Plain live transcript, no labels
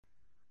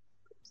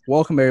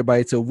Welcome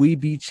everybody to We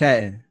Be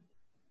Chatting.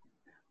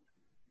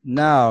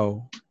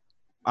 Now,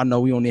 I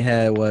know we only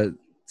had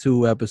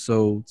 2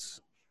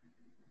 episodes,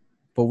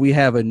 but we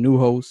have a new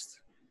host.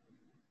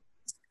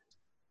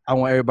 I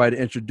want everybody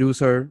to introduce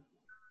her.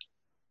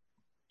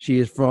 She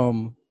is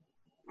from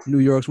New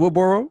York's what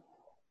borough?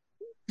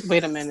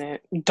 Wait a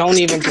minute. Don't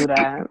even do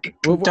that.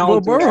 What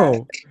Don't do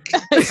borough?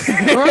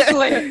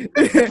 that.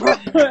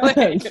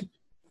 Brooklyn.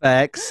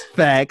 Facts.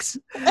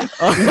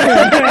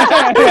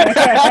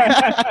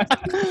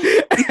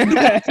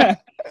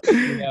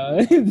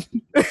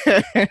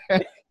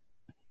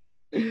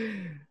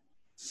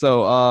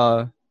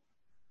 So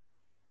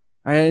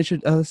let's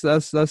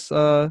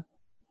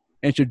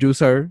introduce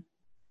her.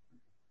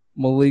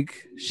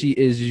 Malik, she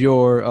is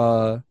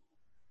your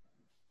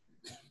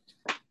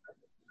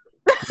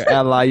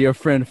ally, your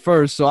friend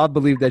first. So I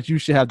believe that you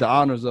should have the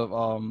honors of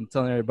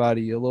telling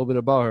everybody a little bit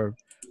about her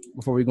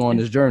before we go on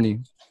this journey.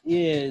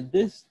 Yeah,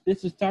 this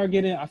is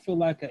targeting. I feel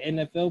like an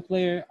NFL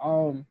player.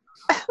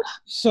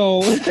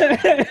 So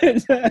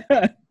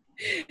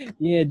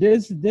yeah,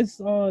 this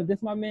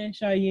my man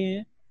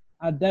Cheyenne.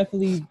 I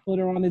definitely put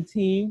her on the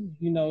team.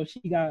 You know,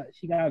 she got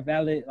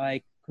valid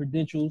like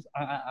credentials,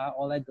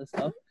 all that good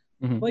stuff.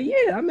 Mm-hmm. But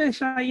yeah, I met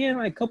Cheyenne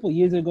like a couple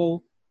years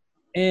ago,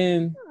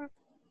 and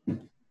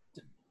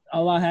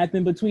a lot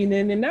happened between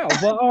then and now.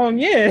 But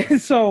yeah,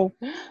 so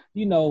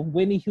you know,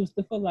 Whitney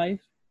Houston for life.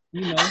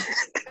 You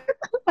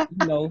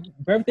know,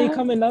 birthday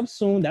coming up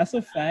soon. That's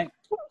a fact.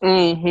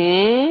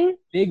 Mm-hmm.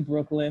 Big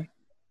Brooklyn.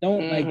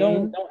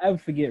 Don't ever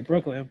forget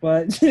Brooklyn.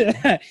 But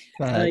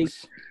like,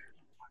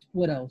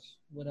 what else?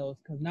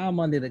 Because now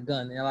I'm under the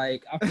gun and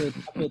like I feel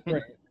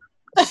threatened.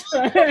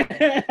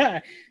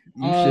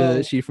 You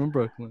should. She from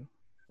Brooklyn.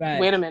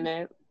 Fact. Wait a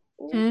minute.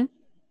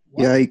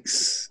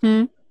 Yikes.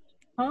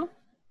 Huh?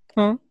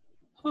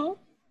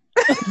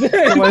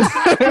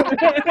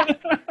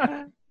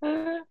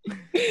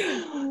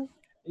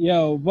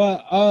 Yo,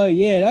 but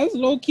yeah, that's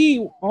low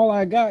key all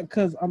I got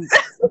because I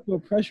feel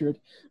pressured.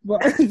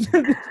 But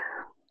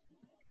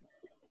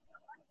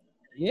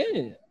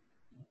yeah,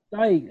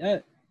 like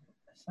that's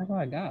all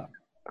I got.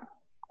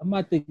 I'm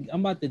about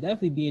to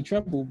definitely be in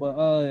trouble, but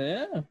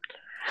yeah.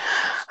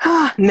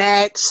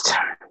 Next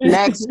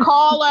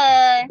caller.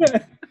 I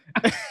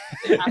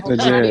hope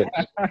somebody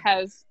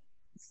has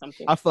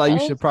something. I feel like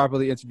you should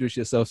properly introduce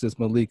yourself since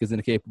Malik is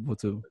incapable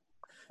too.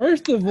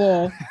 First of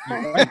all,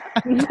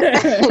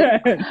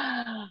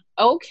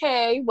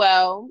 okay,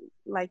 well,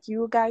 like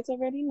you guys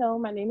already know,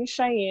 my name is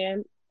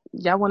Cheyenne.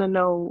 Y'all want to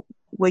know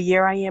what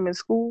year I am in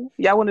school?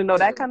 Y'all want to know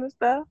that kind of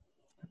stuff?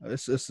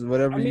 It's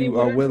whatever you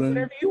are willing.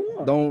 Whatever you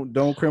want. Don't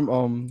Don't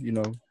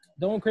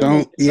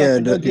yeah,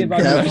 don't do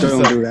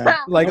that.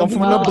 Like I'm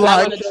from the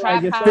block,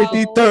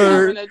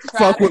 53rd.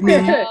 Fuck with me.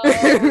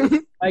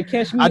 Like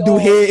catch me. I do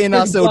hair and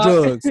I sell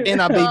drugs and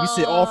I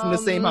babysit all from the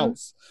same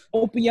house.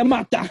 Open your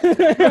mouth.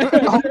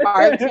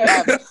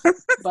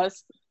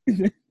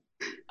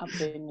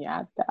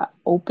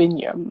 Open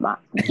your mouth.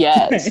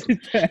 Yes.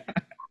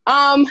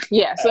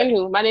 Yeah, so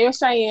anywho, my name is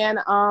Cheyenne.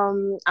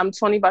 I'm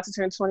 20, about to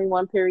turn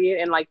 21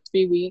 period in like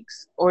 3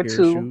 weeks or Here, 2.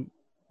 shoot.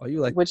 Are you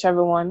like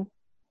whichever one?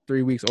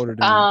 3 weeks older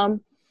than me?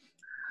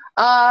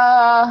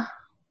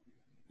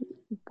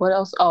 What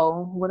else?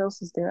 Oh, what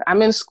else is there?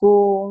 I'm in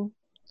school.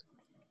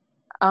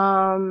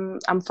 I'm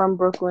from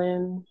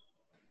Brooklyn.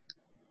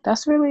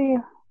 That's really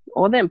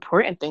all the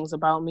important things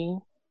about me.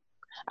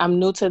 I'm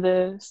new to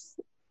this.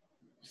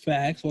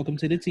 Facts. Welcome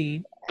to the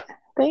team.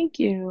 Thank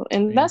you.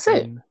 And that's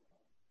it.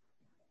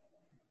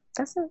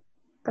 That's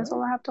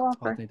all I have to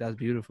offer. I think that's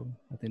beautiful.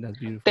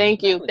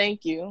 Thank you.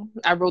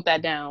 I wrote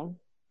that down.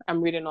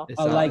 I'm reading off. It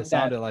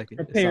sounded like it.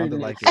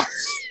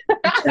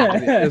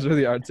 It's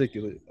really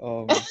articulate.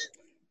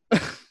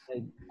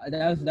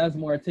 That's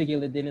more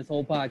articulate than this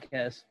whole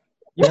podcast.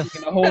 You're in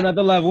a whole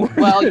nother level.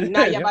 Well,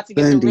 now you're about to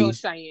get the real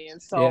Cheyenne.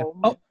 So,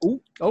 let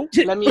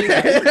me.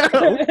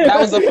 That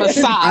was a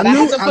facade.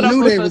 I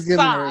knew they was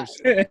giving her.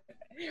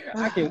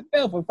 I can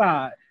feel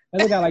facade. I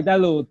look at like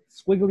that little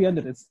squiggly under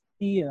the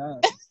C.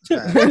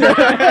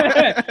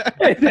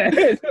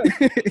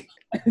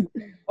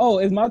 Oh,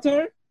 it's my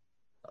turn?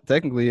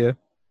 Technically, yeah.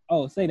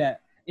 Oh, say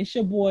that. It's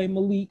your boy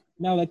Malik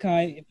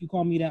Malachi. If you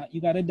call me that,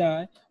 you gotta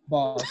die.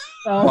 Bars.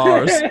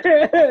 Bars.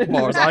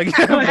 I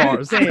get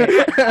bars.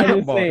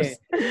 Bars.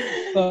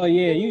 So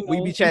yeah, you know.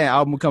 We Be Chatting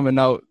album coming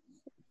out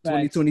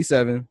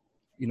 2027.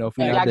 You know, if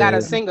we I got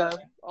a singer.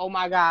 Oh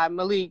my God,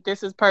 Malik,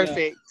 this is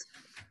perfect.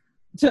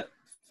 Yeah.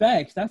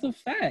 Facts. That's a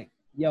fact.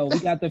 Yo, we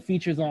got the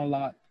features on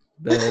lock.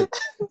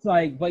 It's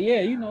like, but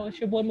yeah, you know, it's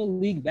your boy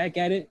Malik back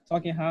at it,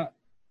 talking hot.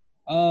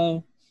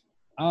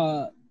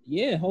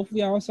 Yeah,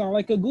 hopefully I don't sound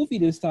like a goofy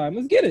this time.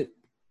 Let's get it.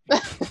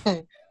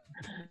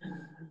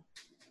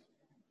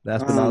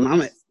 That's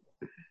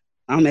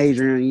I'm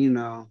Adrian, you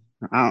know.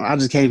 I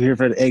just came here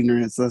for the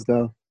ignorance. Let's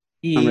go.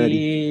 I'm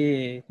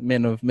ready.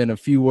 Men of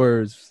few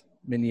words,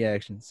 many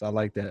actions. I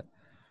like that.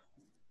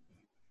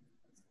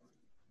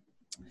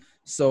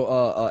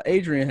 So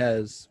Adrian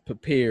has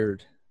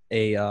prepared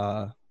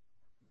a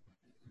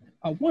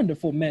A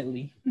wonderful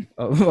medley.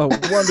 A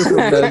wonderful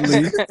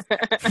medley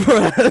for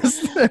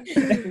us.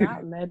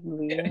 Not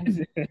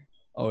medley.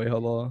 Oh wait,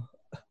 hold on.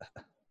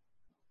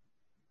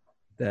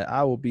 That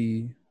I will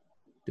be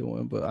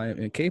doing, but I am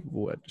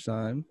incapable at the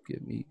time.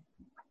 Give me.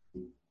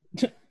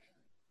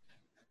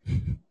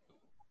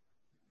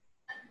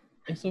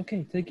 It's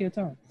okay. Take your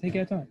time. Take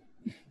your time.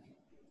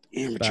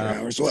 Amateur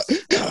hours. What?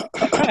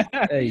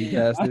 Hey, you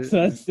bastard. That's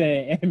what I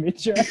said,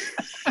 amateur.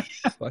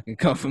 Fucking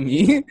come for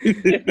me.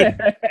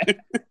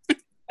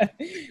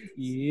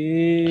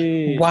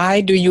 Yeah.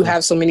 Why do you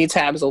have so many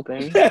tabs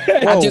open?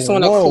 I just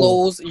want to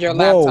close your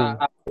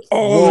laptop.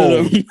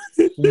 Whoa.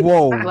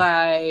 Whoa.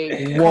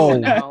 Like, Whoa.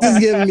 Just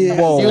give me.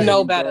 Whoa. you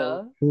know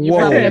better. You Whoa.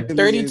 probably have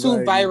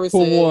 32 viruses.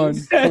 For one.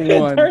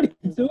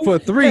 32? For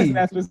three.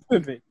 That's not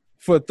specific.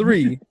 For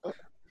three.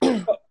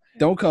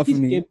 Don't come for He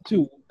me. skipped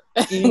 2.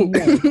 In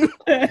 1.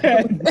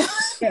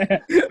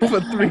 For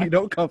three.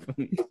 Don't come for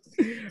me.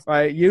 All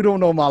right. You don't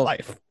know my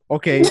life.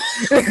 Okay.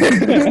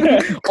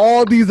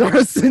 All these are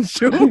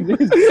essential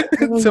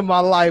to my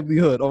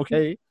livelihood.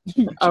 Okay.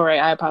 All right,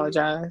 I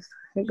apologize.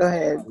 Go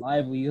ahead.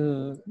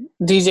 Livelihood.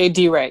 DJ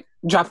D-Rec,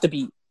 drop the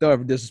beat. Don't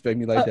ever disrespect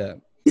me like that.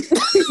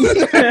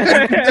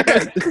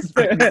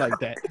 Disrespect me like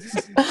that.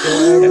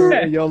 Don't ever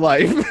in your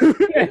life.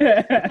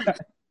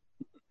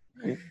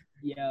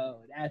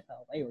 Yo, that's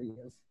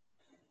hilarious.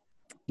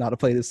 Now to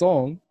play this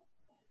song.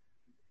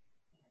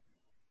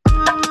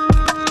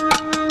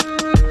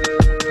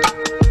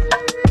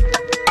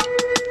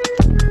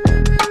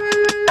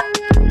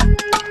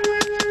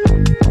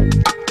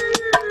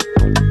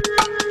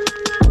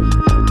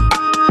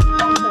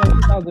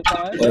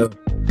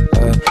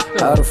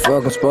 How the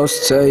fuck I'm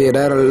supposed to tell you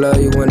that I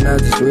love you when I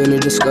just really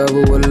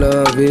discovered what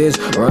love is?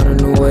 Running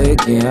away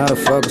again. How the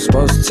fuck I'm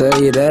supposed to tell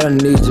you that I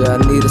need you? I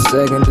need a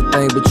second to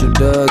think, but you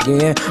dug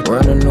in.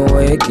 Running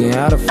away again.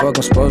 How the fuck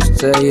I'm supposed to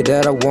tell you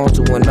that I want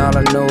to when all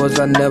I know is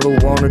I never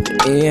wanted to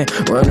end?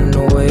 Running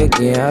away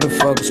again. How the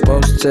fuck I'm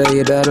supposed to tell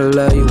you that I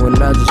love you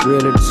when I just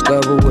really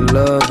discovered what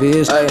love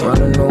is?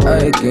 Running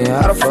away again.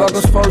 How the fuck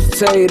I'm supposed to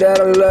tell you that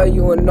I love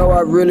you and know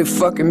I really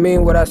fucking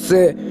mean what I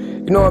said?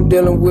 You know I'm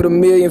dealing with a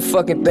million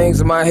fucking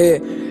things in my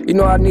head. You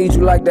know I need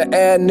you like the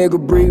air nigga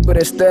breathe, but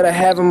instead of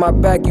having my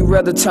back, you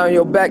rather turn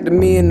your back to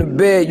me in the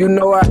bed. You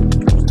know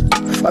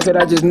fuck it,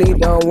 I just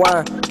need to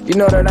unwind. You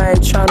know that I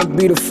ain't trying to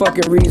be the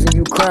fucking reason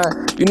you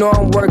crying. You know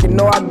I'm working,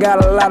 know I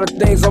got a lot of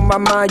things on my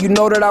mind. You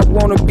know that I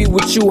wanna be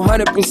with you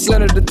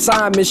 100% of the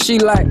time. And she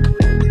like,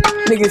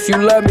 nigga, if you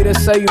love me, then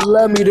say you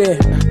love me then.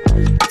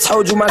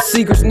 Told you my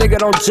secrets, nigga,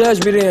 don't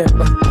judge me then.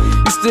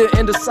 You still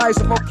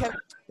indecisive, okay?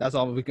 That's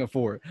all we can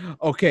afford.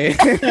 Okay. I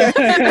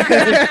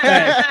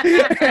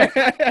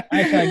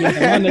try to get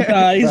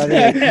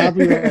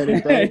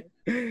monetized.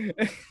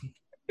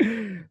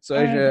 So,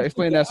 Adrian,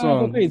 explain that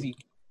song. Crazy.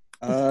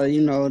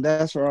 You know,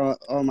 that's for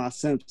all my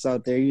simps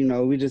out there. You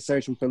know, we just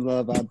searching for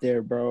love out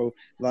there, bro.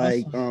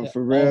 Like,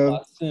 for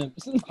real.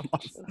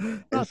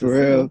 For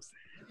real.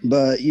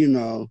 But you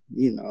know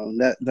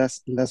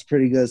that's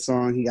pretty good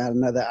song. He got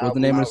another album. What's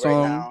the name of the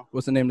song? Right,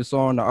 what's the name of the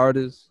song? The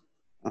artist?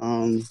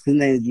 His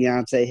name is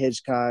Deontay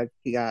Hitchcock.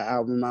 He got an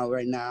album out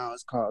right now.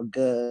 It's called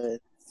Good.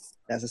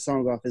 That's a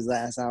song off his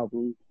last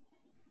album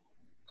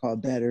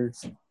called Better.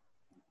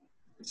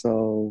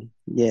 So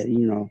yeah,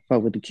 you know,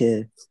 fuck with the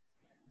kid.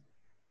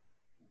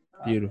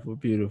 Beautiful,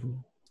 beautiful.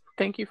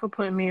 Thank you for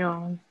putting me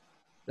on.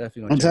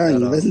 Definitely. I'm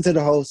telling you, listen to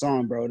the whole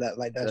song, bro. That's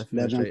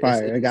on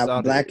fire. It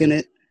got black in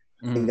it.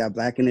 Mm-hmm. It got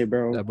black in it,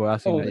 bro. That boy, I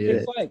seen that.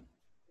 Yeah. Like.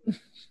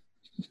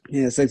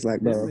 Yeah, 6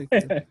 like, bro.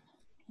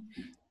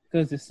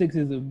 Because the 6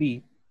 is a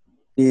B.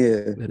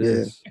 Yeah, it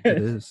is. It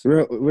is.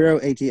 Real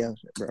ATL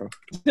shit, bro.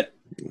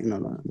 You know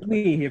that.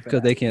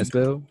 Because they can't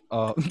spell.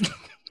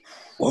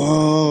 Whoa.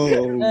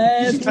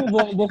 Let's move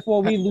on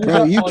before we lose bro,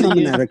 our you audience.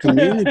 coming at a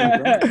community,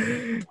 bro.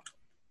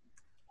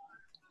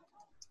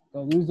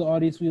 Don't lose the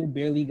audience we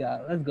barely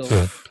got. Let's go.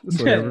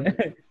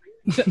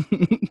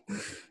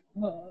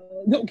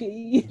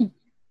 Okay.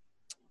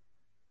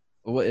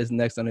 What is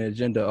next on the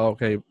agenda?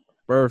 Okay,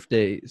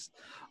 birthdays.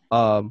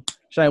 Shane,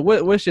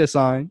 what's your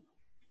sign?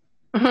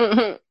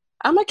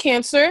 I'm a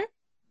Cancer.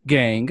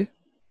 Gang.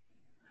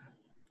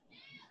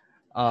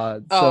 I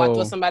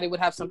thought somebody would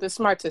have something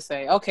smart to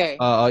say. Okay.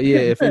 Yeah,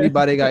 if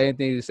anybody got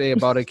anything to say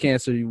about a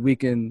Cancer, we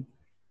can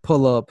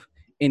pull up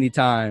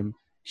anytime.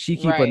 She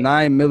keep a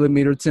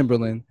 9mm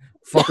Timberland.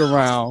 Fuck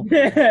around.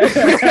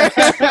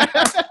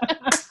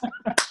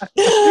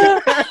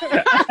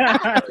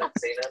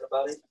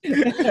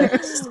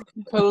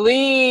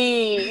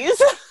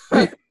 Please.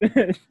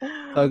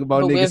 Talk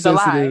about nigga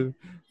sensitive.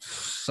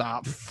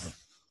 Stop.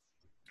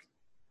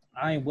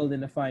 I ain't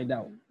willing to find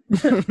out.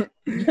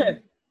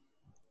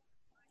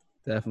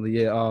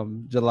 Definitely, yeah.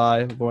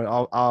 July.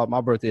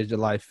 My birthday is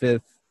July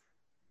 5th.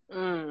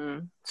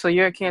 So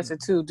you're a Cancer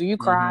too. Do you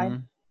cry?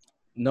 Mm-hmm.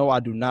 No, I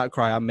do not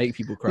cry. I make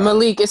people cry.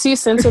 Malik, is he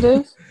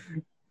sensitive?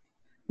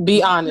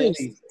 Be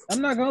honest.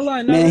 I'm not gonna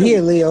lie. Man, he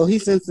a Leo.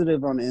 He's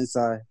sensitive on the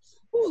inside.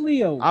 Who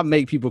Leo? I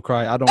make people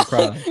cry. I don't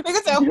cry.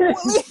 Nigga said, who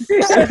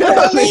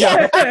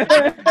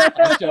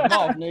Watch your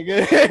mouth,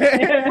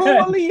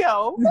 nigga.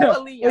 Leo?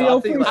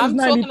 I'm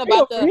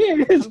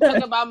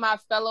talking about my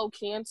fellow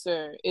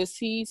Cancer. Is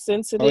he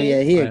sensitive? Oh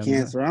yeah, he a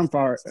Cancer. I'm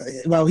far.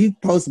 Well, he's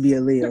supposed to be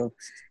a Leo.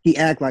 He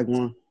act like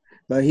one,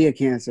 but he a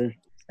Cancer.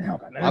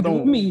 I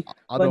don't. Me,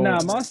 but nah,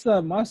 my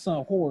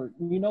son, hoard.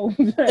 You know.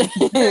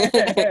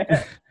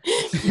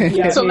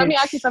 Yeah, so let me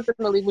ask you something,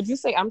 Malik. Would you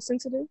say I'm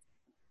sensitive?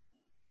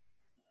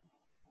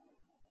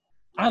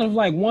 Out of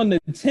like 1 to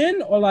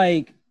 10, or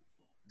like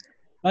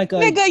a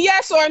nigga,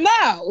 yes or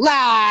no?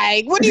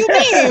 Like, what do you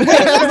mean?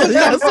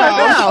 Yes or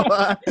no?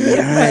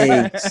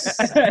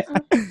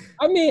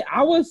 I mean,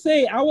 I would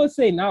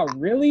say not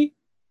really,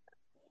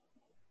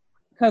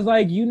 cause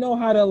like you know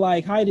how to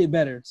like hide it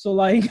better. So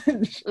like,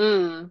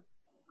 cause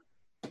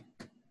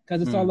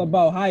it's all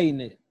about hiding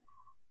it.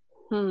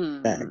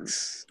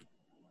 Thanks.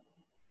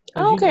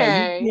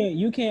 Okay.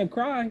 You can't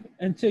cry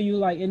until you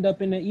like end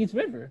up in the East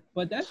River,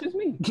 but that's just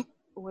me.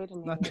 Wait a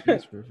minute. Not the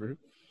East River.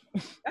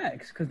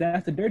 Facts, because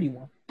that's the dirty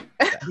one.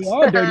 We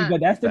all dirty, but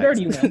that's the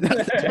dirty one.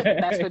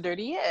 That's the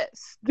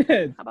dirtiest.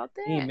 How about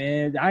that? Hey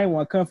man, I ain't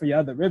want to come for your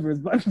other rivers,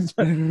 but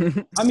I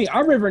mean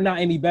our river not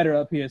any better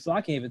up here, so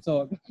I can't even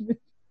talk.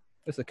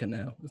 It's a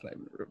canal. It's not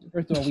even a river.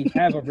 First of all, we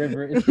have a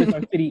river. It's just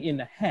our city in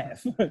the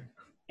half,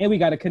 and we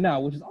got a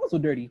canal, which is also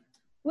dirty.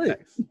 Look.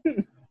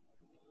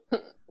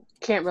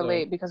 Can't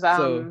relate because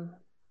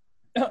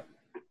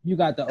you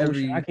got the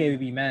ocean. I can't even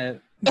be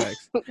mad.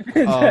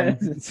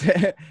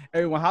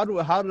 Everyone, how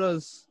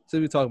does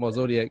since we talking about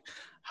Zodiac,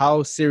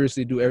 how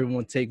seriously do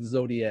everyone take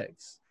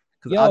Zodiacs?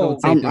 Because I don't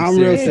take them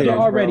seriously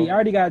already. I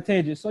already got a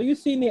tangent. So you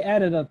seen they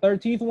added a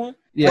 13th one?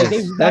 Yes,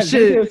 like that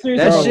shit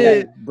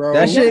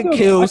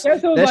kills.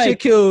 That shit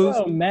kills.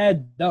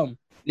 Mad dumb.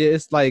 Yeah,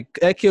 it's like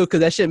that kill because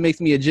that shit makes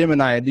me a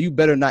Gemini. You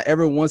better not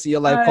ever once in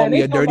your life call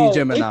me a dirty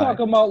Gemini. They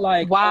talking about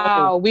like,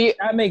 wow,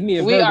 that make me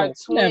a Virgo. We are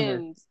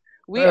twins.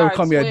 We are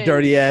call twins. Me a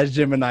dirty ass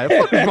Gemini.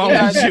 What is wrong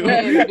with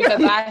you?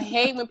 Because I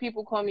hate when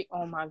people call me.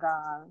 Oh my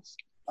gosh,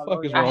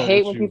 I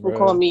hate when people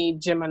call me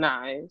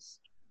Geminis.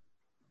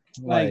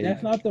 Like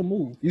that's not the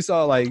move. You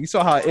saw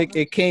how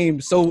it came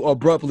so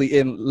abruptly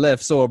and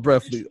left so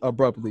abruptly.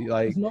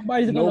 Like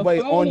nobody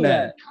on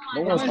that.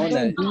 No one's on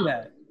that. Do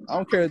that. I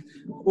don't care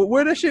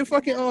where that shit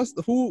fucking where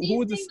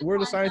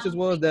the scientist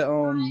was that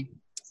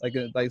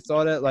like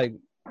saw that like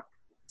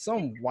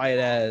some white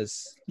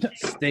ass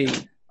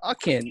state. I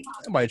can't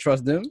nobody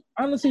trust them.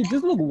 Honestly,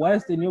 just look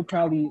west and you'll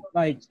probably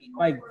like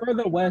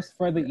further west,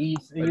 further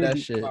east. And that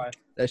shit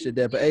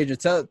there. But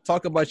Adrian,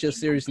 talk about your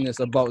seriousness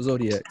about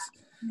Zodiacs.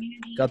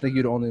 I think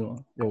you're the only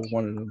one. Well,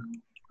 one of them.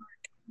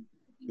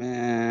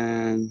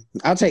 Man,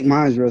 I'll take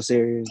mine real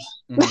serious.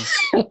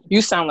 Mm-hmm.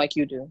 You sound like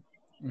you do.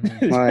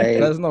 Mm-hmm. Like,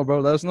 let us know, bro.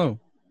 Let us know.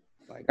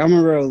 Like I'm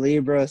a real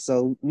Libra,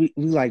 so we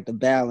like the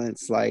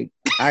balance. Like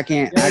I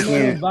can't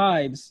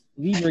vibes.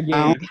 Libra game.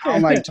 I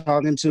don't like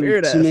talking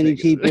to too many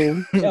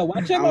people. Yo,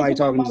 watch out! I don't like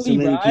talking to too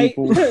many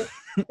people.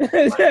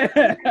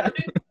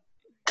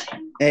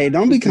 Hey,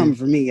 don't be coming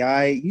for me, all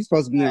right? You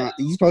supposed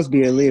to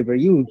be a Libra.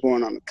 You was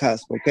born on the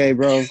cusp, okay,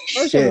 bro?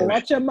 First of all,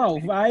 watch your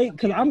mouth, right?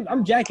 Because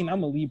I'm jacking.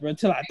 I'm a Libra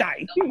until I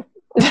die.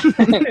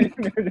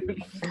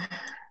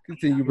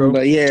 Continue, bro.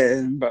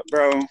 But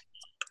bro,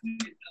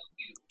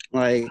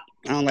 like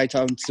I don't like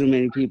talking to too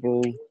many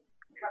people.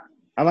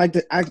 I like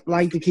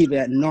to keep it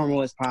as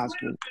normal as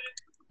possible.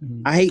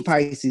 Mm-hmm. I hate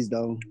Pisces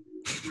though.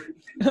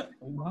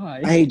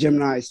 Why? I hate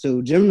Geminis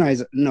too.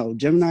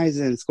 Geminis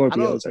and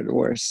Scorpios are the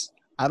worst.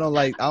 I don't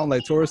like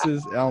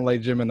Tauruses. I don't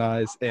like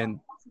Geminis and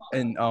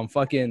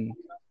fucking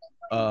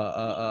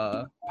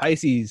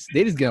Pisces.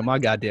 They just get on my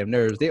goddamn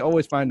nerves. They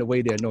always find a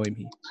way to annoy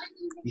me.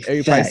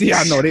 Every Pisces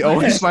I know, they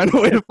always find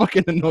a way to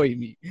fucking annoy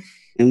me.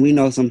 And we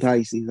know some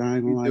Pisces. I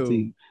ain't gonna lie to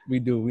you. We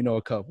do. We know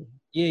a couple.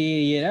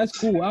 Yeah. That's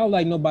cool. I don't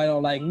like nobody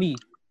don't like me.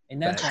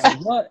 And that's like,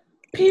 what?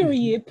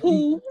 Period,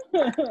 poo.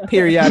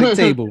 Periodic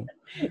table.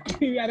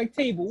 Periodic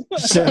table.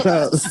 Shut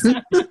up.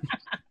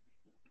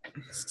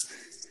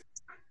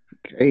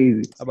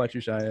 Crazy. How about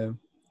you, Cheyenne?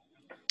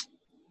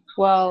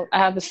 Well, I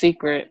have a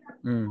secret.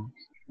 Ooh.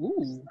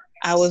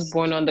 I was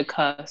born on the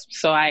cusp,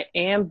 so I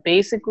am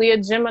basically a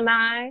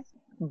Gemini,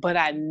 but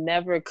I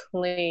never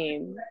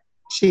claimed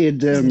she a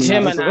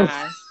Gemini.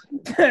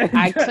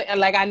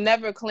 I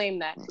never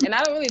claimed that, and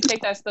I don't really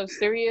take that stuff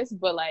serious.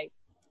 But like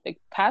the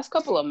past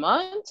couple of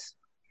months,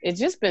 it's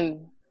just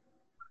been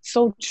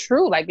so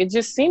true. Like it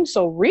just seems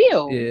so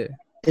real. Yeah,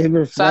 it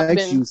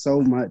reflects you so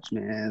much,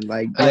 man.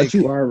 Like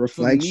you are a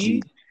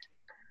reflection.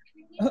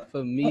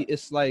 For me,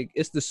 it's like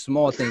it's the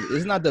small things.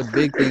 It's not the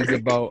big things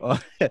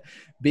about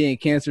being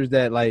cancers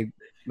that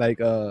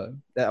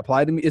that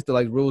apply to me. It's the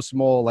like real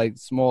small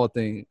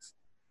things,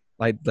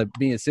 like the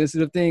being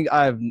sensitive thing.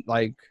 I've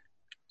like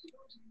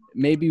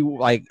maybe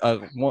like a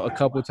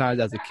couple times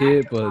as a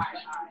kid, but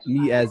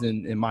me as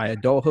in my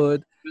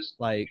adulthood,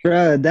 like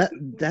bro,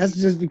 that's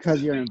just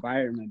because your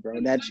environment,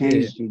 bro. That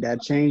changed you.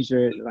 That changed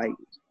your like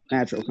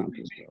natural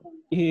compass, bro.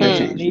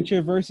 Yeah,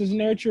 nature versus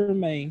nurture,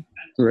 man.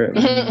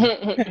 Really.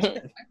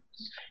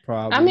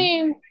 Probably. I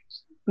mean,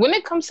 when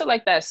it comes to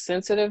like that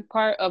sensitive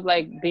part of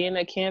like being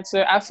a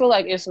Cancer, I feel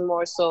like it's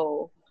more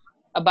so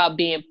about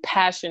being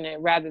passionate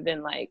rather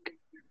than like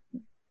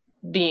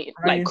being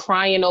like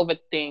crying over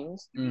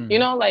things. You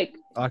know, like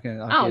I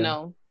don't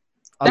know.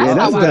 That's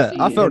how that.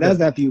 I feel. That's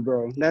that for you,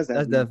 bro. That's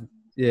definitely.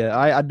 Yeah,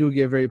 I do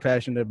get very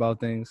passionate about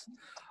things.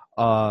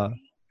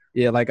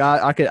 Yeah, like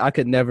I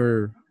could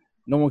never.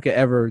 No one could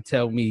ever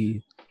tell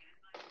me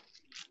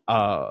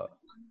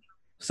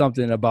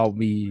something about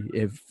me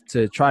if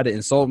to try to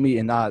insult me,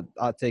 and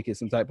I'll take it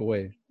some type of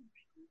way.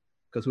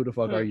 Because who the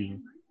fuck are you?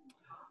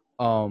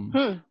 All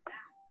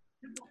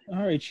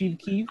right, Chief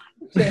Keef.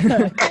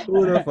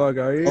 Who the fuck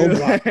are you?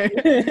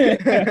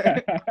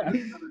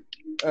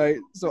 All right,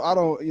 so I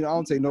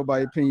don't take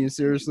nobody's opinion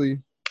seriously.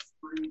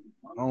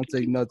 I don't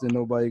take nothing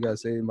nobody got to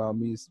say about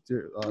me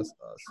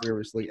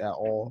seriously at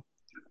all.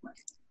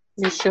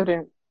 You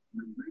shouldn't.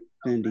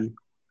 Andy.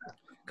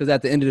 Because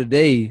at the end of the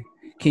day,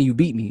 can you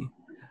beat me?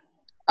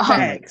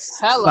 Thanks.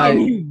 Hello.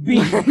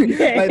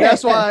 Like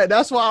that's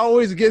why I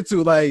always get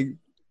to like.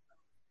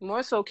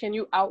 More so, can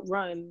you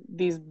outrun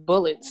these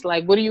bullets?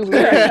 Like, what do you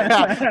mean?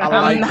 I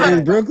like that.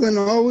 In Brooklyn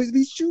always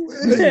be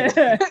shooting.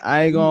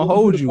 I ain't gonna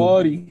hold you.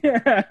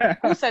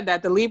 Who said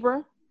that? The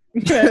Libra?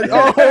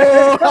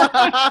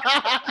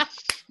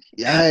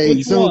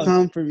 Yikes, don't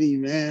come for me,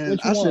 man.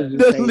 I should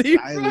just say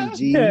Silent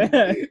G.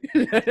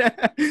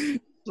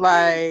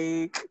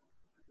 Like,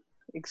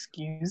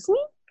 excuse me?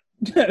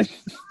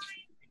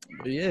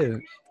 Yeah.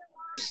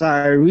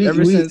 Sorry, we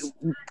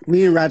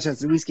in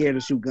Rochester, we scared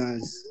to shoot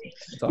guns.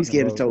 We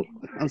scared to tote.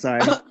 I'm sorry.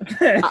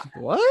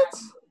 What?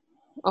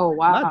 Oh,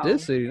 wow. Not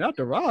this city, not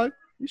the Rock.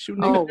 You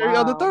shooting every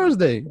other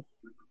Thursday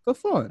for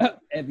fun.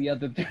 Every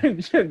other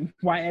Thursday.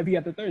 Why every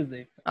other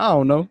Thursday? I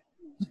don't know.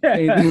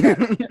 Sorry,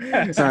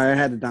 I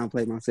had to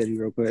downplay my city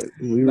real quick.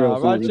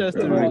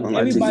 Rochester.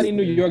 Everybody in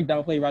New York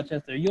downplay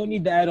Rochester. You don't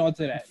need to add on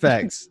to that.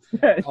 Facts.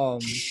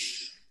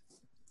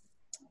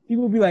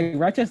 People be like,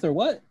 Rochester,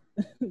 what?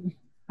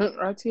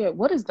 RTA,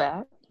 what is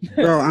that?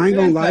 Bro, I ain't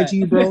gonna lie to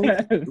you, bro.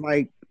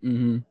 Like,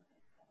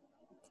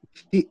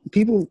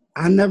 people,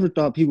 I never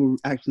thought people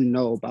actually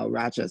know about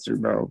Rochester,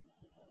 bro.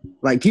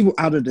 Like, people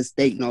out of the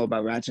state know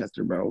about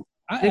Rochester, bro.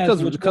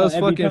 Because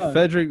fucking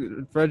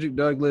Frederick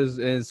Douglass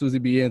and Susie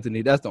B.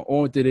 Anthony, that's the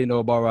only thing they know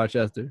about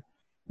Rochester.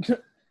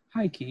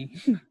 High key.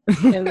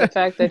 And the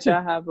fact that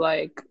y'all have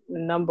like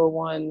number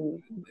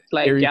one,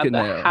 like y'all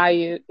the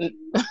highest.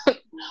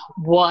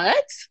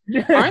 What?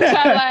 Aren't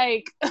y'all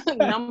like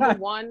number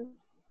one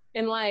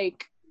in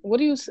like how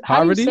do you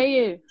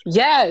say it?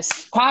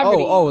 Yes,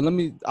 poverty. Oh, let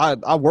me.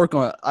 I work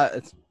on.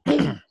 I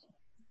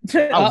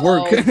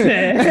work.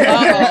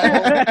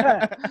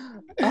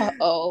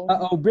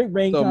 Big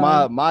brain. So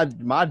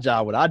my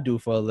job, what I do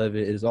for a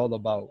living, is all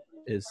about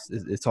it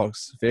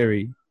talks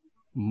very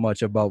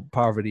much about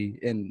poverty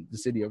in the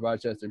city of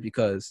Rochester,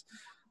 because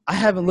I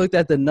haven't looked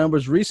at the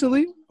numbers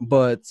recently,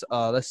 but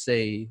let's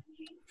say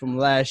from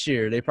last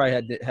year, they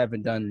probably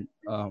haven't done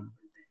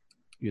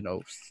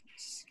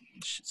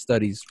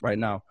studies right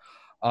now,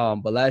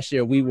 but last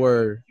year we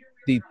were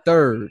the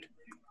third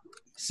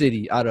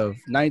city out of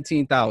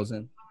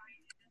 19,000.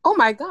 Oh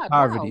my God!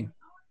 Poverty,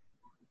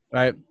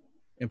 right?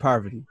 In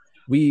poverty,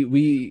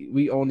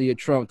 we only are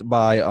trumped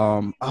by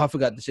I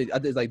forgot the city. I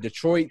think like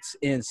Detroit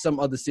and some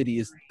other city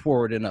is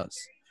poorer than us,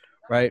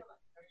 right?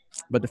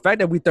 But the fact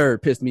that we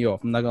third pissed me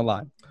off. I'm not gonna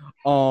lie.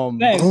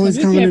 It's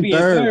coming in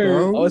third,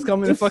 bro. Oh, it's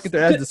coming in fucking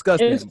third. That's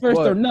disgusting. It's first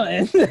or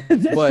nothing.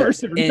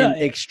 But in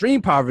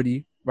extreme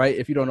poverty, right?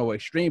 If you don't know what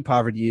extreme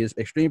poverty is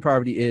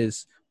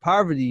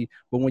poverty,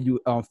 but when you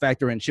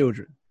factor in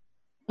children,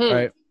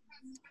 right?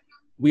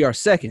 We are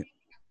second,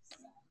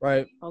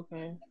 right?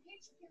 Okay.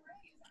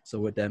 So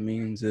what that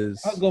means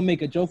is I was gonna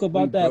make a joke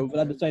about that, but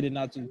I decided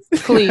not to.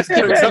 Please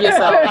keep it to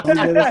yourself.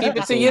 Keep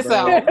it to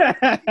yourself.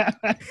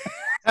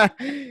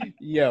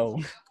 Yo,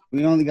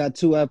 we only got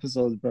 2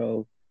 episodes,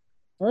 bro.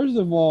 First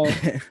of all,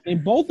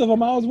 in both of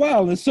them I was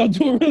wild, and so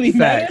do it really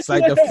matter.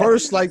 Like the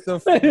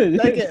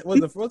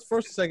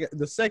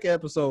second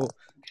episode,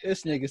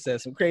 this nigga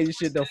said some crazy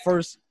shit the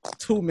first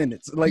 2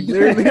 minutes. Like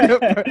literally, I'm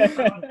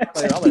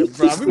like,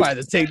 bro, we might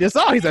have to take this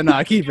off. He said,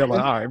 nah, keep it. I'm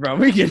like, all right, bro,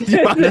 we get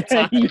you out of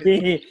time.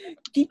 Yeah,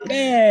 keep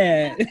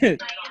that.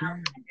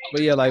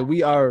 But yeah, like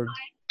we are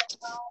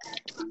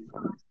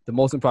the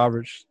most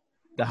impoverished,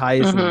 the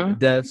highest in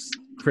deaths,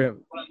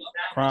 crime.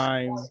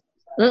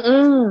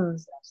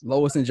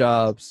 Lowest in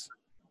jobs.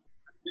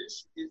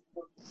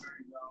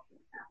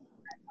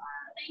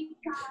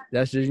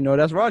 That's just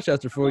that's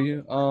Rochester for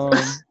you.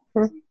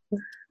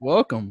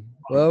 Welcome.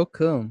 We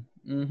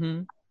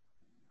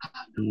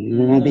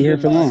won't be here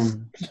for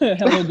long.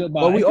 Hello,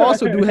 goodbye. But we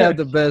also do have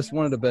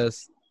one of the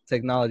best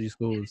technology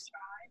schools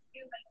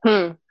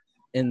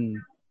in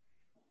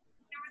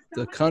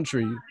the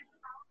country,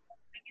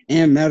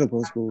 and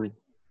medical school.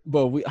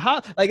 But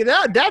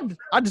that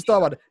I just thought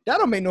about it. That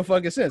don't make no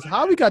fucking sense.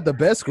 How we got the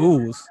best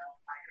schools,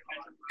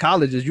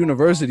 colleges,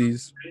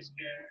 universities,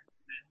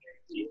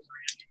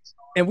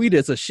 and we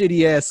just a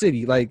shitty ass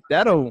city? Like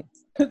that don't.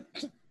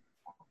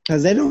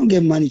 Because they don't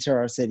give money to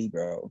our city,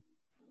 bro.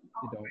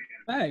 You don't.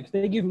 Facts.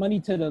 They give money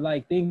to the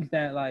like things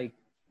that like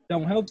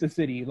don't help the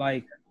city,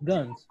 like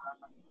guns.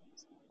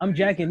 I'm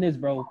jacking this,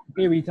 bro.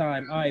 Every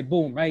time. All right,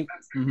 boom, right?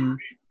 Mm-hmm.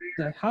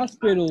 The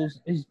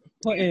hospitals is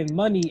putting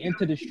money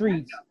into the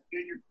streets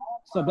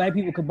so black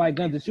people could buy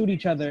guns to shoot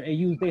each other and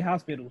use their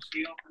hospitals.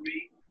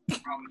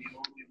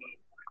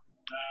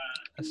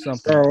 That's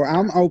something. Bro,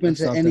 I'm open That's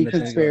to any something to think of.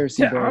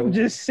 conspiracy, bro. I'm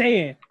just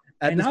saying.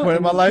 At And this I- point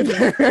in my life.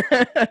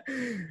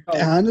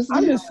 Honestly,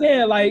 I'm just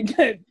saying, like,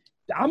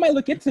 I might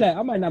look into that.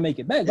 I might not make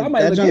it back. But I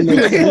might That look don't into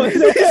make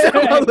it.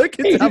 I might look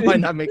into- I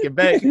might not make it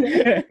back.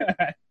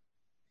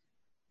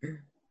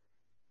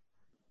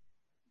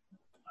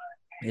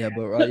 Yeah,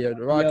 but yeah,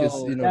 the Rock is,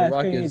 you know, the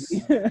Rock is.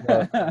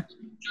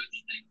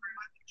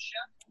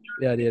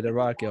 The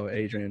Rock,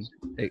 Adrian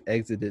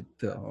exited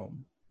the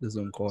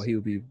Zoom call. He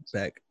will be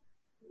back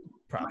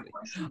probably.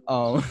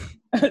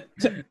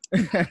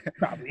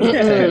 Probably.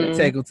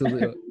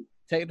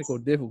 Technical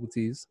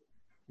difficulties.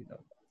 You know,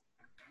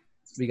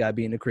 we gotta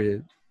be in the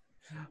crib.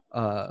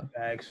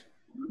 Facts.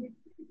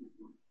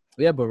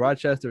 Yeah, but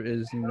Rochester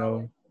is, you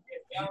know,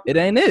 it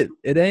ain't it.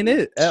 It ain't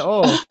it at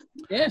all.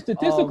 Yeah,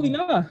 statistically,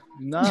 nah.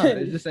 Nah,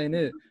 it just ain't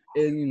it.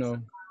 And, you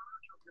know,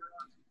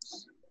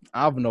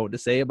 I don't know what to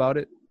say about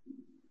it.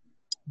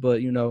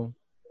 But, you know,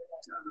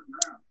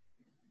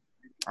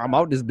 I'm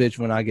out this bitch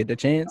when I get the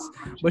chance.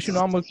 But, you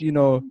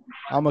know,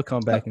 I'm gonna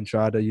come back and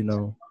try to, you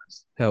know,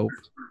 help.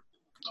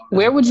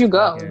 Where would you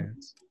go?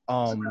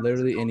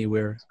 Literally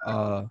anywhere.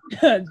 I'm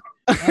going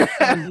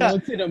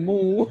to the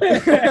moon.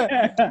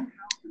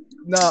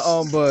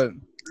 But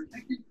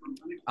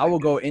I will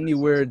go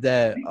anywhere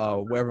that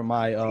wherever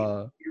my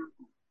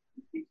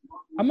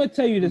I'm gonna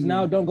tell you this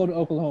now. Don't go to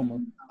Oklahoma.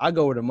 I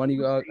go where the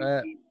money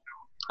at.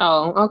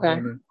 Oh,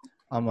 okay.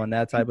 I'm on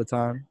that type of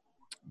time,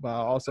 but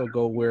I also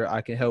go where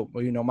I can help,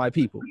 you know, my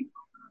people.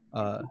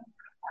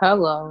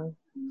 Hello.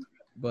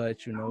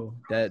 But you know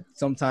that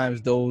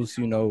sometimes those,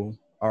 you know,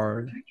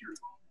 are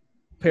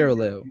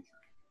parallel.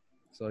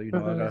 So you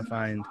know I gotta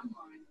find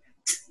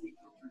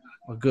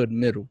a good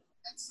middle.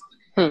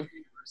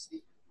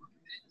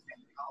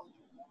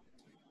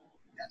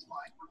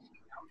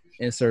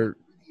 Insert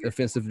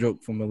offensive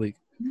joke from Malik.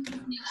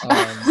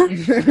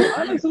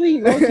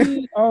 Honestly,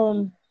 low-key,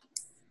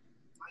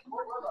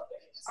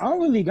 I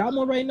don't really got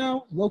one right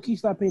now. Low-key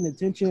stop paying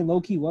attention.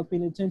 Low-key was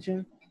paying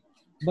attention.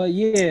 But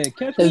yeah,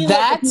 catch me in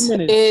like a few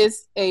minutes.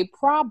 is a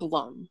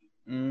problem.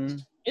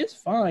 It's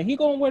fine. He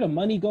gonna where the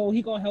money go.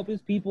 He gonna help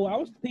his people. I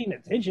was paying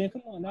attention.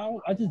 Come on now.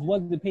 I just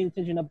wasn't paying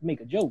attention enough to make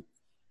a joke.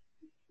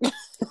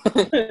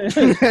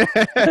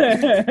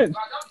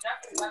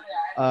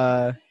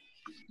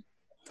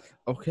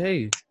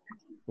 Okay.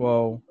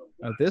 Well,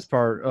 at this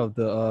part of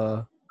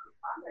the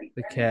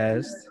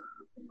cast,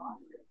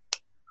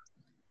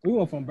 we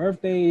went from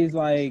birthdays,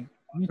 like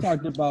you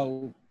talked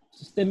about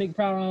systemic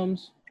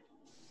problems.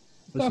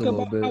 Talk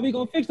about how we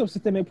gonna fix those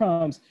systemic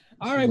problems.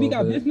 All right, we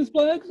got business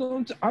plugs.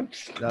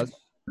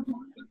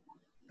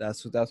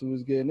 That's what we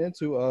was getting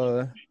into.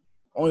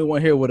 Only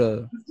one here with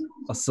a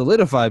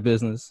solidified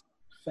business.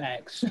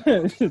 Facts.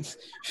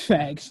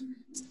 Facts.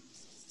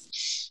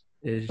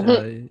 Is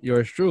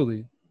yours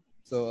truly.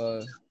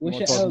 So what's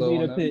your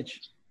elevator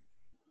pitch?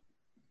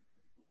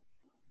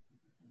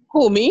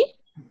 Who, me?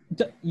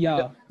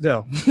 Yeah.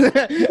 No.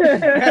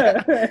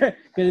 Because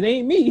it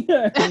ain't me.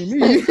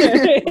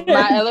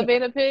 My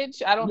elevator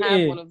pitch? I don't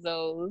have one of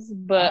those.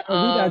 But we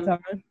got time.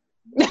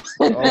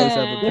 Always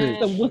have a pitch.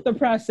 What's the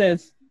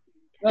process?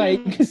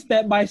 Like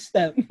step by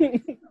step.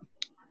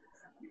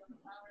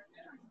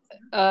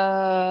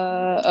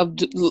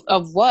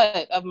 Of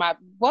what? Of my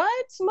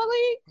what,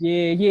 Malik?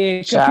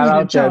 Yeah. Shout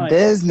out your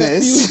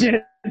business.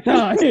 You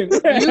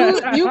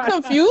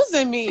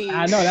confusing me.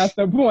 I know, that's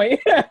the point.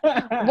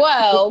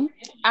 Well,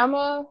 I'm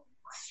a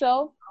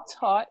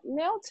self-taught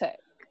nail tech.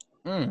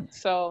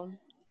 So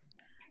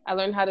I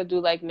learned how to do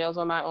like nails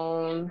on my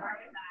own.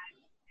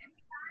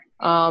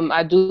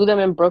 I do them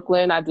in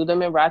Brooklyn. I do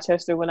them in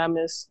Rochester when I'm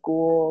in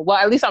school. Well,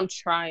 at least I'm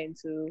trying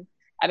to.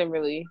 I didn't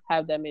really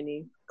have that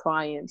many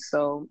clients.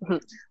 So,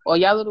 or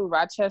y'all little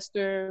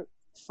Rochester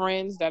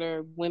friends that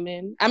are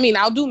women. I mean,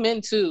 I'll do men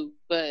too,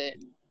 but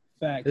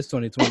Fact. It's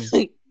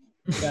 2020.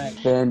 Fact.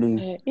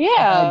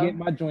 Yeah. I get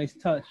my joints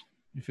touched.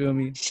 You feel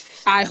me?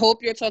 I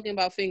hope you're talking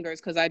about fingers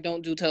because I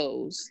don't do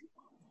toes.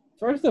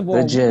 First of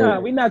all,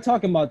 we're not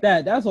talking about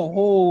that. That's a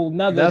whole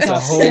nother. That's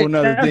topic. a whole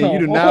nother thing. You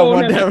do not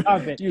want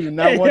that. You do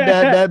not want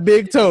that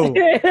big toe.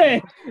 Yeah,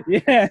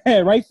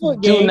 right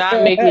foot. Do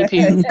not make me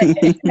puke.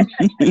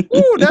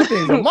 Ooh, that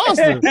thing's a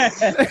monster.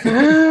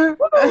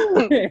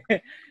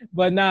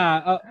 But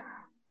nah.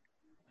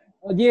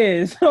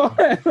 Yeah. So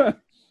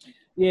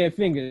yeah,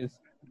 fingers.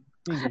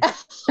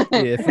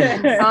 Yeah,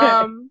 fingers.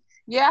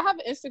 Yeah, I have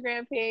an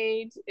Instagram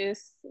page.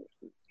 It's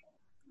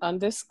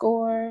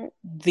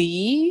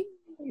 _the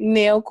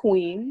nail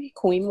queen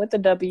with a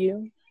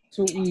W.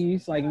 2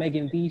 E's, like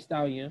Megan Thee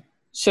Stallion.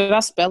 Should I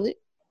spell it?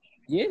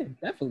 Yeah,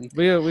 definitely.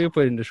 We'll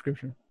put it in the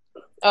description.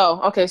 Oh,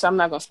 okay. So I'm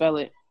not gonna spell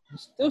it.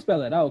 Still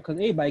spell it out because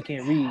everybody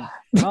can't read. I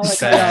don't like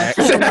Facts.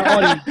 how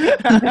y'all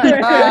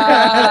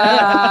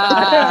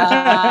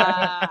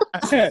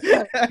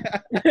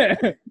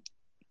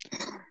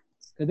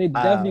because they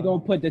definitely gonna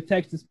put the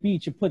text to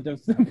speech and put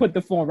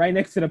the phone right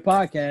next to the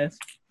podcast.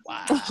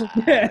 Wow,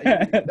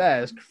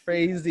 that's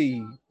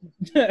crazy.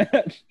 So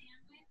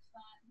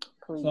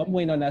I'm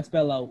waiting on that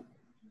spell out.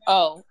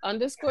 Oh,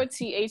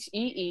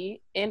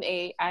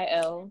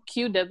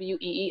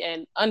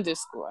 _THEENAILQWEEN _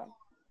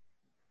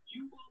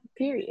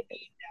 period.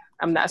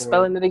 I'm not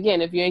spelling it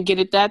again. If you didn't get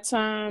it that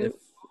time,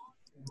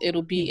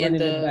 it'll be in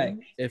the back.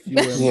 If you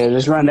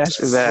just run that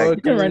shit back.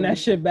 You can run that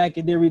shit back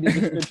and then read the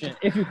description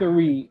if you can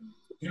read.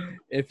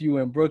 If you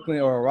in Brooklyn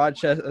or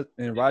Rochester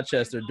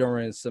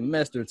during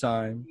semester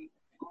time,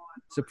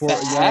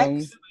 support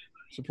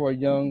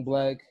young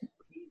black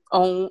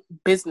own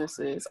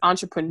businesses,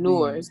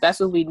 entrepreneurs. That's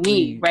what we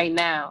need right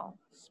now.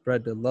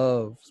 Spread the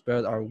love,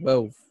 spread our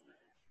wealth.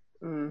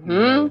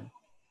 Mm-hmm.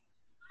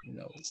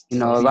 You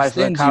know, life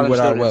like college with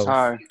our wealth.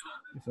 Hard.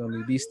 You feel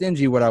me? Be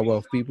stingy with our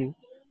wealth, people.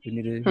 We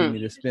need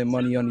to spend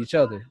money on each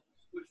other.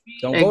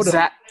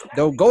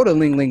 Don't go to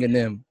Ling Ling and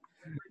them.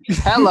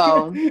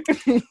 Hello.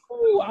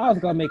 Ooh, I was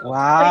gonna make a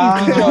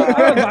crazy joke.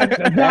 I was like,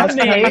 that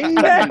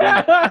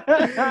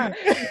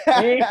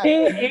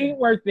ain't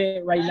worth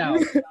it right now.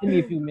 Give me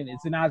a few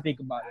minutes and I'll think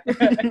about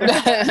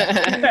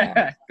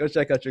it. Go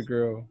check out your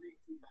girl.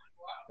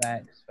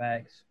 Facts.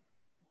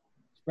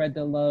 Spread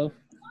the love.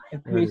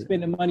 If you ain't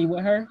spending money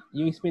with her,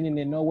 you ain't spending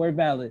it nowhere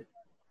valid.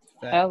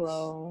 Facts.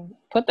 Hello.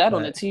 Put that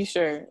on a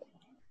t-shirt.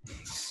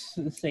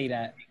 Say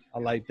that. I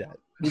like that.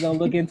 We gonna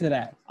look into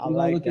that.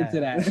 Into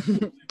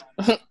that.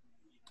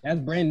 That's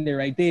Brandon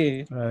right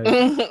there. All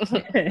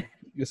right.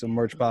 Get some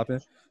merch popping.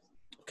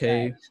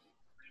 Okay. Facts.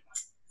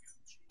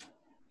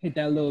 Hit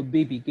that little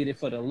beepy. Get it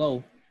for the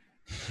low.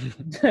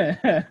 All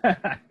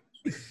right,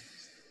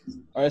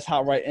 let's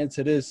hop right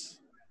into this.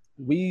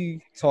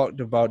 We talked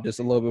about this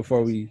a little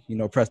before we,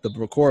 press the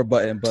record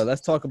button, but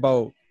let's talk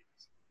about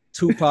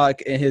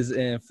Tupac and his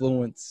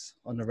influence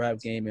on the rap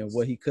game and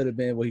what he could have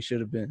been, what he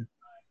should have been.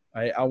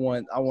 All right, I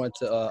want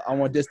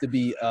this to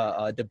be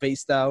a debate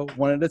style,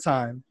 one at a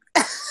time.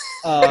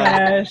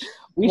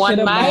 We should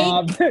have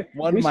mobbed.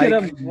 One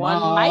mic.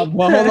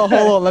 Well, hold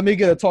on. Let me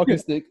get a talking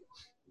stick.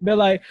 They're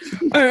like,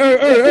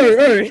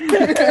 hey.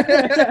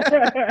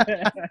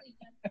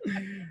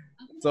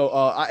 So,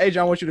 Adrian,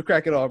 I want you to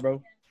crack it off,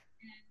 bro.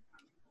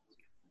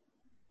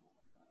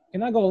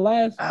 Can I go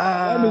last?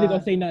 I'm really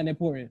gonna say nothing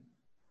important.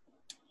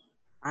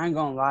 I ain't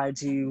gonna lie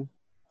to you.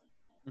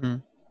 Mm-hmm.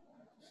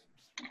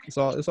 It's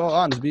all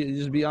honest.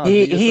 Just be honest.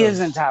 He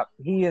isn't top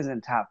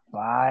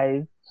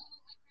 5.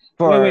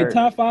 Wait,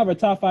 top 5 or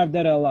top 5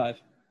 dead or alive?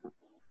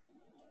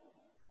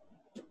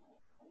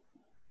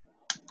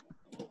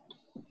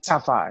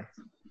 Top 5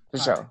 for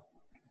sure.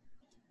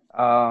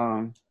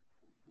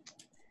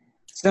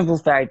 Simple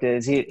fact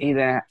is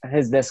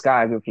his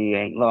discography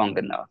ain't long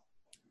enough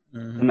to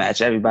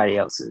match everybody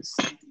else's.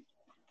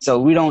 So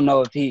we don't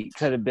know if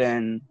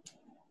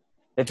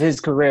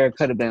his career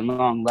could have been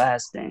long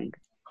lasting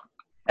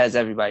as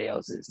everybody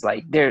else's.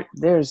 Like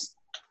there's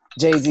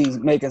Jay-Z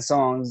making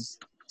songs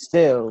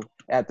still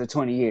after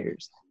 20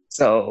 years.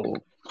 So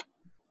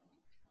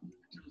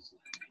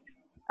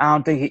I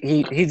don't think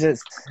he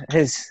just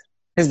his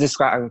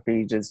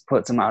discography just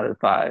puts him out of the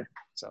 5.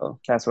 So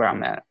that's where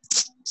I'm at.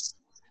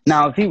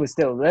 Now, if he was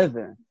still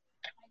living,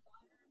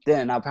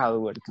 then I probably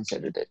would have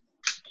considered it.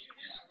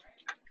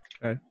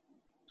 Okay.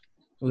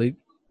 Malik?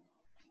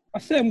 I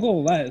said I'm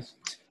going last.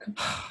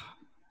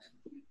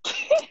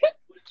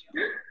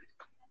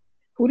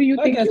 Who do you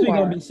think I guess we're are?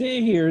 going to be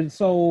sitting here,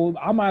 so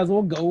I might as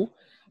well go.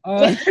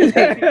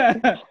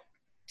 I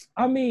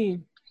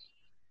mean,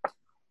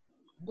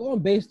 going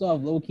based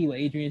off low-key what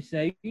Adrian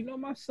said,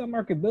 my son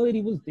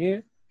marketability was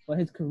there, but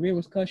his career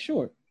was cut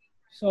short.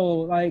 So,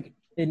 like,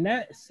 in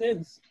that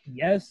sense,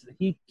 yes,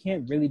 he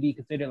can't really be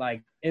considered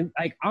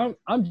I'm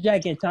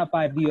jacking top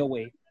 5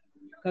 DOA.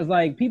 Because,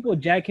 like, people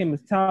jack him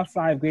as top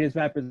 5 greatest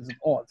rappers of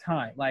all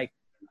time. Like,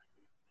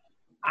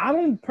 I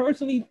don't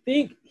personally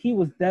think he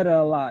was dead or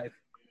alive.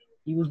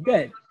 He was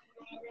dead.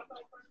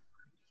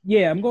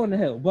 Yeah, I'm going to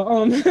hell. But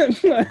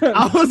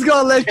I was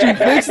gonna let you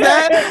fix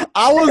that.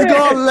 I was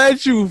gonna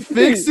let you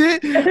fix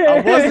it.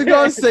 I wasn't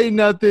gonna say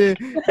nothing.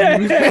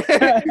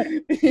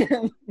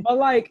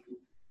 But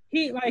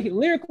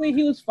lyrically,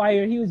 he was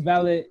fire. He was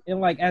valid,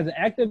 and as an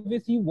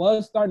activist, he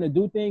was starting to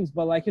do things.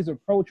 But his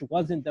approach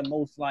wasn't the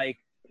most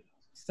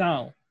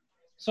sound.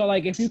 So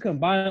if you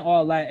combine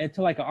all that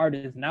into an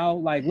artist now,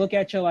 look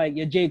at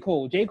your J.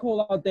 Cole. J.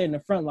 Cole out there in the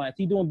front lines,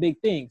 he doing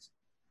big things.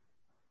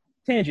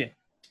 Tangent.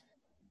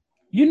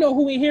 You know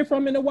who we ain't hear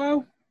from in a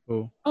while?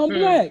 Who? I'm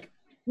Black.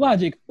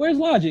 Logic. Where's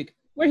Logic?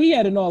 Where he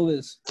at in all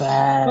this?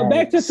 But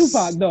back to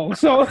Tupac though.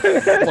 So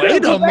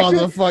wait a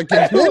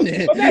motherfucking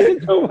minute. But back to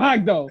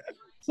Tupac though.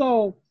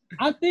 So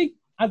I think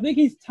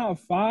he's top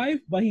 5,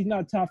 but he's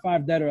not top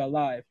 5 dead or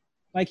alive.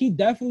 He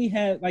definitely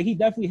had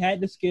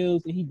the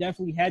skills and he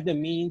definitely had the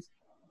means.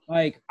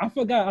 I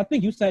forgot. I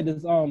think you said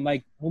this when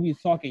we was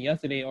talking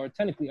yesterday or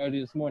technically earlier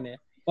this morning.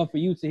 for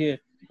you to hear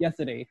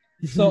yesterday.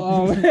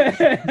 So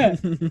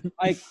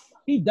like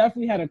he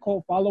definitely had a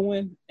cult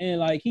following, and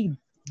like he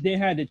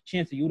didn't have the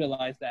chance to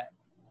utilize that.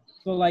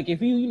 So like if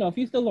if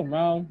he's still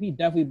around, he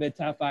definitely been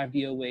top 5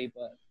 DOA,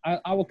 but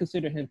I would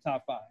consider him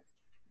top 5.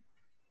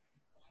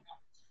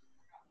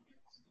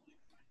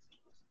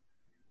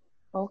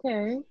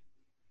 Okay.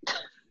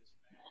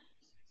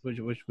 What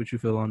you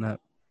feel on that?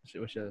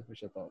 What's your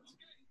thoughts?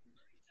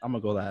 I'm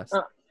gonna go last.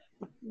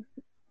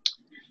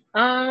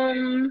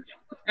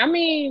 I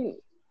mean,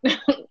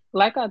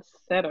 like I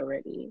said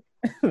already,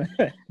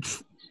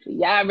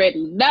 y'all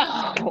already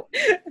know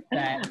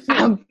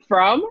I'm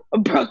from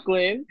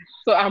Brooklyn,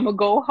 so I'm gonna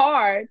go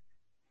harder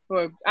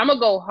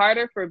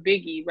for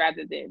Biggie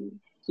rather than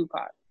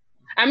Tupac.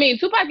 I mean,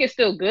 Tupac is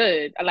still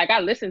good. Like I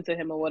listen to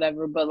him or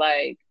whatever, but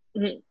like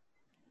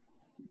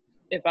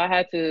if I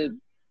had to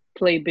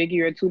play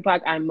Biggie or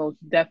Tupac, I'm most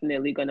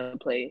definitely gonna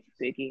play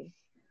Biggie,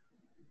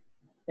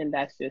 and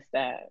that's just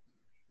that.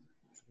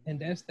 And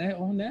that's that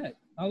on that.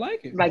 I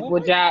like it. Like,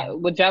 would y'all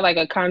like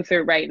a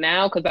concert right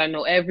now? Because I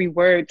know every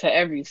word to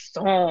every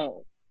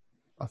song.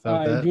 I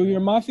felt that. Junior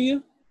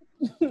Mafia.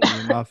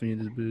 Junior Mafia,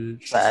 this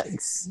bitch.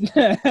 Facts.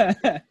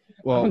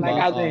 Well,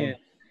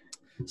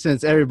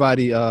 since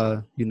everybody,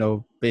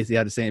 basically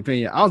had the same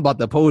opinion, I was about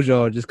to oppose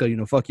y'all just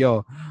because fuck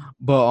y'all,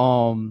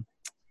 but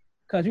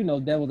because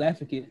devil's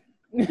advocate.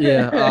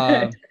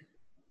 Yeah,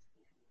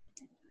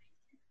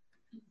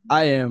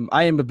 I am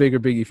a bigger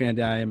Biggie fan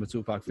than I am a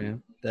Tupac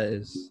fan. That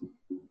is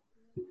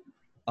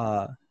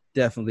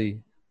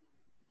definitely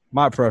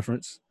my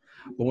preference.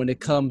 But when it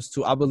comes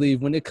to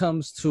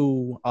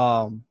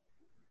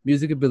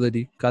music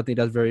ability, I think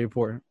that's very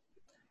important,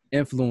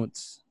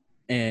 influence,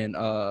 and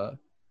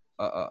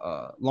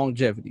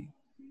longevity,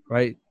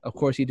 right? Of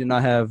course, he did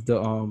not have the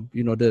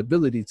the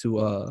ability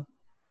to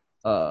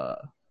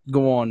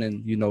go on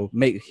and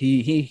make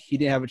he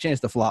didn't have a chance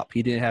to flop.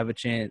 He didn't have a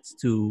chance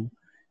to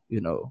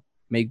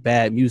make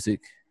bad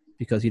music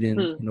because he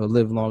didn't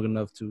live long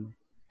enough to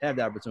have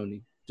the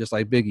opportunity, just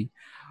like Biggie.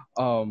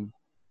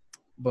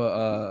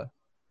 But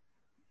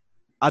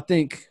I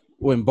think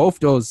when both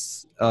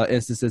those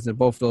instances and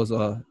both those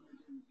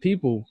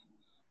people,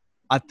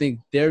 I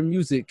think their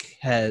music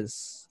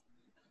has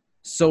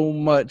so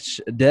much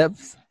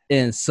depth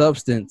and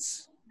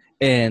substance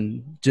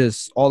and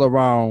just all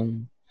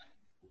around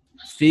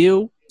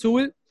feel to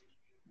it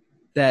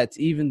that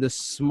even the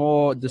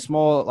small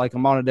like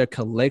amount of their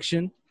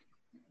collection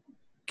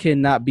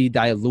cannot be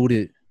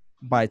diluted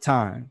by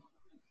time.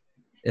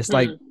 It's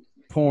like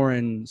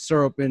pouring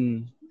syrup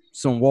in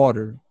some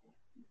water.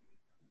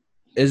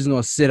 It's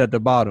gonna sit at the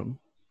bottom.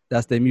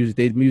 That's their music.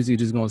 Their music is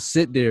just gonna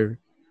sit there,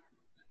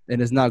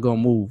 and it's not gonna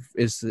move.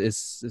 It's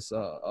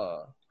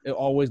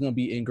always gonna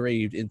be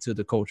engraved into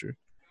the culture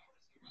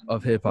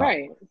of hip hop.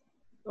 Right.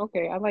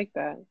 Okay, I like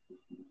that.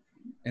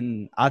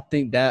 And I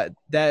think that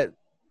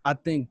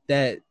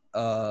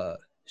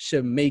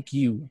should make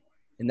you,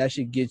 and that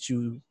should get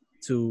you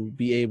to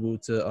be able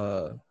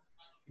to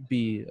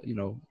be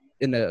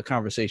in a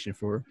conversation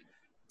for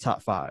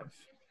top 5,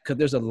 because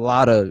there's a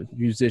lot of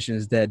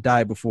musicians that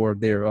die before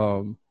their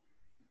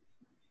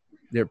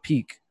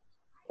peak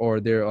or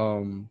their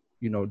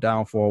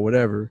downfall or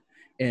whatever,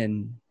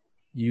 and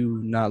you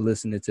not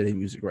listening to their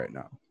music right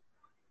now.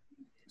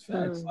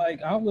 Facts.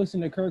 Like I'll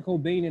listen to Kurt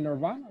Cobain and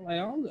Nirvana. Like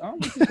I'll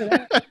listen to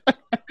that.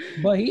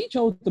 But he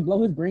chose to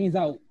blow his brains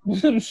out.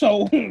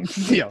 So wow.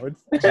 He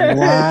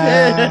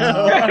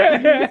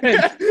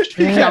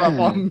got up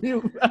on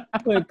mute.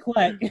 Quick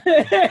clack.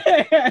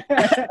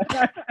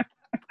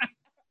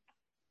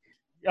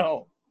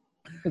 Yo.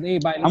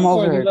 I'm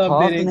over here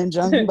coughing and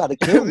jumping. About to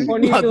kill me.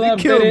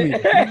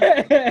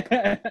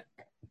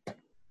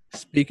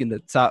 Speaking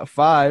of top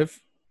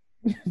 5,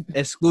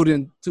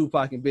 excluding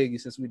Tupac and Biggie,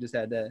 since we just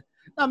had that,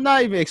 I'm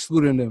not even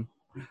excluding them.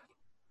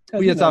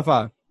 Who your top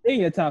 5? They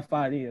in your top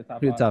 5.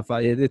 Top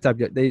 5. Yeah, they top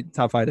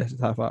 5. That's the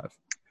top 5.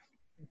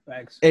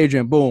 Facts.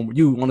 Adrian, boom,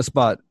 you on the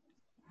spot.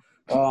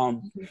 My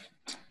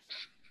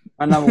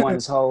number 1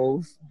 is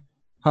Hove.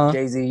 Huh?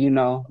 Jay-Z,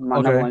 my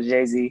number 1 is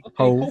Jay-Z.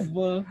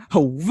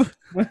 Hove.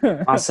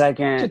 My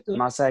second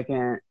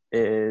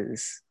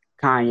is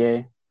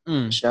Kanye.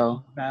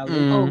 Show.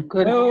 Oh,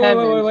 good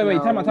heavens. Wait.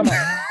 Time out.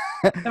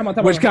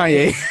 Which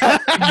Kanye?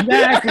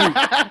 Exactly.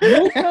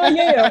 New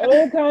Kanye or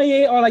old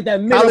Kanye or like that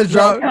middle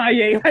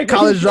Kanye? Like,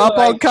 college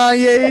dropout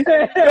Kanye?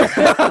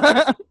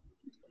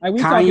 Like we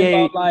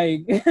talking about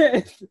like.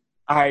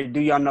 All right, do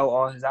y'all know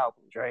all his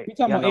albums, right? We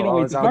talking about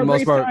 808s.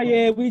 Heartbreak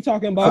Kanye. We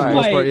talking about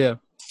like. Yeah.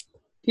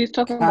 He's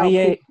talking about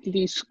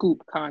the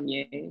Scoop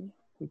Kanye.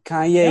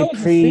 Kanye that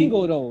was a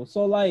single though,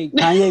 so like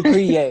Kanye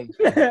pre-Ye.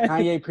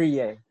 Kanye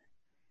pre-Ye.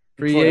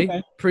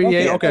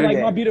 Okay.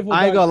 Like My Beautiful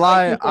I ain't gonna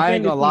Dark,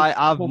 lie.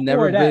 I've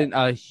never been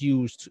a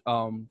huge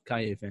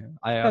Kanye fan.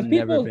 I have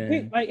never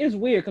been. Like it's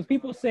weird because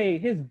people say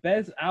his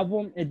best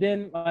album, and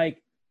then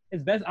like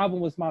his best album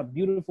was My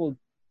Beautiful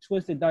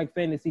Twisted Dark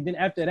Fantasy. Then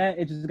after that,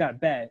 it just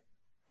got bad.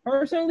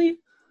 Personally,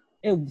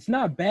 it's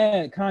not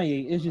bad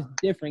Kanye. It's just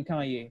different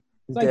Kanye.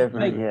 Like,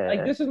 different, yeah.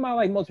 Like this is my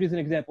like most recent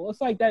example.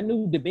 It's like that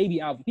new DaBaby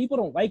album. People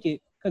don't like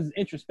it because it's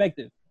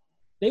introspective.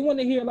 They want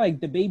to hear like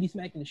DaBaby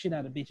smacking the shit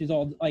out of bitches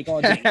all day.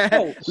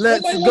 No,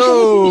 Let's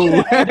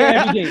go.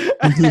 Every day.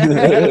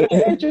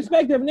 It's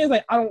introspective, and it's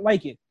like I don't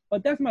like it.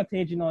 But that's my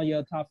tangent on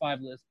your top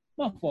 5 list.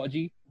 My fault,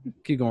 G.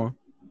 Keep going.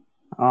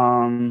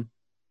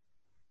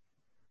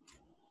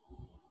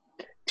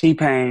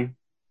 T-Pain.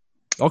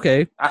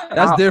 Okay,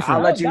 that's different.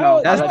 I'll let you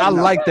know. I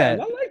like that.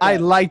 I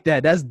like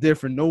that. That's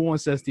different. No one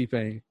says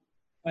T-Pain.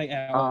 Like,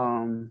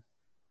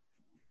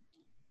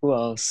 who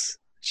else?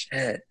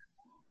 Shit.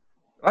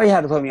 Oh, you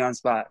had to put me on the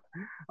spot.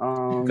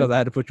 Because I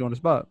had to put you on the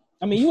spot.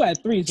 I mean, you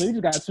had 3, so you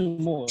just got 2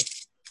 more.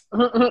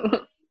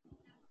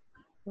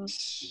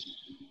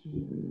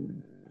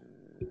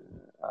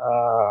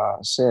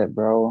 Shit,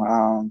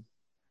 bro.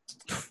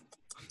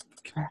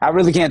 I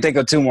really can't think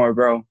of 2 more,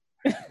 bro.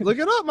 Look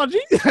it up, my G.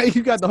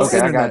 You got the whole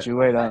internet. I got you.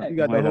 Wait up. You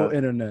got the whole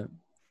internet.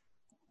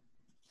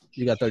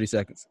 You got 30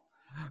 seconds.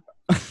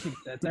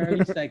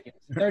 30 seconds.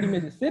 30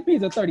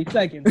 Mississippi's or 30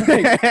 seconds?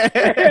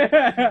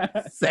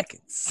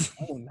 Seconds.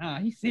 Oh, nah,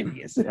 he's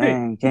serious.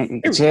 Dang,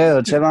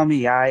 chill on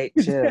me, all right?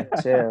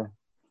 Chill.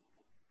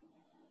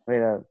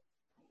 Wait up.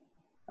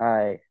 All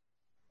right.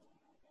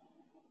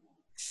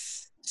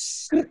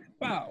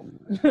 Wow.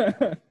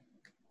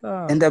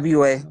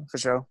 NWA, for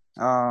sure.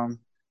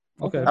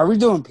 Okay. Are we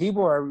doing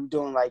people or are we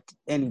doing like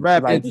any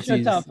rap like, What's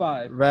your top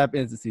 5? Rap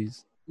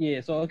entities.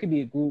 Yeah, so it could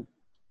be a group.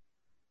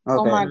 Okay.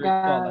 Oh my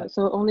god!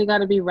 So it only got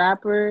to be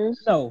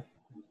rappers? No.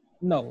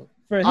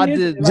 I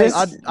did.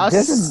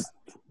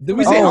 Did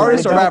we say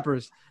artists or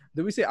rappers?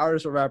 Did we say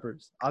artists or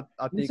rappers? I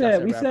think we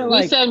said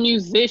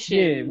musicians.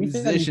 Yeah, we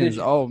said musicians.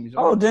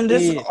 Oh, then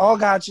this all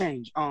got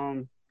changed.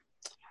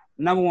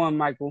 Number 1,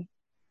 Michael.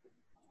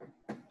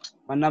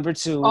 My number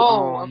 2.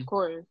 Of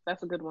course,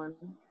 that's a good one.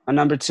 My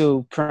number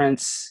 2,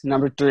 Prince.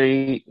 Number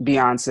 3,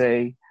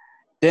 Beyonce.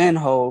 Then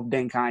Hov.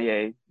 Then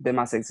Kanye. Then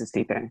my 6 is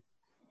T-Pain.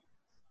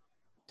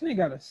 They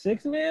got a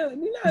 6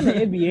 man. We not in the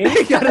NBA.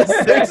 They got a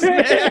 6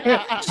 man.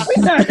 We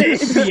not in the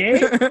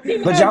NBA. He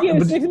not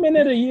getting 6 men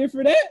of the year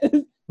for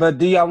that. But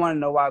do y'all want to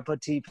know why I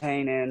put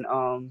T-Pain in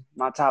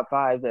my top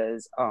 5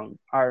 as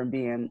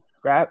R&B and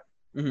rap?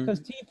 Because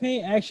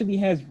T-Pain actually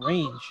has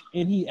range,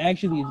 and he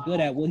actually is good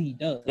at what he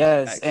does.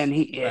 Yes, and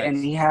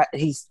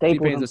he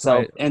stapled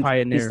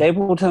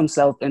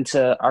himself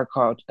into our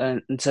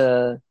culture,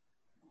 into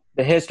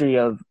the history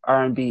of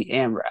R&B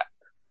and rap.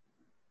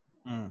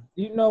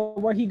 You know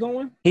where he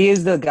going? He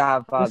is the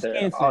godfather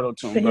of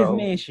auto-tune, to bro.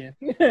 his mansion.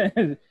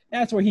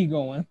 That's where he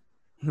going.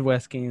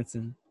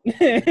 Wisconsin. This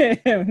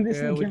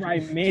nigga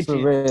right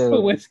mansion to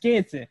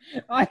Wisconsin.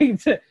 Like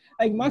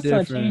my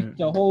son changed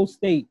the whole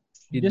state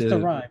to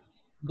rhyme.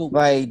 Go.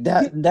 Like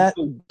that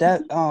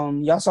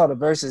y'all saw the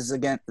verses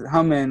against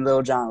him and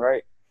Lil Jon,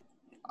 right?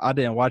 I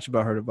didn't watch it, but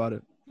I heard about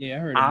it. Yeah, I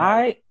heard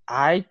about it.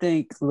 I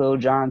think Lil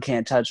Jon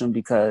can't touch him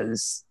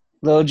because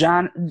Lil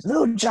Jon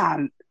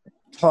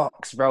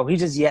talks, bro. He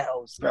just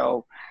yells,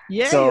 bro.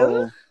 Yeah.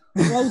 So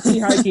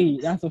high key.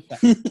 That's a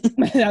fact.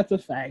 That's a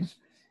fact.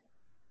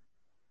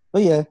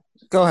 But yeah,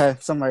 go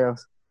ahead. Somebody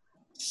else.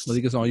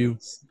 Malik, it's on you.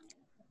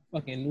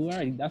 Fucking knew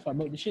already. That's why I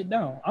wrote the shit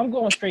down. I'm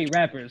going straight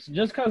rappers.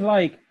 Just cause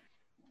like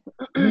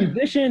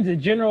musicians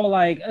in general,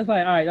 like it's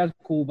like all right, that's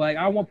cool. But like,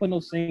 I won't put no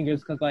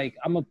singers because like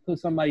I'm gonna put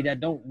somebody that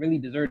don't really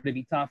deserve to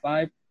be top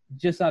 5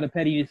 just out of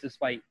pettiness to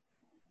spite.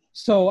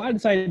 So I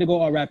decided to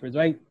go all rappers,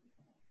 right?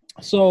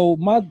 So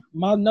my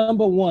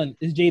number 1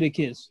 is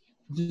Jadakiss,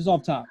 just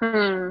off top.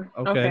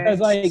 Okay. Because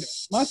like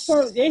my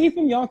son, yeah, he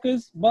from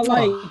Yonkers, but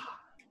like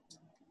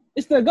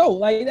it's the GOAT.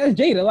 Like that's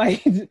Jada.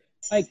 Like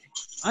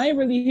I ain't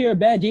really hear a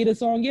bad Jada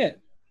song yet.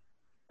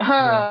 Like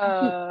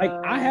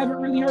I haven't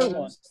really heard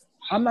one.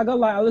 I'm not gonna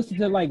lie, I listen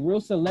to like real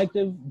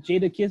selective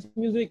Jadakiss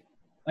music.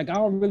 Like I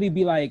don't really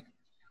be like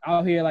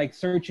out here like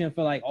searching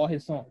for like all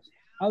his songs.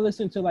 I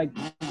listen to like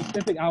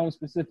specific album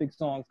specific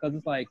songs because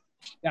it's like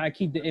gotta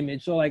keep the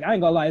image. So like I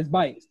ain't gonna lie, it's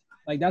biased.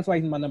 Like that's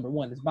why he's my number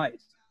 1. It's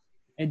biased.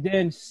 And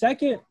then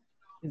second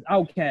is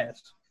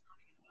Outkast.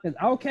 Because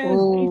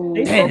Outkast,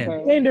 they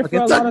stand there for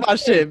a lot of my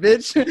shit,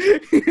 bitch.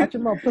 Watch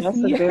your mouth,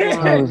 pussy.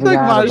 Took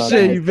my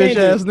shit, you bitch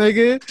ass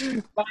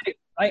nigga.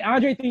 Like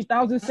Andre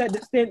 3000 set the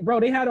stand, bro.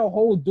 They had a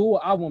whole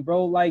dual album,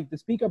 bro. Like the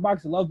Speaker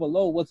Box Love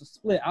Below was a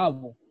split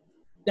album.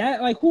 That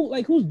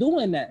who's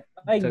doing that?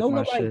 Like no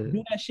one like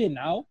do that shit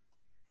now.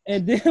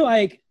 And then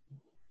like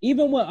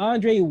even when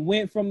Andre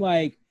went from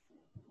like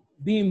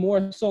being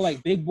more so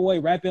like big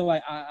boy rapping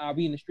like I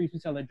be in the streets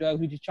and selling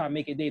drugs, we just try to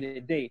make it day to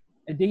day.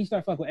 And then he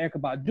started fucking with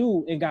Erykah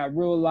Badu and got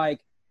real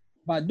like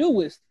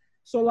Baduist.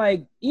 So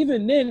like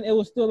even then it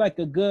was still like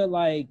a good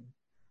like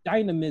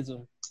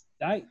dynamism.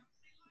 Right?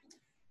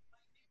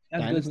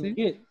 That's Dynasty? Good to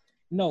get.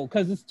 No,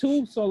 because it's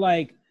 2, so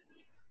like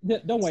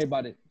don't worry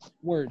about it.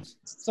 Words.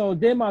 So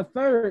then my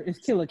third is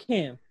Killer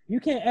Cam. You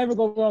can't ever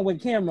go wrong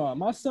with Cameron.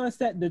 My son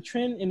set the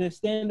trend and the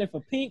standard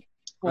for Pink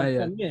for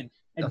men. And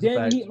that's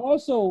then he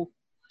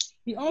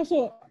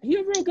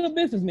a real good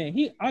businessman.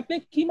 I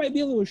think he might be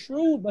a little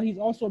shrewd, but he's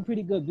also a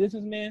pretty good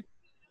businessman.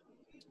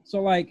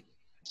 So like,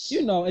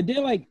 you know, and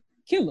then like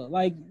killer,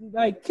 like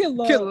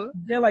killer.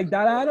 They're like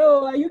da da da.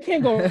 Like you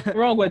can't go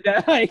wrong with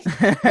that. Like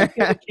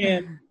Killer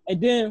Cam.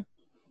 And then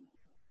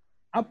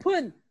I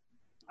put.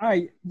 All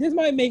right, this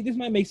might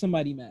make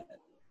somebody mad.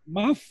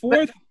 My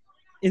fourth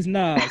is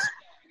Nas.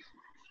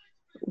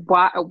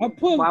 Why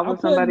would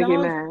somebody get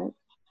mad?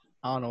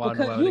 I don't know why.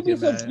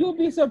 Because you'll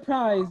be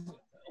surprised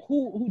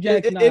who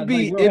Jack Nas. It'd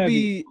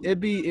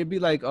be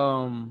like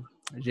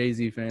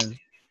Jay-Z fans.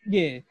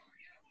 Yeah,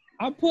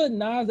 I put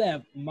Nas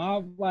at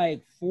my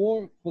like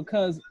 4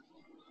 because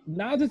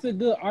Nas is a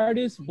good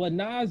artist, but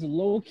Nas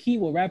low key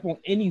will rap on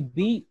any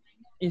beat.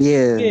 And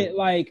shit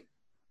like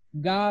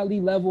godly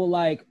level,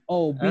 like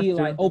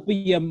like open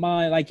your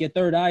mind, like your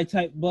third eye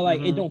type, but like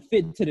it don't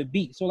fit to the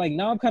beat. So like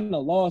now I'm kind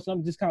of lost.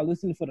 I'm just kind of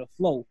listening for the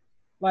flow.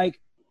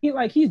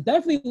 He's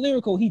definitely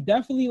lyrical. He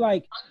definitely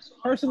like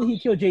personally he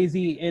killed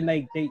Jay-Z and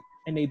they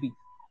beat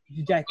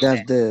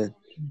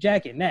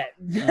jacking that.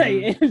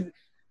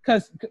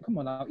 Cause come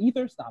on now,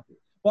 Ether, stop it.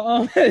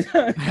 But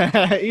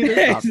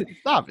Either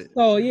stop it.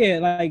 So yeah,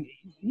 like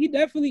he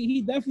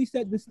definitely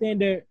set the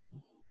standard,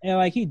 and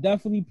like he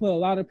definitely put a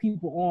lot of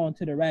people on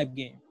to the rap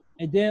game.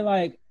 And then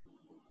like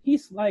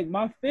he's like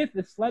my 5th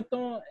is slept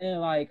on,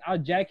 and like I'll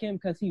jack him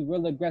because he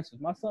real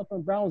aggressive. My son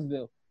from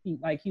Brownsville, he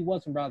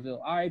was from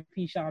Brownsville.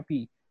 R.I.P. Sean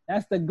P.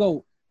 That's the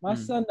GOAT. My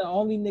son, the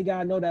only nigga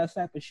I know that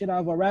slap the shit out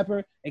of a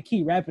rapper and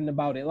keep rapping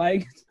about it.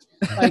 Like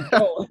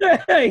bro,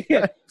 like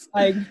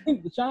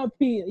Sean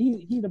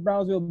P. He the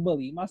Brownsville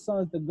bully. My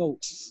son's the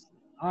GOAT.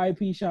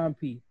 R.I.P. Sean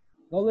P.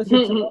 Go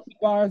listen to all the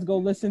bars. Go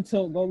listen to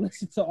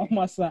all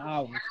my son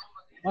albums.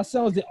 My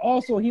son was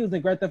he was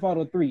in Grand Theft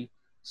Auto 3.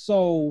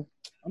 So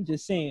I'm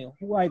just saying,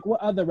 like,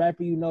 what other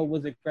rapper you know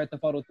was in Grand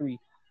Theft Auto 3?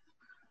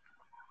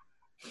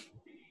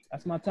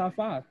 That's my top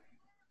 5.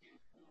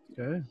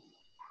 Okay.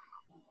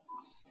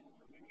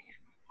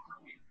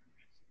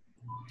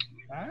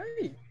 All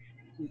right.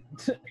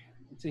 So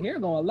here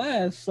gonna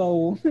last.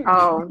 So.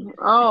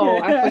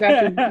 I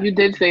forgot you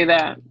did say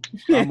that.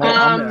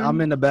 I'm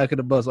in the back of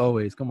the bus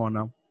always. Come on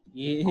now.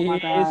 Yeah, oh my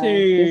God.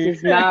 This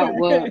is not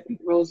what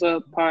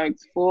Rosa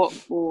Parks fought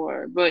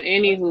for. But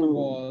anywho.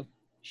 Well,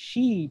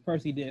 she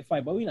personally didn't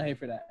fight, but we not here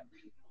for that.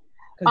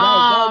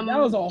 That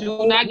was a whole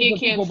group of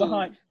people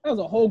behind. That was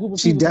a whole group of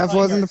people. She definitely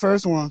wasn't the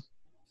first one.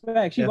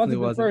 Fact, she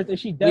wasn't the first, and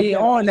she definitely. We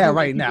on that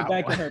right now.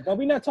 Backing her, but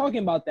we're not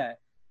talking about that.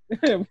 we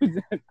talking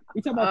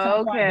about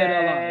top 5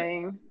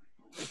 okay.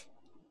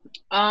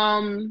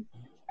 All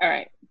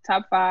right,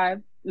 top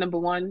 5. Number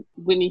 1,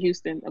 Whitney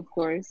Houston, of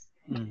course.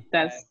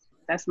 That's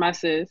my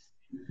sis.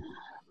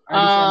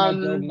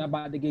 I'm not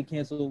about to get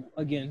canceled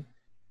again.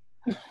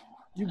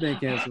 You been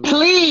canceled.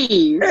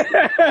 Please.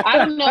 I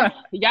don't know.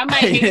 Y'all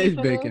might hate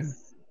me for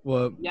this.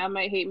 What? Y'all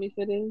might hate me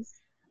for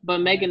this. But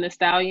Megan Thee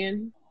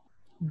Stallion.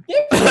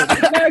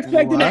 Not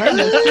expecting that.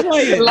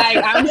 Like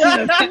I'm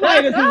not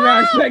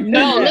expecting.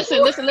 No,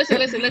 listen.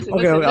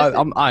 Okay,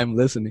 I'm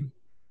listening.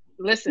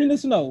 Listen. Let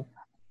us know.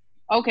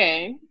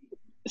 Okay.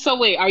 So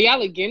wait, are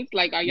y'all against?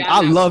 Like, are y'all?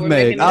 I love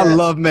Meg.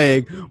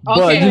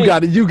 But you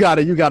got to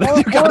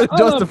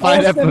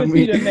justify that for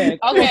me. Okay.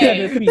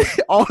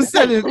 All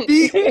 7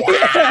 feet.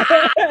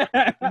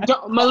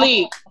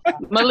 Malik,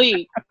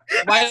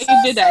 why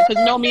you did that?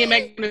 Because me and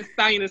Megan Thee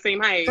Stallion the same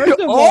height.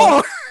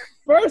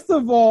 First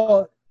of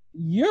all,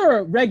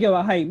 you're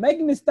regular height.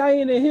 Megan Thee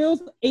Stallion in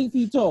heels, 8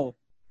 feet tall.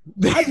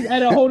 I just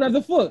added a whole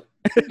nother foot.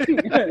 You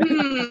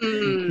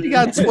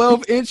got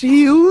 12-inch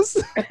heels.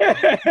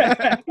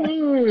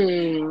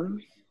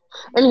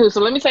 Anywho, so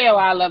let me tell you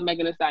why I love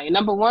Megan Thee Stallion.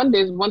 Number 1,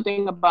 there's one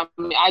thing about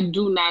me. I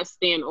do not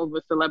stand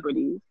over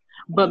celebrities.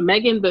 But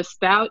Megan Thee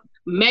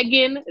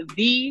Stallion,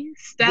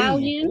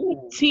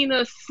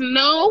 Tina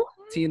Snow.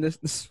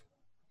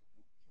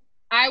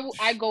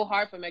 I go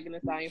hard for Megan Thee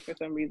Stallion for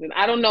some reason.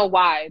 I don't know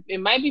why.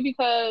 It might be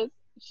because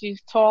she's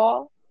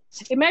tall.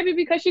 It might be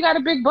because she got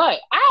a big butt.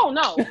 I don't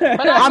know.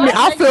 But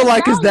I feel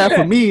like it's that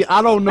for me. I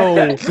don't know.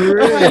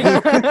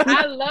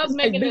 I love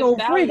Megan Thee Stallion.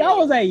 Freak. I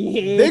was like,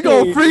 yeah. Big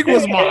old freak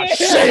was my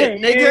shit,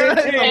 nigga.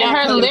 And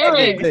her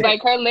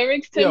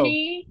lyrics, to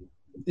me,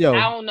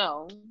 I don't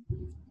know.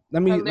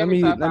 Let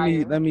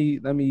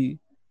me,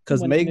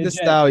 because Megan Thee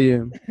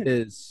Stallion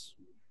is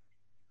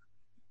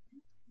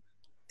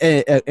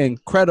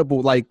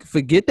incredible. Like,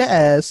 forget the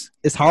ass.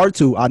 It's hard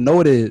to. I know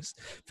it is.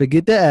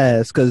 Forget the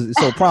ass because it's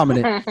so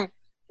prominent.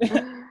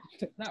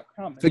 Not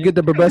prominent. Forget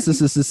the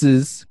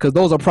breastises because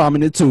those are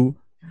prominent too,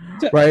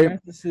 right?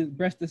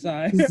 Breast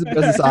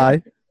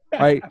aside.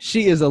 Right?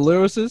 She is a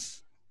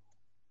lyricist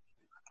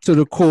to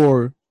the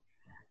core.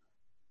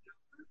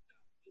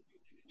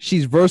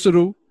 She's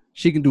versatile.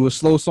 She can do a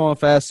slow song,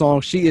 fast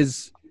song. She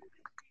is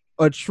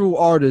a true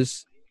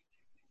artist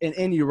in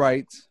any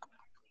right.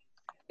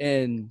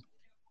 And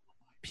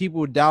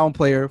people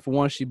downplay her. For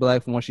one, she's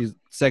black. For one, she's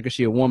second,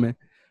 she a woman.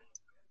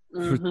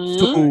 For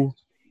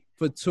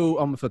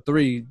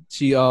 3,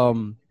 she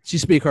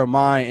speak her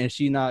mind and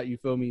she not, you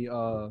feel me,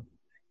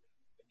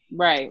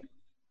 right.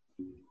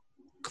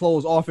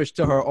 close office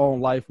to her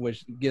own life,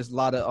 which gets a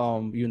lot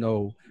of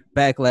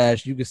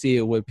backlash. You can see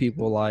it with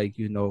people like,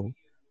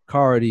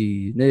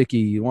 Cardi,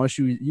 Nicki. Once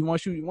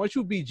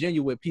you be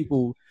genuine,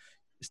 people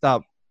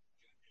stop.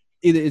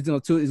 Either it's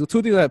two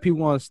things that people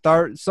want to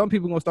start. Some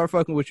people gonna start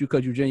fucking with you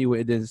because you're genuine,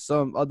 and then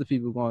some other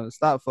people gonna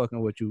stop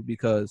fucking with you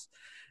because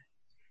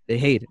they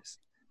hate us.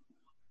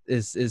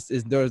 It's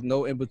there's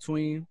no in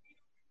between,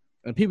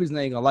 and people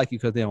ain't gonna like you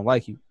because they don't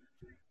like you.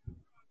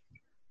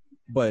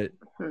 But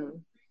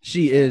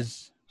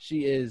she's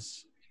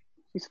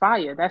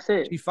fire. That's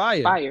it. She's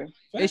fire. Fire.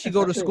 And she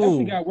go to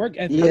school. Got work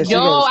ethic. Yeah, Yo,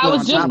 I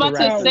was just about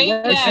to say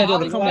Work that. ethic. I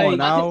was Come on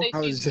now.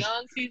 She's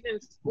young. She's in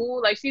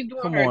school. Like she's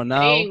doing Come her on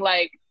now. thing.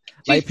 Like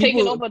she's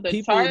taking over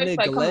the charts.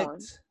 Like, come on.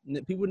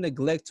 People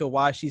neglect to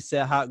why she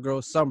said hot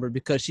girl summer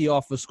because she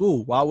off of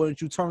school. Why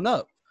wouldn't you turn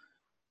up?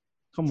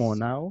 Come on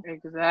now.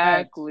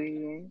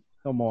 Exactly.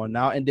 Come on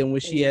now. And then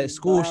when she at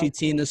school, she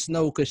Tina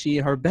Snow because she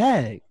in her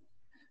bag.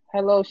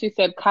 Hello, she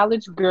said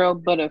college girl,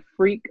 but a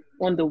freak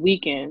on the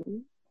weekend.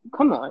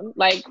 Come on.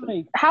 Like,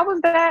 how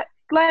was that?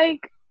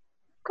 Like,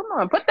 come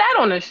on, put that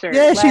on a shirt.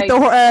 Yeah, like, she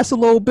throw her ass a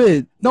little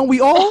bit. Don't we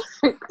all?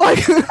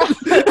 Like,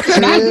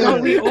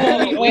 don't we all?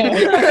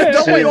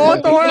 Don't we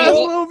all throw her ass a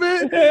little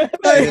bit?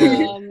 Like,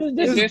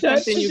 is there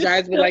something you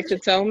guys would like to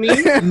tell me?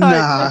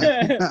 Nah.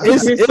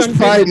 It's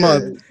Pride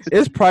Month.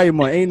 It's Pride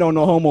Month. Ain't no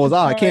homos.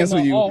 I cancel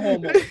you.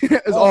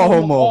 It's all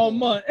homo. All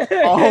month.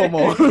 All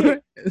homo.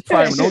 It's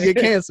Pride Month. Don't get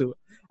canceled.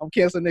 I'm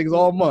canceling niggas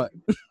all month.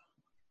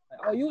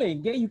 Oh, you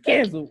ain't gay. You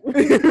canceled.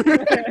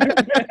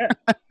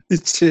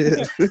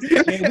 Chill.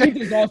 And we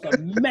just lost a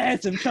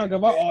massive chunk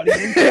of our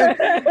audience.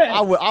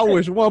 I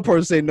wish one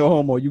person say no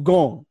homo. You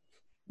gone.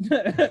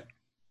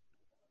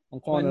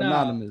 I'm calling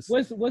anonymous.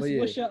 What's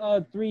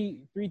your 3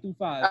 through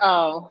 5?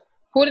 Oh,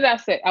 who did I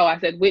say? Oh, I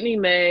said Whitney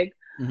Meg.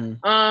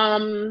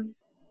 Mm-hmm.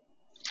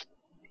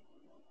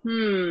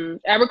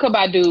 Erykah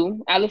Badu.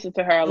 I listen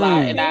to her a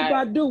lot, and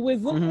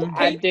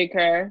I dig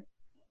her.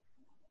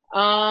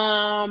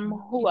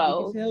 Who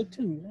else?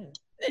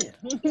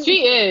 She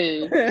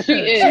is. She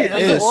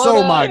is.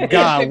 So my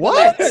God,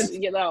 what?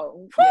 You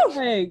know.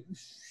 Hey,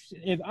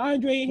 if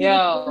Andre hit it,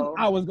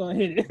 I was gonna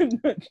hit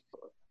it.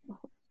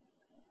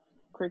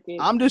 Cricket.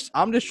 I'm just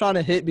trying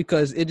to hit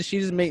because she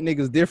just make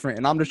niggas different,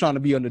 and I'm just trying to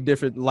be on a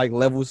different like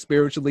levels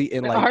spiritually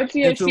and like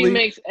RTX. She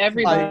makes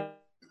everybody.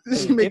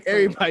 She make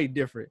everybody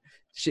different.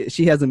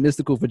 She has a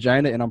mystical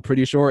vagina, and I'm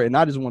pretty sure. And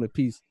I just want a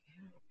piece.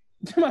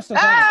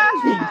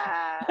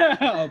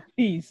 A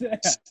piece.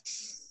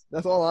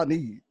 That's all I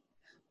need.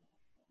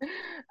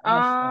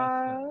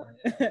 All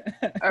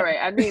right,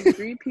 I need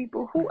 3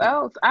 people. Who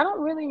else? I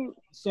don't really.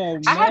 So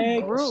I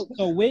Meg, have groups.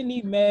 So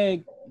Whitney,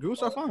 Meg,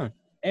 Groups are fine.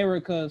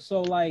 Erykah.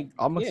 So like,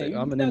 I'm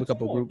gonna name a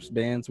couple groups,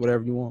 bands,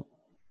 whatever you want.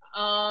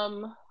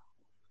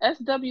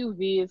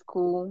 SWV is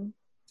cool.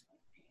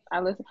 I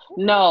listen.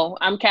 No,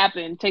 I'm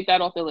capping. Take that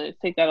off the list.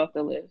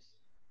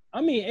 I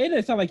mean, it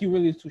doesn't sound like you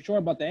really too sure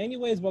about that,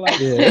 anyways. But like,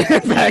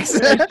 Facts.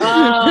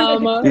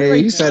 Yeah,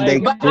 you said they.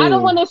 But cool. I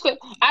don't want to say.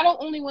 I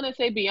don't only want to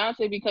say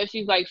Beyonce because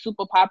she's like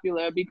super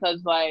popular.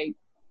 Because like,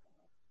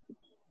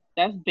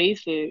 that's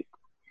basic.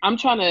 I'm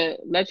trying to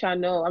let y'all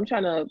know. I'm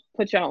trying to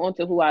put y'all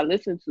onto who I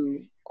listen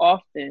to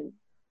often,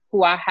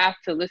 who I have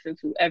to listen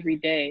to every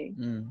day.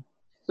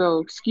 So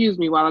excuse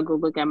me while I go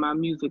look at my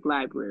music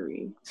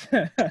library.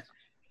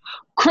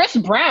 Chris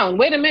Brown.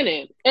 Wait a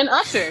minute. And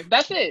Usher.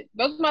 That's it.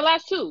 Those are my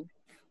last 2.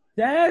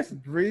 that's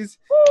Breeze.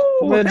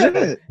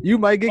 Legit. You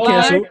might get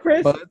canceled.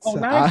 Chris, but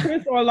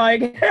Chris, or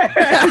like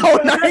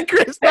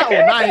Chris.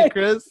 Not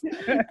Chris.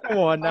 Come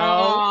on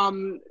now.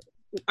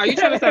 Are you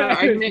trying to start an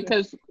argument?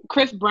 Because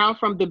Chris Brown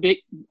from the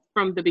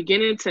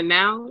beginning to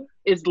now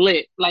is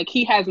lit. Like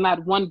he has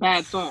not one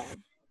bad song.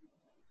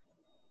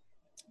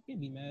 Get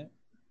me mad.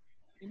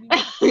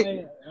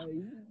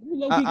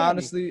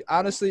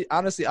 Honestly,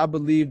 I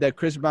believe that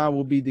Chris Brown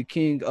will be the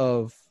king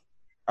of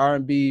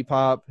R&B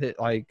pop hit.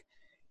 Like,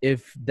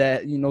 if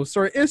that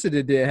certain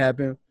incident didn't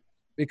happen,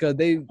 because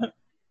they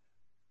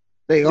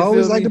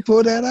always like to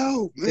pull that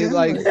out. They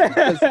like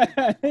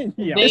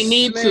they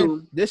need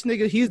to. This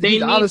nigga,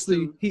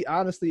 he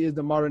honestly is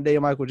the modern day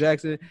Michael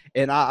Jackson,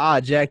 and I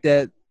jack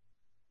that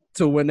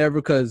to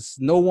whenever because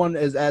no one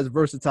is as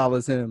versatile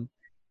as him.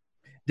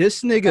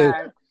 This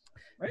nigga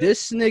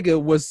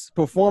was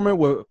performing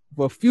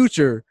with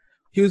Future.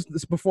 He was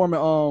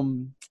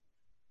performing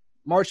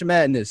March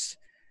Madness.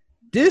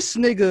 This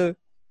nigga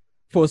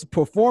was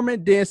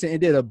performing, dancing, and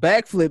did a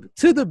backflip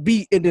to the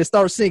beat and then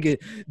start singing.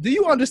 Do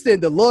you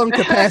understand the lung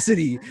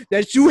capacity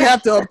that you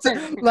have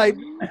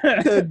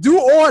to do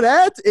all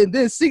that and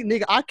then sing?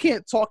 Nigga, I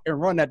can't talk and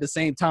run at the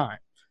same time.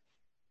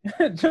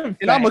 And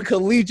I'm a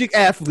collegiate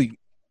athlete.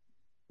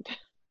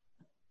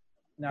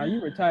 Now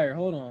you retired.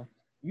 Hold on.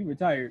 You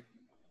retired.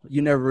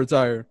 You never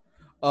retire.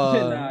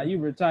 Nah, you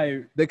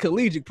retired. The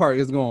collegiate part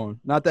is gone,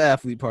 not the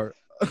athlete part.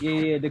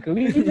 Yeah, the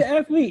collegiate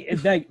athlete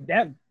is like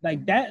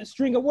that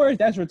string of words.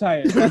 That's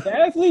retired. Like the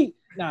athlete,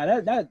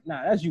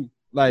 that's you.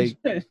 Like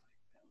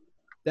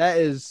that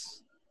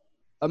is.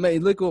 I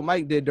mean, look what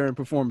Mike did during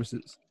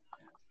performances.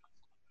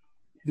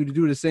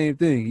 Do the same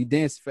thing. He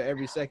danced for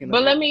every second.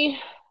 But let me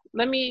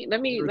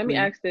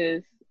ask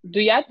this: Do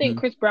y'all think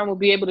Chris Brown will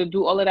be able to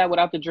do all of that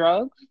without the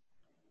drugs?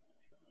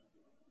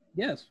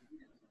 Yes.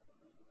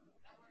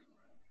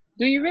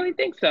 Do you really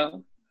think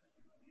so?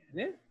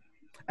 Yeah.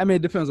 I mean,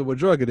 it depends on what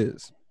drug it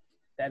is.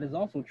 That is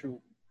also true.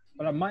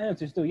 But my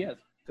answer is still yes.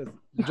 Because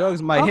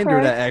drugs might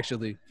hinder that,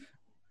 actually.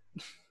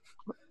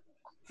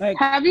 Like,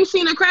 have you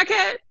seen a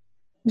crackhead?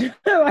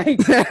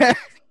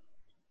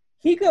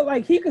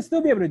 like he could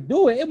still be able to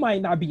do it. It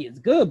might not be as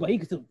good, but he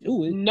could still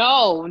do it.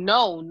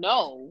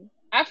 No.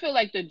 I feel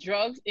like the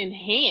drugs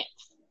enhance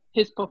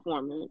his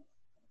performance.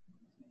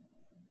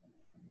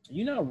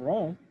 You're not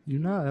wrong.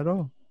 You're not at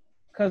all.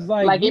 Cause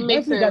like it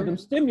makes him got them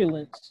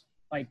stimulants.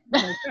 Like,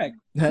 crack.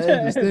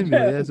 That is the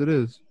stimulant. Yes, it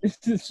is. It's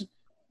just,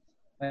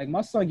 like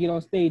my son get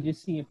on stage and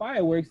seeing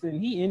fireworks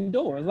and he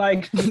indoors.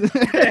 Like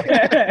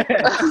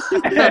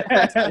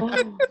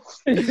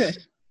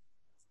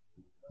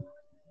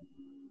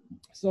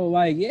so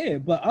like yeah,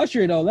 but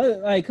Usher though,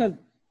 like cause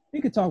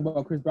we could talk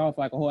about Chris Brown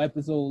for like a whole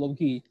episode low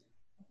key.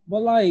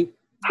 But like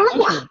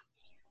Usher,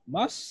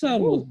 my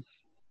son was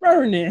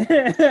burning.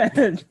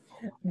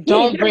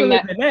 Don't bring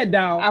that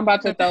down. I'm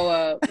about to throw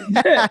up.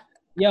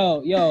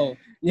 Yo.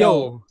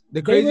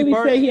 The crazy they really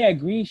part. say he had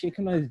green shit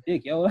coming out his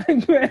dick, yo. What?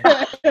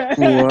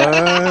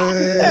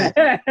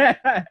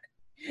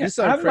 It's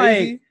so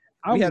crazy.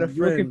 I'm We had a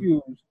friend.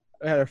 confused.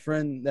 I had a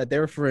friend that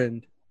their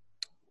friend,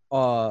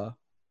 the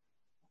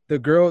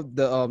girl,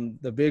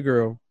 the big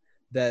girl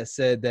that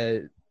said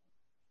that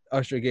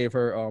Usher gave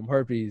her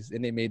herpes,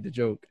 and they made the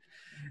joke.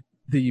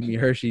 Do you mean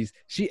Hershey's?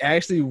 She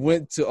actually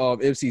went to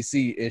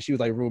MCC, and she was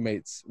like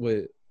roommates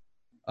with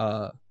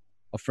a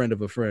friend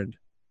of a friend.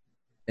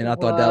 And I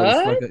thought that was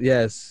fucking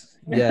yes.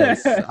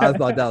 I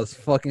thought that was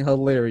fucking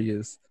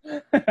hilarious.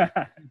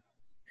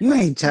 You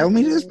ain't tell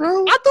me this,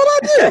 bro. I thought I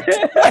did.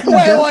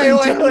 Wait.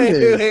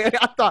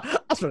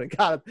 I swear to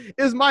God,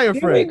 it's my Here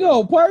friend. we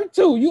go, part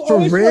 2. You For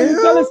always real?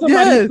 telling somebody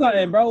Yes.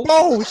 something, bro.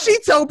 Oh, she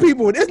tell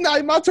people it's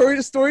not my story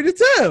to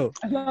tell.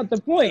 That's not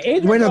the point.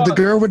 Adrian, Wait up, the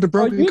girl with the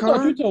broken you thought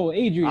car, you told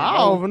Adrian. I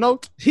bro. don't even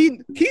know. He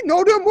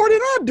know them more than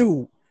I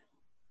do.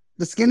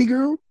 the skinny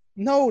girl,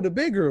 No, the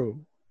big girl.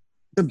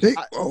 the big.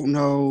 Oh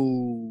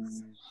no,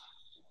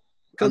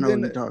 I know what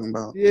you're talking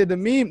about. Yeah, the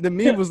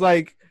meme was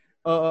like,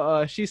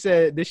 she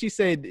said, did she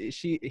say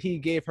he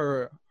gave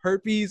her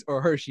herpes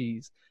or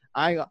Hershey's?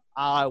 I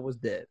was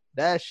dead.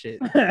 That shit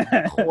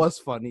was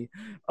funny.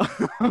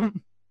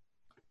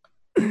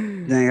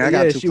 Dang, I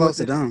got too close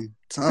to them.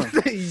 Tough.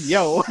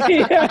 Yo,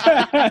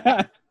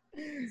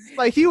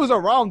 like he was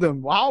around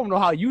them. Well, I don't know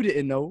how you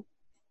didn't know.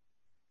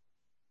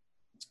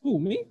 Who,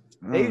 me?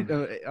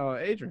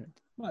 Adrian.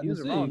 I'm He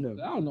was about to say, around them.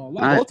 I don't know.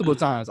 Multiple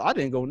times. I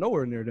didn't go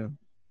nowhere near them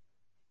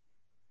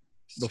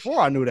before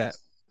I knew that.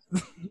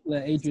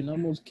 Let Adrian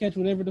almost catch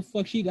whatever the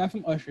fuck she got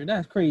from Usher.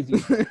 That's crazy.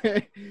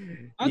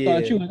 I Yeah.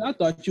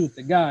 thought you was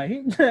the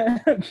guy.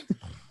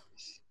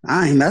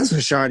 I ain't mess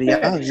with Shorty.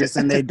 I was just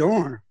in their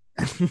dorm.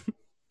 That's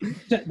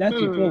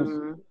too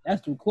close.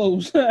 That's too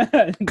close.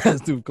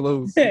 That's too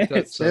close.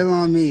 That's Chill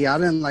on me. I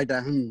didn't like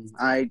that.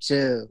 All right,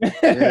 chill.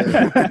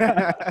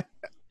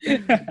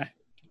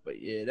 But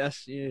yeah,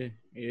 that's yeah.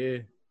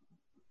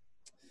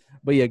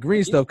 But yeah,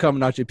 green stuff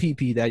coming out your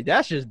PP,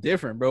 that's just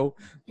different, bro.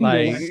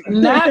 Like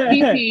Not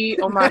PP.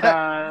 Oh my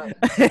God.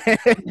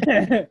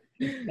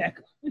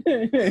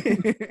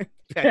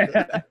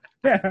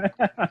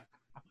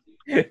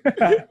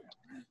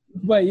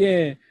 But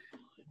yeah,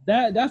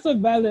 that's a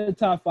valid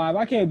top 5.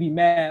 I can't be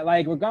mad.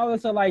 Like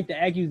regardless of like the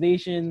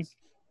accusations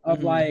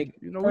of like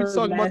we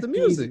talking about the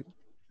music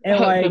and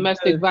like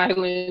domestic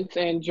violence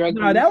and drug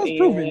No, that was use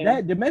proven. and-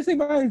 That domestic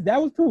violence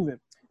that was proven.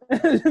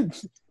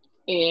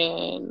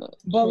 and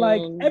But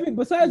like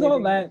besides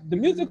all that, the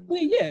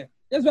musically, yeah,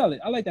 that's valid.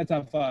 I like that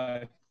top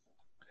 5.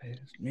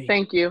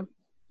 Thank you.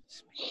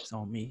 It's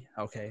on me.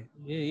 Okay.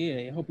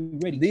 Yeah. I hope you're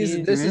ready. This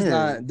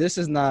kids.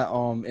 is not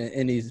in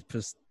any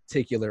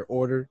particular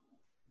order.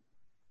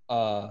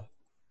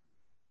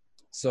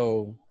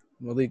 So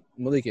Malik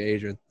and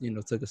Adrian,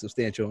 took a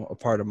substantial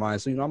part of mine.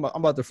 So I'm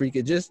about to freak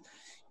it just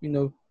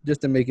to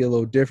make it a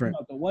little different.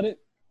 About the what it?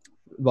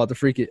 About to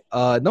freak it.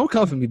 Don't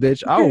come for me,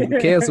 bitch. I will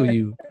cancel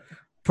you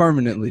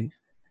permanently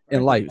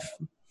in life.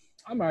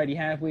 I'm already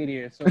halfway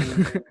there. So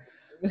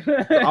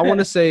I want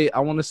to say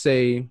I'm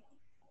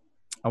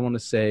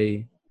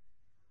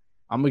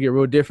gonna get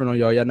real different on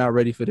y'all. Y'all not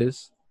ready for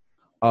this?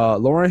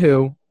 Lauryn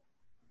Hill.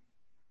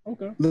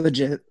 Okay.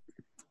 Legit.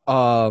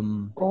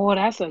 Oh,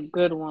 that's a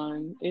good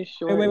one. It's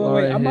short. Wait.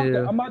 Lauryn I'm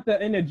Hill. about to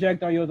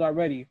interject on yours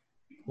already.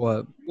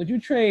 What? Would you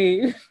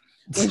trade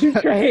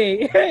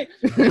Lauryn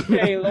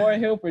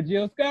Hill for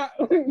Jill Scott?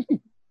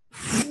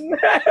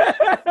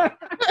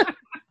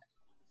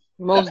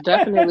 Most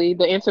definitely.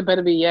 The answer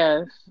better be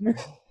yes.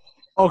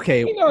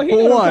 Okay. He know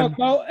for one.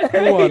 what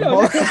I'm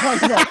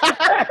talking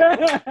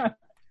about.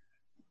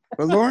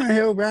 But Lauryn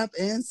Hill rap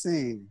and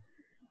sing.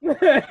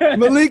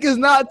 Malik is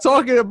not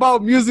talking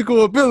about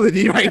musical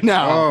ability right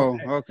now. Oh,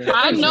 okay.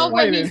 I know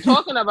what he's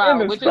talking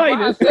about, which is why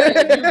I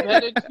said you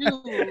better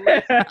choose.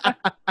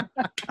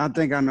 I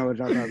think I know what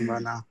y'all talking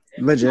about now.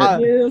 Legit.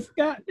 Jill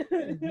Scott.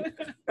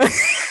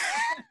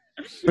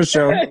 For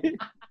sure.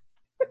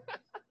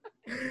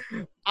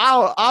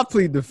 I'll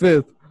plead the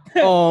fifth.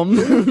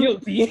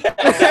 Guilty.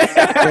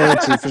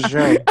 Guilty for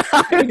sure.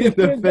 I plead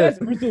the That's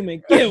fifth.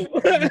 presuming guilt.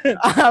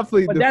 I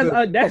plead But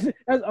the fifth.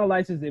 that's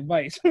unlicensed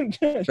advice.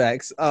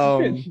 Facts.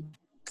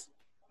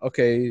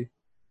 Okay,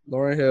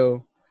 Lauryn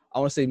Hill. I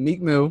want to say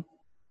Meek Mill.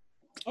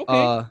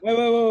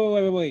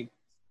 Okay. Wait.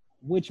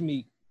 Which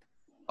Meek?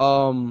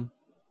 Dang.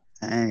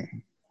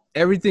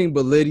 Everything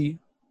but Liddy,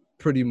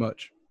 pretty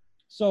much.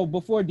 So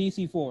before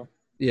DC4.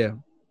 Yeah.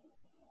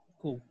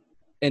 Cool.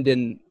 And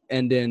then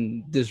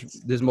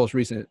this most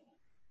recent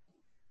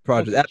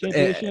project.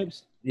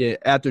 Championships.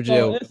 After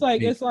jail. So it's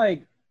like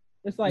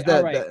that,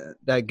 all right.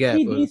 that gap.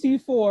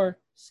 DC4,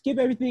 skip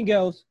everything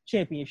else,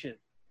 championship.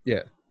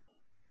 Yeah.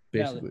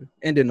 Basically.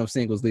 And then no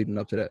singles leading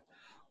up to that.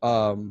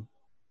 Lauryn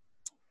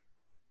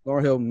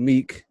Hill,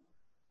 Meek,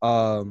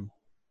 Lil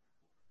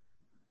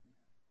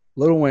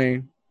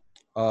Wayne,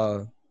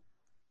 Valid.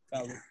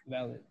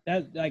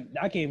 That like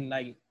I came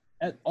like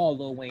that's all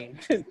Lil Wayne.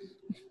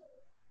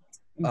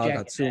 I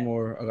got two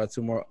more.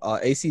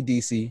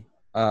 AC/DC.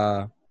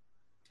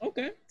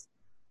 Okay.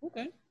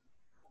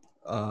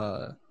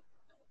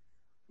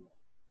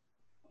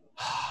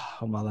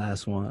 My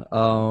last one.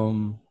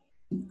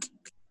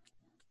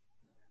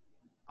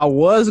 I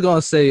was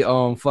gonna say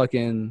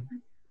fucking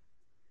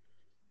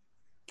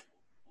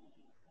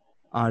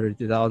Andre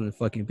 3000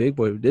 fucking Big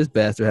Boy. This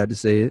bastard had to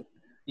say it.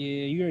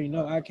 Yeah, you already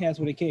know. I cast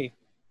with a K.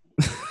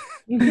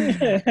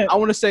 I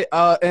want to say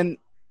and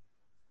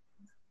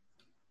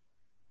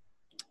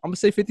I'm gonna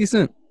say 50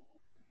 Cent.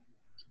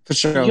 For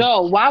sure.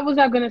 Yo, why was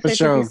I gonna say For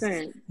sure. 50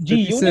 Cent? G,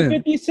 you want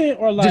 50 Cent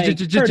or like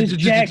Curtis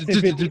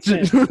Jackson 50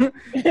 Cent?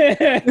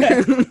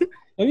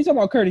 Are you talking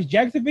about Curtis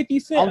Jackson 50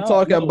 Cent? I'm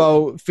talking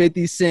about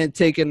 50 Cent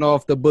taking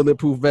off the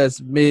bulletproof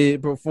vest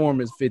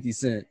mid-performance 50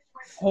 Cent.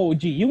 Oh,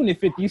 G, you and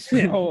 50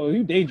 Cent. Oh,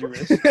 you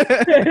dangerous.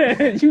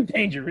 You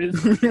dangerous.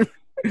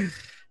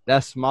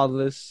 That's my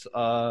list.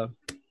 My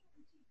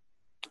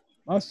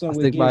son I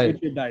would think get my-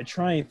 Richard die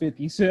trying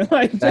 50 Cent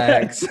like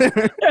that. Facts.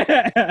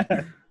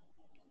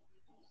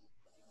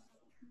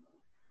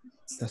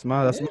 That's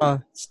my.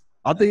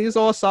 I think it's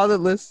all a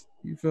solid list.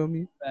 You feel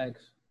me?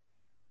 Facts.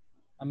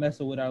 I'm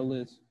messing with our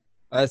list.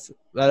 That's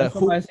If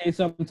somebody say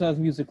something to us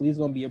musically, it's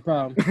gonna be a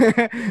problem.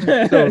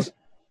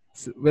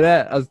 So, with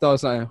that, I was thought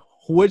something.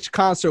 Which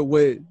concert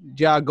would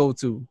y'all go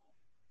to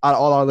out of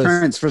all our lists?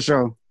 Prince for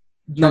sure.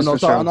 No, Prince for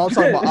sure. I'm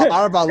talking about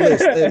out of our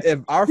list.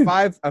 If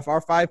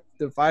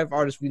the five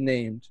artists we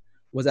named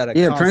was at a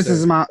concert,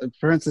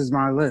 Prince is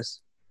my list.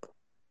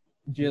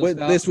 Jill what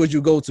Scott. list would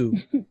you go to?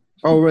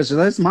 Oh, Richard,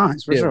 that's mine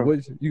for sure.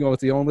 You go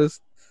with your own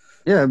list?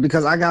 Yeah,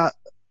 because I got,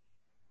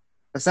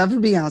 except for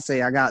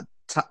Beyonce, I got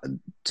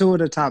two of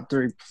the top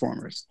three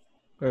performers.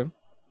 Okay.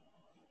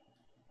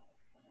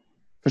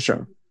 For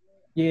sure.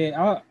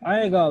 Yeah,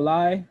 I ain't gonna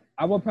lie.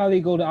 I'll probably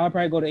go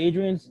to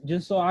Adrian's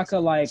just so I could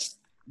like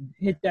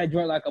hit that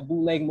joint like a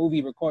bootleg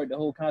movie, record the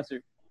whole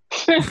concert.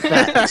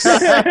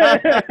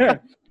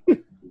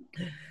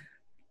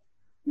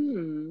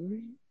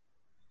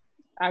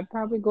 I'd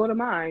probably go to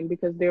mine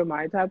because they're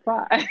my top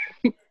 5. I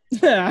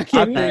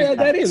can't be mad at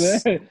that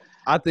either.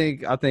 I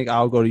think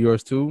I'll go to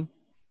yours too,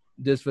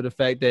 just for the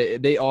fact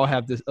that they all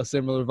have a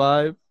similar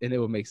vibe, and it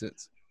would make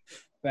sense.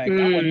 Fact,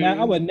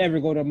 I would never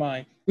go to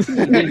mine.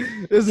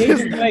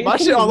 My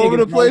shit all over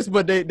the place,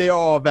 but they are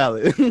all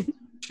valid.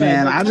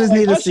 Man, I just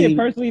need to see. My shit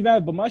personally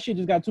valid, but my shit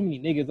just got too many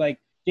niggas like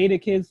Jada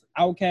Kiss,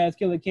 Outkast,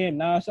 Killer Cam,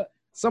 Nas.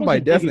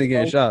 Somebody definitely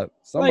getting shot.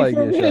 Somebody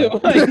Like, getting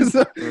for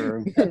shot.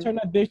 real, turn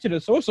that bitch to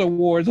the Source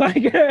Awards.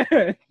 Like,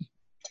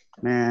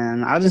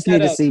 Man, I just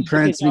need to see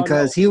Prince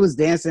because he was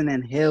dancing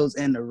in heels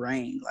in the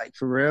rain. Like,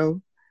 for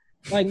real.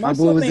 like My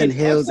boy was in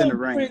heels in the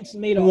rain. Prince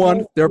made a One,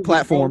 whole they're movie,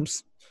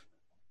 platforms.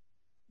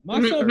 bro.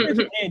 My son Prince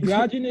is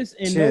androgynous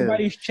and Chill.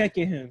 nobody's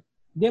checking him.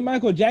 Then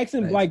Michael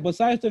Jackson, Right. like,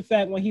 besides the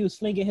fact when he was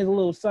slinging his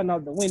little son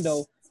out the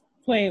window,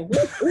 playing,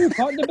 ooh,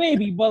 caught the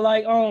baby, but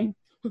like,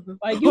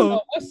 like, you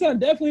know, my son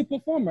definitely a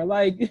performer.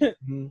 Like,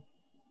 Mhm.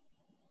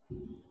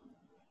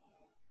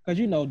 because,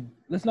 you know,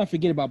 let's not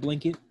forget about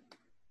Blanket.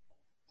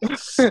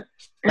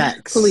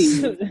 Facts.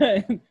 Please. Let's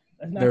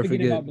not Never forget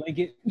forget. about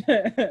Blanket.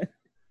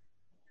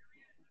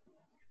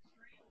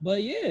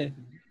 But yeah,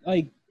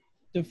 like,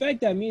 the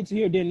fact that me and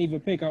Tahir didn't even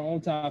pick our own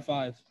top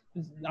 5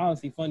 is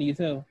honestly funny as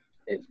hell.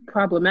 It's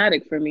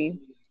problematic for me.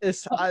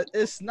 It's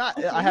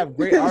not. I have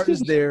great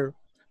artists there,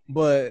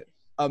 but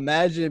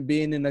imagine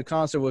being in a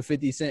concert with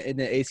 50 Cent and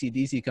then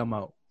AC/DC come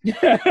out. For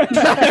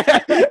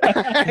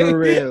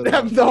real.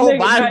 The whole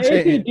vibe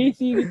change.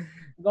 AC/DC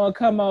gonna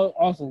come out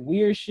on some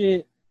weird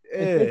shit.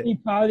 And Yeah. 50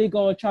 probably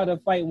gonna try to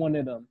fight one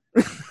of them.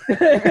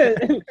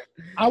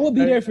 I would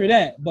be there for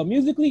that, but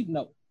musically,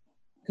 no,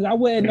 because I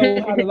wouldn't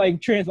know how to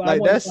like translate. I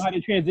Like, wouldn't know how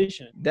to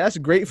transition. That's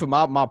great for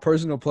my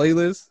personal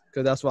playlist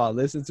because that's what I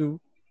listen to.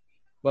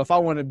 But if I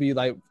want to be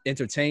like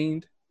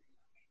entertained,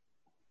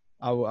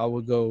 I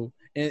would go.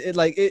 and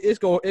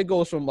it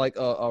goes from like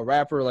a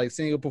rapper, like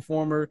single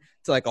performer,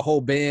 to like a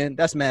whole band.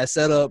 That's mad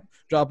setup,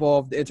 drop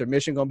off, the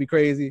intermission gonna be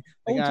crazy.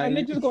 Whole Like, time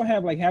they just gonna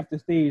have like half the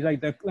stage,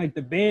 like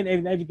the band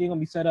and everything gonna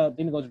be set up.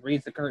 Then it goes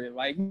raise the curtain,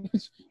 like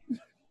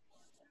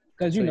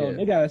because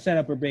they gotta set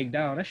up or break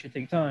down. That should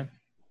take time.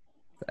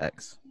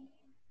 Facts.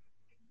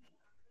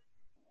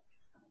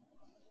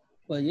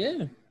 But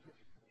yeah,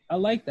 I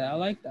like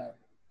that.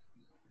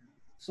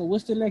 So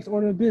what's the next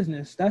order of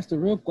business? That's the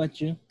real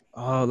question.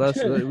 Oh,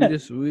 we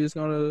just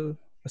gonna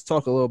let's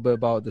talk a little bit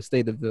about the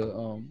state of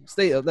the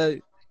state of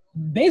that.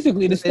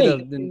 Basically, the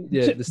state.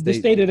 The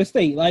state of the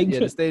state. Like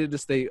the state of the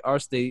state, our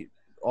state,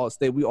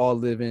 we all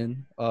live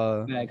in.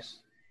 Facts.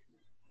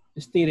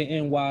 The state of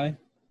NY.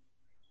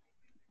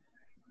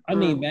 I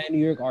mean, man, New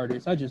York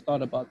artists. I just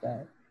thought about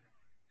that.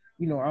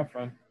 You know where I'm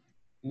from,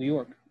 New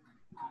York.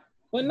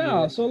 But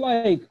now, so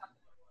like,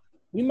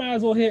 we might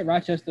as well hit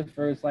Rochester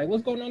first. Like,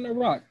 what's going on in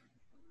Rock?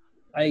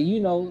 Like,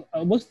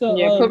 what's the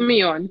put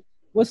me on.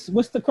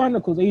 What's the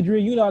Chronicles,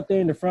 Adrian? You out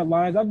there in the front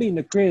lines. I'll be in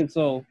the crib,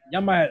 so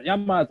y'all might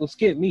as well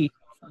skip me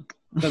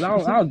because I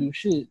don't do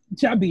shit.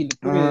 Y'all be in the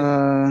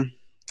crib.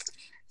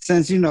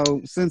 Since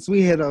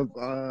we hit a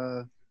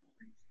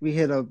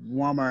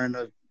Walmart in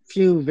a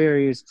few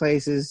various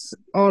places,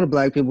 all the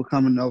black people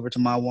coming over to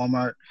my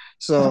Walmart,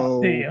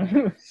 so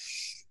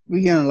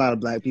we getting a lot of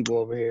black people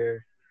over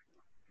here.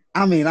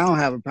 I mean, I don't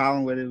have a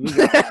problem with it. We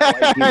got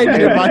white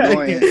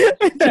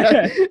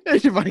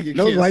people.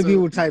 Those white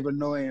people type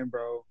annoying,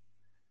 bro.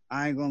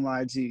 I ain't gonna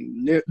lie to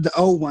you. The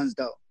old ones,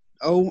 though.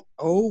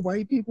 Old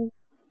white people,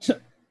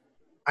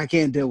 I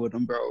can't deal with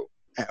them, bro,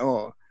 at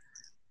all.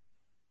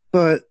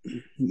 But,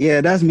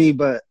 yeah, that's me.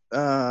 But we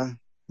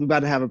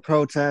about to have a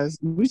protest.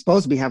 We're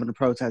supposed to be having a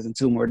protest in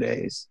 2 more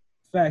days.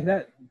 Fact,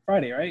 that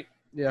Friday, right?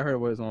 Yeah, I heard it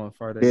was on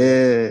Friday.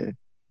 Yeah.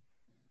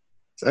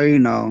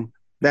 So,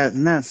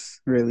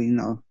 that's really,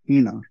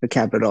 the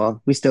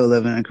capital. We still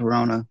living in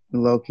Corona,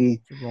 low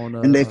key.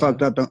 And they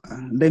fucked up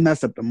they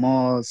messed up the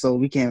mall, so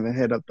we can't even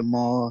hit up the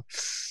mall.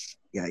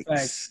 Yikes.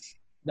 Facts.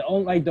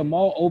 The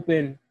mall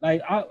open,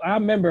 like I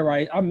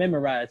memorized.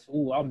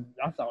 Ooh, I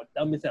sound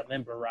dumb as I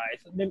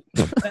memorized.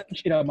 That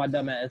shit out of my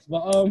dumb ass.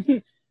 But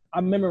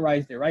I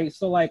memorized it, right?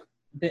 So like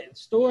the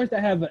stores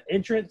that have an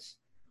entrance,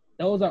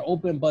 those are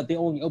open, but they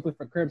only open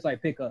for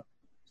curbside pickup.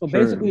 So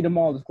basically the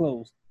mall is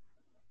closed.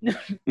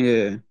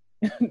 Yeah.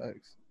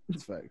 Facts.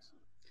 It's facts.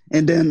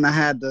 And then I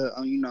had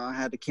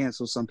to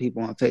cancel some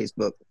people on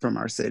Facebook from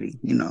our city.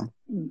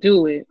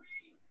 Do it.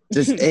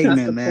 Just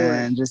ignorant,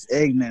 man. Just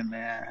ignorant,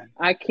 man.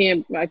 I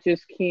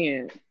just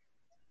can't.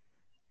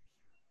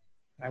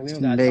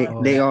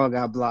 They all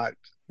got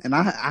blocked, and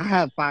I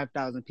have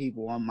 5,000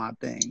 people on my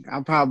thing.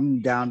 I'm probably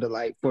down to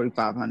like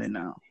 4,500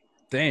 now.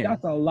 Damn,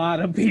 that's a lot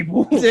of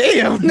people.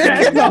 Damn,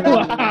 that's a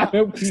lot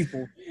of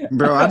people.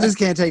 Bro, I just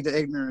can't take the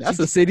ignorance. That's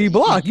a city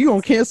block. You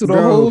gonna cancel the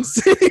whole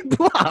city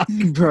block,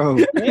 bro?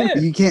 Yeah.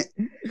 You can't,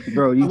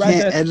 bro. You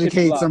can't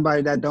educate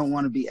somebody that don't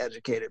want to be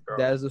educated, bro.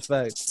 That is a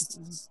fact.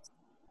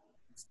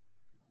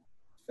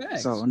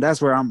 Facts. So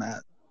that's where I'm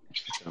at.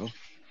 So.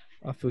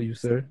 I feel you,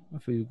 sir. I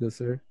feel you, good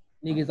sir.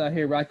 Niggas out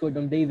here rock with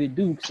them David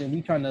Dukes, and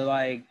we trying to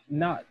like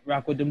not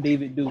rock with them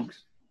David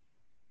Dukes.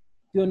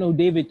 If you don't know who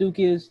David Duke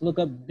is, look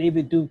up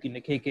David Duke in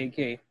the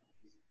KKK.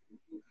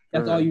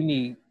 That's all you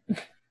need.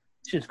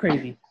 Shit's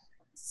crazy.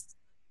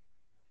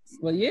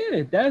 But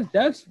yeah,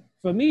 that's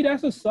for me.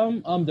 That's a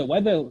sum. The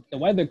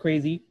weather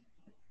crazy.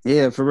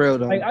 Yeah, for real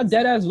though. Like I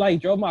dead ass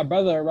like drove my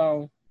brother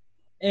around,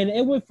 and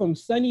it went from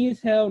sunny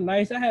as hell,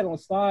 nice. I had on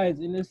slides,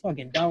 and this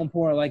fucking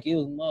downpour like it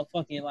was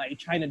motherfucking like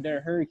China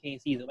during hurricane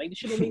season. Like this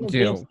shit don't make no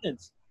damn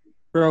sense.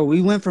 Bro,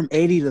 we went from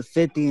 80 to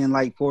 50 in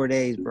like 4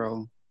 days,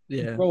 bro.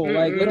 Yeah, bro.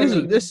 Like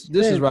this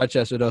is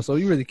Rochester though, so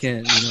you really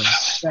can't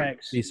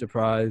be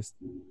surprised.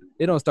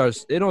 It don't start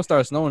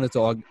snowing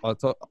until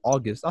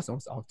August. That's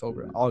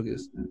October,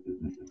 August.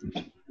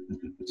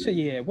 So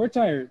yeah, we're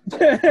tired.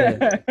 We're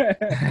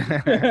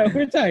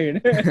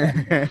tired.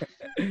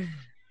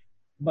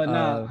 But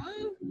nah,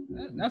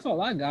 that's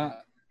all I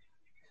got.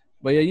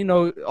 But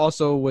yeah,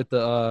 also with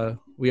the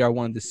we are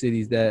one of the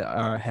cities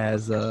that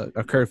has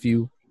a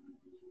curfew.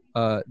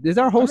 Is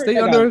our whole state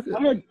under?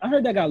 I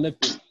heard that got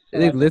lifted.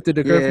 They lifted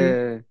the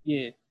curfew.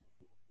 Yeah.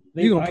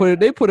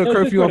 They put a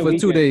curfew on for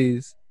 2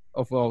 days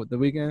of the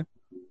weekend.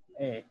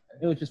 Hey,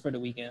 it was just for the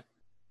weekend.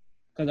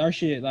 Cause our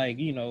shit, like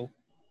niggas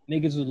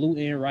was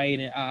looting,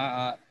 rioting,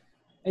 and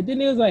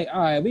then it was like,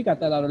 all right, we got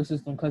that out of the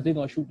system because they're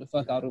gonna shoot the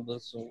fuck out of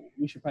us, so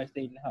we should probably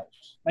stay in the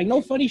house. Like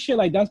no funny shit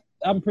like that.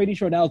 I'm pretty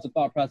sure that was the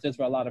thought process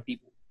for a lot of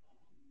people.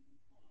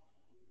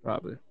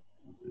 Probably.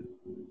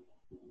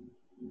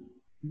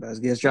 Let's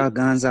get y'all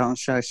guns out and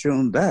start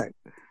shooting back.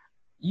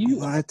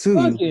 I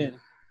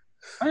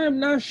am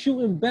not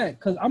shooting back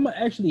because I'm gonna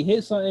actually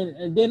hit something,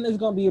 and then it's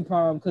gonna be a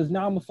problem because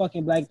now I'm a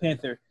fucking Black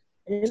Panther.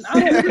 And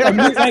I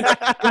don't like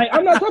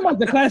I'm not talking about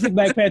the classic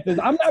Black Panthers.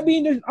 I'm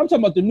talking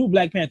about the new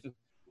Black Panthers.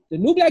 The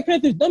new Black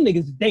Panthers, them niggas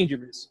is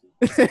dangerous.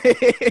 Them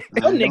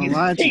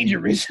niggas is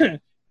dangerous. The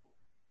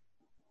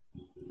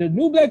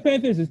new Black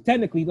Panthers is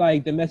technically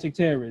like domestic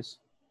terrorists.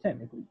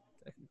 Technically.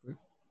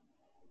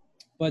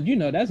 But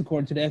that's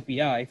according to the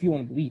FBI. If you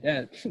want to believe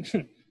that.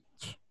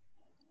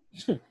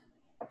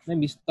 Let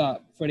me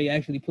stop before they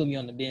actually put me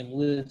on the damn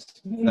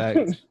list.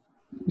 Facts.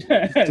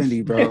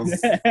 Cindy, bro.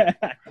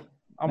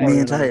 I'm Me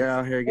and Tiger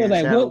out here getting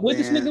like, shadow what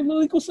this nigga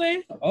Malik was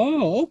saying?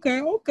 Oh,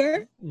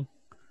 okay.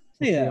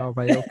 Yeah. All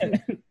right,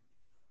 okay.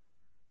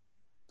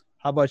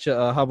 How about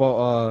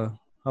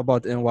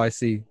the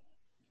NYC?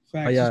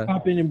 Facts. Just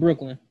pop in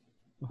Brooklyn.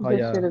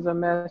 This shit is a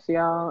mess,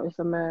 y'all. It's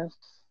a mess.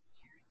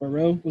 For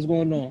real? What's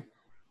going on?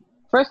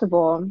 First of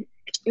all,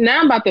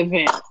 now I'm about to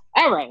vent.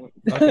 All right.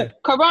 Okay.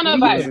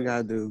 Coronavirus. What we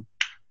gotta do?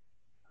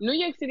 New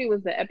York City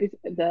was the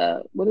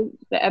epicenter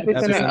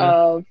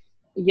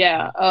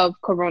of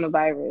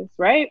coronavirus,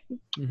 right?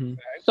 Mm-hmm.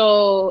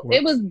 So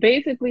it was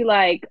basically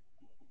like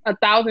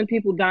 1,000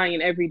 people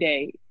dying every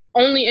day,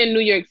 only in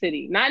New York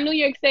City, not New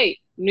York State,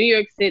 New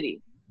York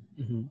City.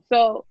 Mm-hmm.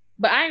 So,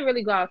 but I didn't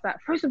really go outside.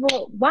 First of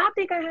all, why I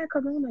think I had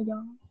corona,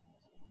 y'all?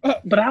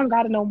 But I don't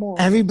gotta know more.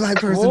 Every black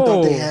person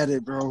thought they had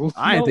it, bro.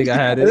 I didn't think I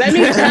had it. Let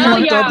me tell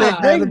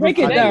y'all. Break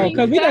it down,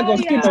 because we're not gonna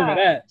skip over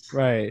that.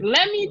 Right.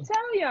 Let me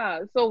tell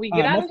y'all. So we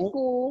get out of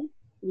school.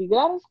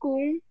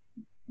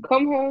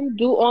 Come home,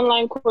 do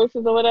online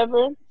courses or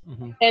whatever,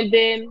 and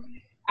then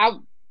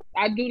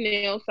I do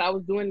nails. So I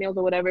was doing nails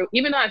or whatever,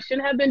 even though I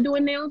shouldn't have been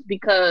doing nails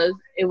because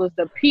it was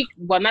the peak.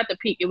 Well, not the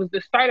peak. It was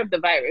the start of the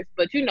virus.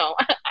 But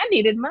I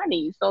needed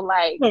money. So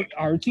like, look,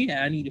 RT,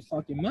 I needed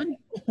fucking money.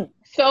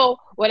 So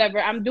whatever,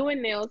 I'm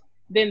doing nails.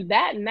 Then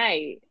that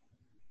night,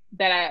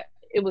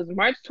 it was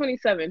March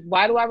 27th.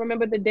 Why do I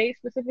remember the date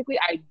specifically?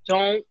 I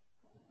don't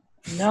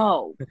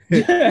know.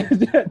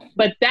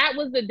 But that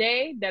was the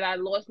day that I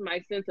lost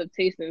my sense of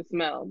taste and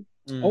smell.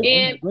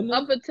 And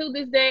up until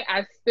this day,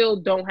 I still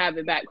don't have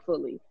it back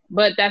fully.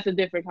 But that's a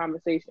different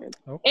conversation.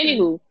 Okay.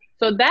 Anywho,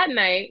 so that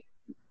night,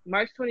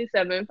 March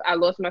 27th, I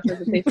lost my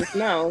sense of taste and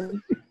smell.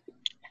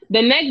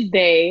 The next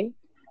day,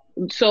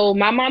 so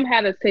my mom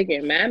had us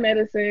taking mad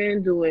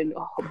medicine, doing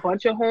a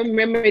bunch of home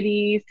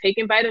remedies,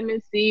 taking vitamin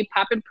C,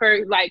 popping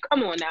perks. Like,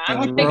 come on now.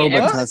 I'm taking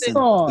everything.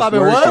 Popping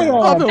what?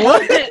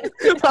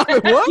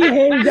 She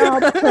hangs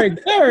out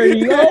perk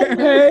 30,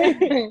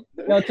 okay.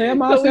 Yo, tell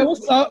mom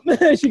what's up.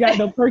 She got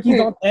the perkies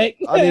on deck.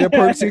 I need a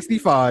perk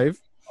 65.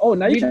 Oh,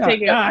 now you're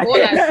taking all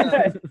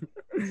that stuff.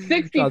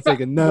 65. Take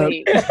a nap.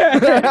 He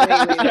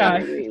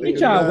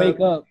trying to wake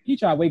up. He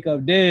trying to wake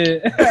up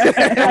dead.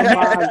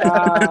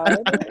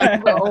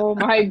 Oh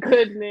my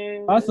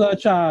goodness. My son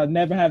trying to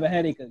never have a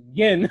headache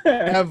again.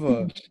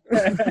 Ever.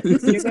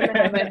 You're gonna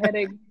have a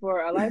headache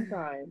for a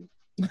lifetime.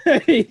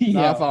 Not if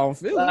I don't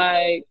feel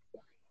it.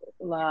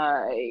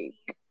 Like.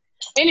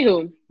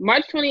 Anywho,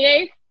 March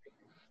 28th,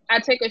 I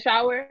take a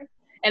shower,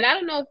 and I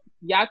don't know if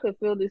y'all could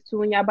feel this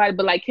too in y'all body,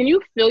 but like, can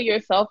you feel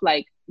yourself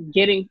like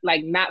getting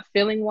like not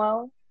feeling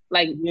well,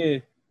 like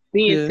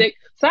being sick?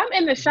 So I'm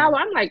in the shower.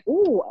 I'm like,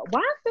 ooh, why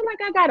I feel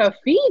like I got a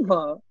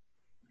fever?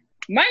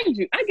 Mind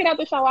you, I get out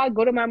the shower, I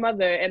go to my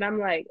mother, and I'm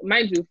like,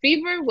 mind you,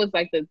 fever was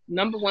like the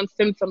number one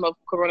symptom of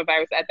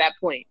coronavirus at that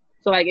point.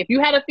 So like, if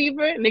you had a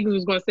fever, niggas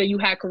was gonna say you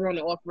had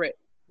corona off rip.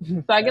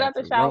 So I get out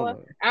the shower.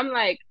 I'm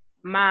like,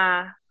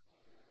 Ma,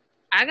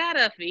 I got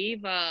a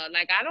fever.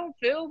 Like, I don't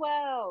feel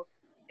well.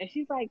 And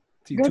she's like,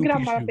 girl, get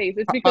out my face.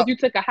 It's because you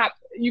took a hot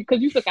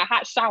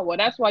shower.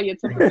 That's why your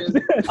temperature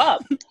is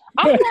up.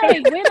 I'm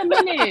like, wait a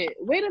minute.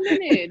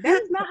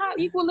 That's not how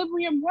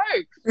equilibrium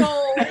works. So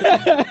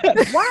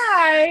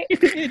why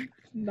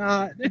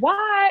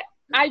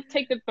I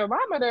take the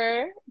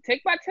thermometer,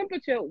 take my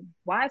temperature.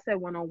 Why I said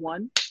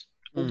 101?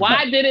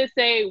 Why did it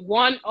say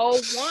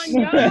 101,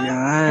 y'all?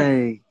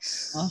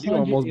 Yikes. You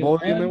almost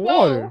boiled him in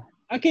water.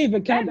 I can't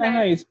even count that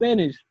high in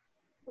Spanish.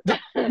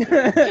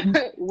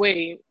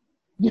 Wait.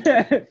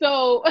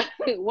 So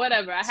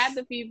whatever. I had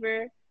the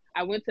fever.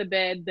 I went to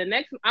bed.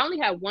 I only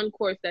had one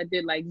course that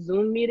did like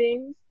Zoom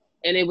meetings,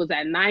 and it was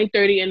at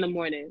 9:30 in the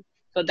morning.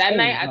 So that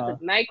night I took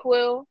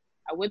NyQuil.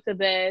 I went to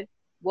bed,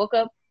 woke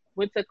up,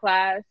 went to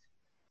class.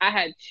 I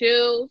had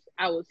chills.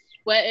 I was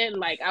sweating.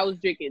 Like I was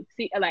drinking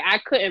tea. Like I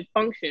couldn't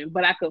function,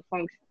 but I could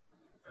function.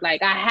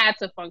 Like I had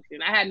to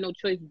function. I had no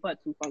choice but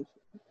to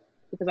function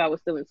because I was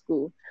still in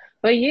school.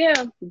 But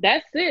yeah,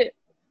 that's it.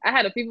 I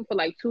had a fever for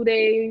like 2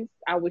 days.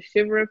 I was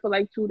shivering for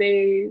like 2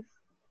 days,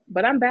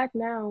 but I'm back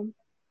now.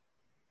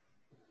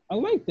 I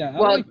like that.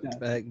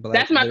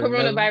 That's my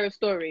coronavirus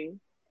story.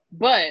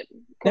 But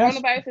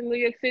coronavirus in New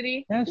York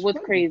City was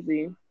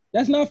crazy.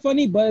 That's not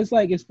funny, but it's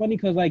funny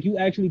because like you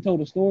actually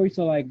told a story,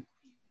 so like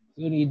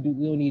we don't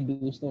need to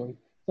do a story.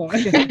 So.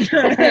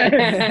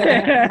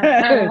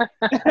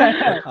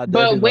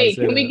 But wait,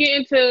 can we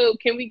get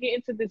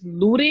into this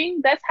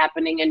looting that's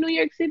happening in New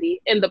York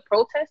City and the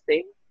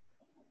protesting?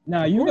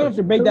 Now you're gonna have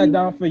to break that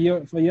down for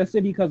your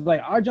city because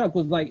like our junk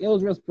was like it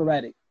was real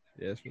sporadic.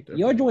 Yes,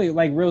 your joint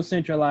like real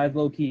centralized,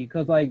 low key,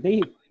 because like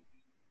they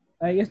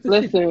like it's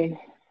the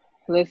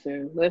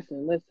Listen.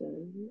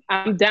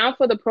 I'm down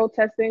for the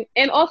protesting,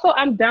 and also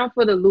I'm down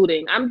for the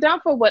looting. I'm down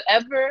for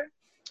whatever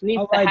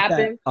needs to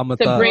happen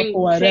to bring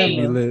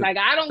change. Like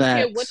I don't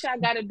care what y'all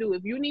gotta do.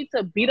 If you need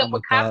to beat up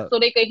a cop so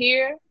they could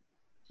hear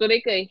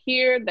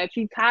that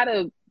you tired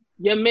of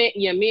your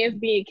man's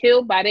being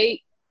killed by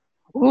they.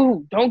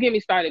 Ooh, don't get me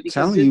started. Because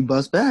Telling you,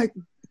 bust back.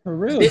 For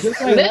real, just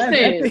like last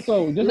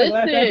episode.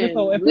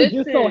 If we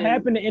just so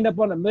happen to end up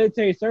on a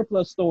military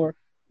surplus store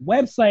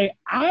website,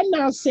 I'm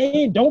not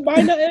saying don't buy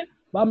nothing,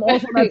 but I'm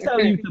also not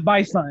telling you to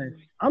buy something.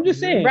 I'm just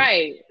saying.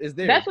 Right.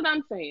 That's what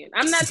I'm saying.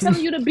 I'm not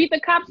telling you to beat the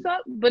cops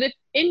up, but if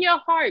in your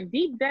heart,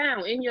 deep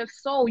down, in your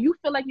soul, you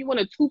feel like you want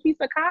a 2-piece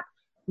of cop,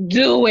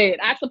 do it.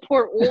 I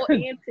support all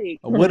antics.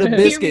 With a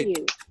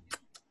biscuit.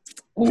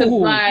 Because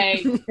like,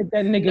 hit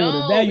that nigga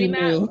with a value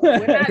meal.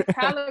 We're not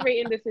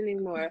tolerating this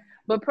anymore.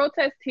 But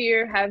protests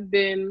here have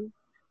been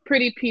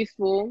pretty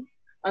peaceful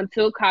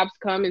until cops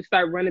come and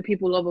start running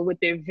people over with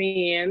their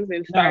vans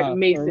and start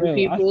macing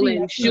people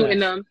and shooting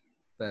them,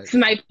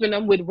 sniping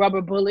them with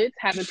rubber bullets,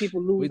 having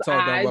people lose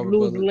eyes,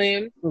 lose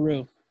limbs. For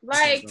real.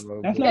 Like,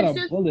 that's not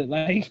a bullet.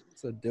 Like,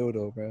 it's a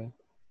dildo, bro.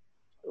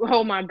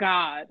 Oh my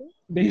God!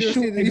 You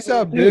see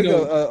how big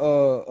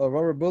a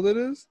rubber bullet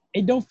is?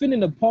 It don't fit in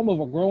the palm of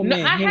a grown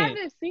man. I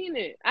haven't seen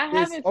it.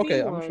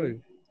 Okay, I'm gonna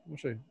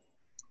show you.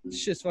 This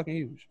shit's fucking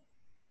huge.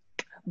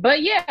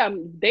 But yeah,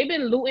 they've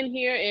been looting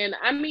here, and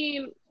I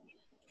mean,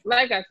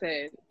 like I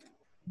said,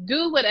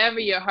 do whatever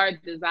your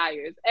heart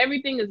desires.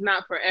 Everything is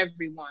not for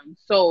everyone.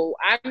 So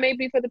I may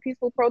be for the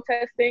peaceful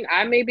protesting.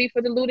 I may be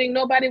for the looting.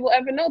 Nobody will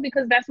ever know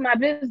because that's my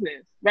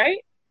business,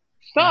 right?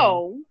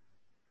 So.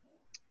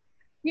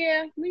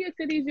 Yeah, New York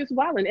City is just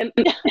wilding, and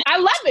I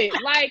love it.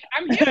 Like,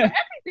 I'm here for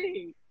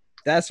everything.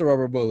 That's a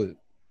rubber bullet.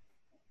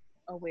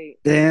 Oh wait.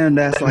 Damn,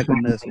 that's like a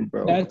missile,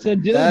 bro. That's a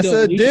dildo. That's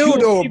a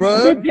dildo,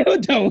 bro.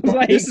 Dildo.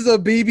 Like... This is a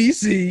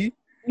BBC.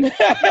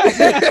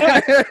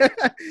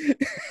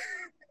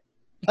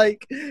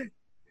 Like,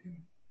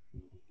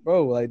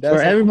 bro, like that's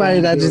for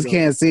everybody that just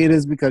can't see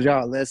this because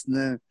y'all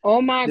listening.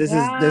 Oh my God,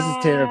 this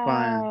is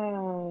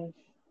terrifying.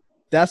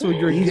 That's what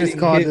you're. He just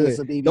called this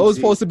a BBC. Those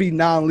supposed to be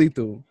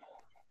non-lethal.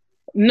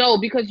 No,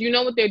 because you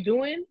know what they're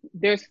doing?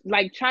 They're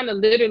like trying to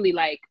literally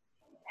like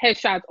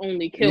headshots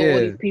only kill all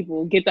these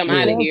people, get them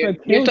out of here.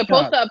 You're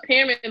supposed to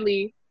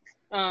apparently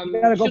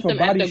shoot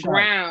them at the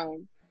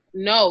ground.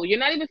 No, you're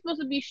not even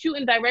supposed to be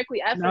shooting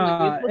directly at someone.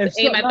 You're supposed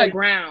to aim at the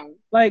ground.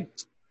 Like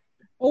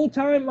old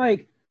time,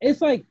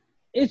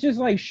 it's just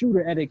like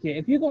shooter etiquette.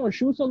 If you're gonna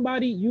shoot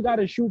somebody, you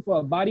gotta shoot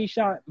for a body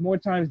shot more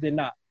times than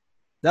not.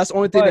 That's the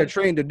only thing they're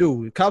trained to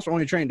do. Cops are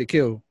only trained to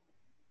kill.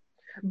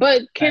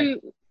 But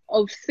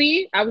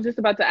see, I was just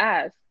about to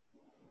ask,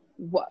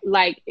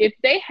 like, if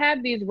they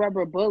have these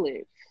rubber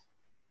bullets,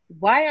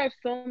 why are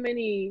so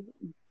many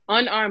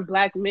unarmed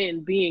black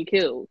men being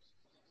killed?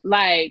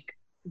 Like,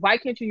 why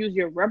can't you use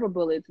your rubber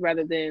bullets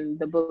rather than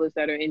the bullets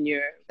that are in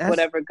your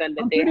whatever gun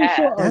that they have?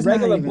 Sure a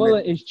regular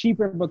bullet is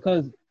cheaper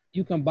because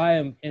you can buy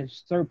them in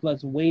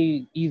surplus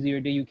way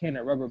easier than you can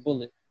a rubber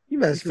bullet. You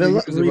best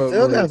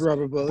refill that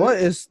rubber bullet.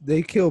 But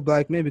they kill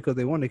black men because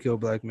they want to kill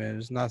black men.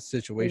 It's not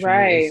situational.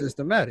 Right. It's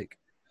systematic.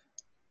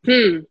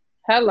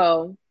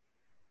 Hello.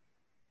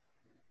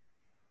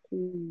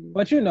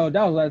 But that was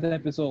last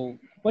episode.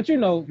 But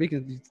we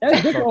can.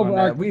 That's this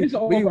over.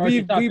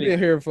 We've been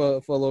here for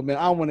a little minute.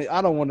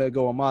 I don't want to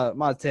go on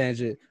my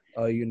tangent.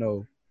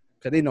 Because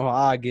they know how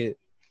I get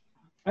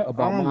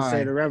about I'm mine. gonna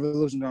say the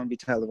revolution gonna be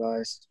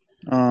televised.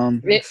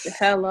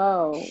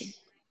 Hello.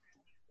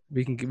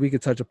 We can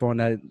touch upon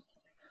that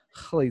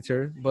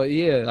later. But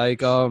yeah,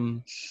 like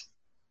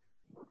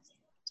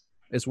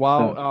it's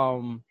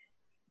wild.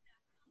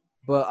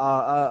 But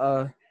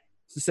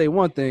to say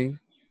one thing,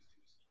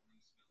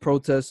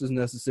 protest is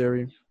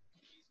necessary.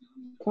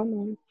 Come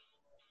on.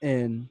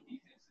 And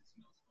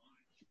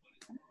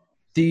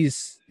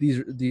these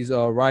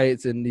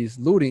riots and these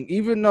looting,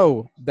 even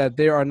though that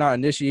they are not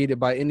initiated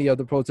by any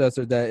other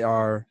protesters that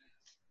are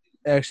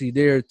actually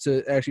there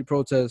to actually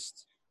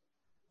protest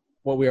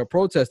what we are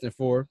protesting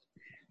for,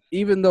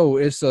 even though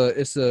it's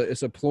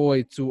a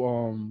ploy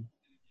to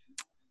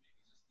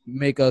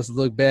make us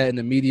look bad in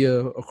the media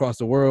across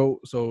the world,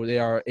 so they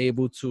are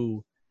able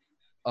to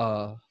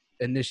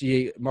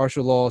initiate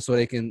martial law so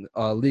they can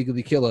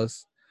legally kill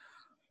us.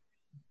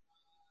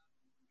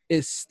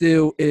 It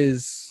still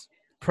is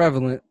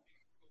prevalent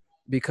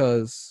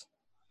because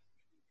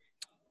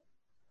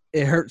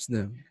it hurts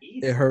them.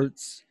 It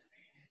hurts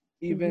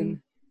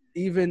even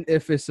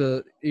if it's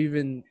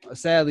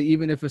sadly,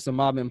 even if it's a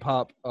mom and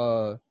pop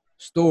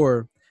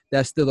store,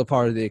 that's still a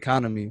part of the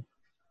economy.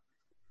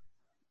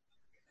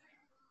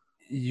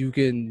 You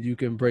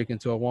can break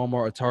into a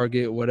Walmart, a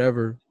Target,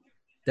 whatever,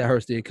 that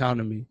hurts the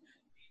economy.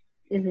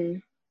 Mm-hmm.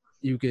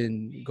 You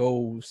can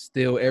go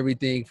steal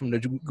everything from the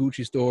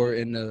Gucci store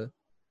and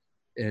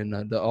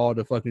all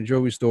the fucking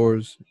jewelry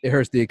stores. It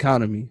hurts the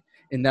economy,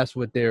 and that's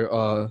what their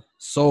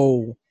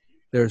sole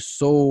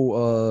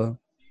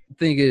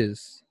thing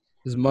is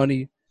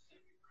money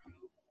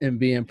and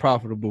being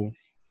profitable.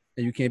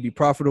 And you can't be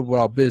profitable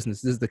without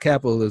business. This is the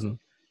capitalism.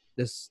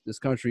 This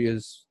country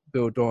is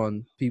built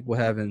on people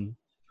having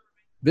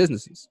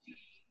businesses.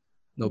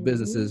 No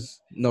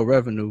businesses, no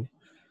revenue,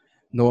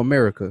 no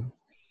America.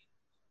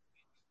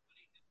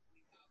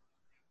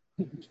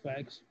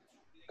 Facts.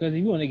 Because if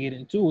you want to get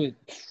into it,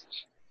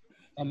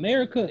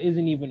 America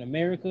isn't even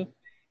America,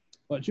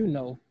 but you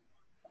know,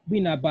 we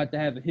not about to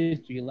have a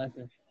history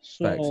lesson.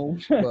 So,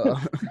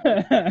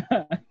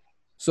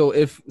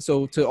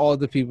 so to all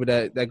the people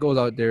that goes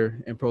out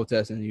there and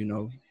protesting, you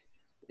know,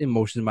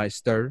 emotions might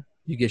stir.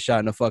 You get shot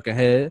in the fucking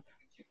head.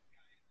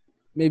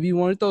 Maybe you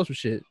want to throw some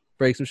shit,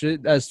 break some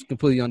shit. That's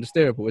completely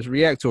understandable. It's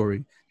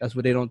reactory. That's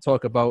what they don't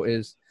talk about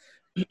is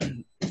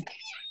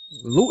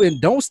looting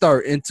don't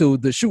start until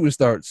the shooting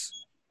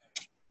starts.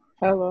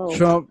 Hello.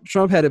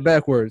 Trump had it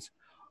backwards.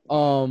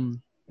 So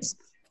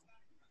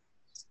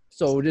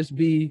just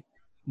be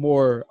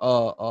more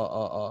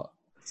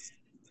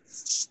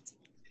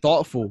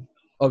thoughtful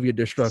of your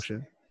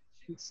destruction.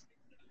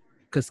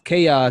 Because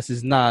chaos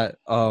is not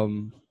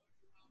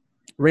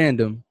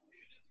random.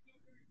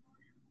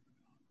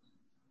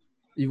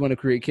 You want to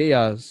create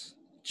chaos,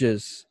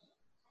 just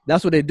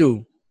that's what they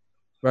do,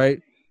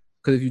 right?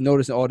 Because if you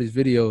notice in all these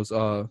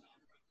videos,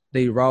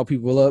 they rile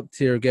people up,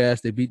 tear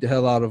gas, they beat the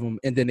hell out of them,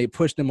 and then they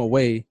push them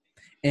away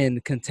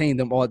and contain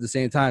them all at the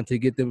same time to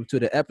get them to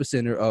the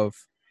epicenter of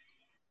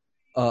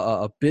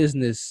a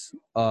business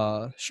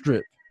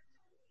strip.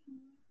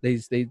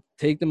 They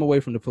take them away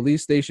from the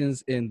police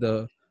stations and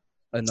the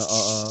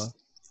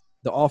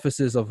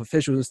offices of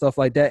officials and stuff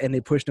like that, and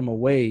they push them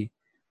away.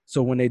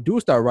 So when they do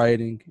start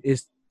rioting,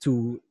 it's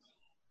to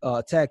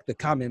attack the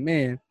common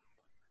man,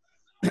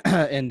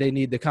 and they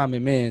need the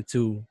common man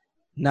to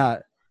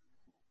not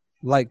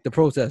like the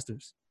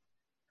protesters.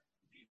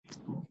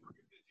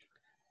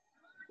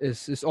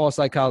 It's all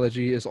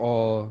psychology. It's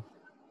all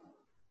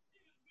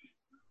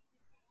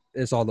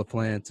a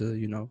plan to,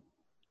 you know,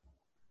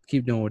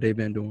 keep doing what they've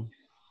been doing.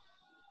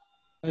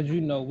 As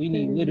you know, we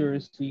need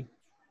literacy.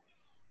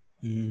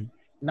 Mm-hmm.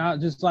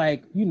 Not just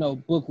like, you know,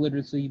 book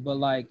literacy, but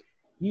like,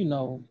 you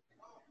know,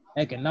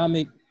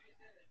 economic,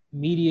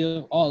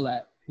 media, all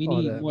that. We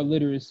need more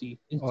literacy.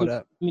 There's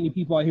too many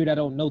people out here that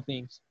don't know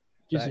things,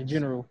 just in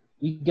general.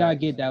 We gotta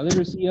get that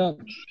literacy up,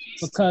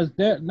 because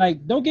they're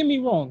like, don't get me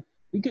wrong,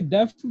 we could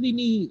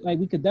definitely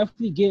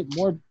get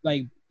more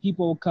like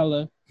people of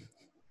color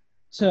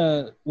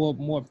to, well,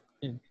 more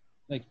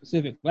like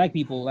specific black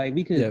people. Like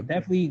we could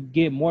definitely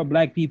get more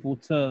black people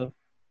to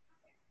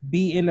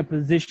be in a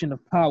position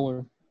of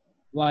power,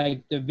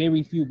 like the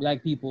very few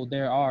black people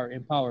there are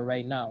in power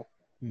right now.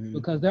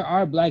 Because there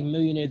are black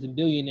millionaires and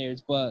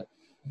billionaires, but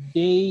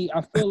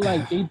I feel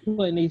like they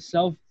put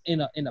themselves in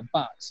a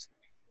box,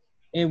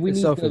 and we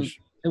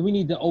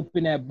need to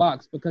open that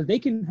box, because they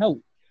can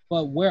help,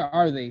 but where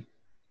are they?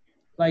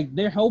 Like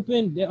they're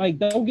helping. Like,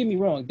 don't get me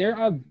wrong, there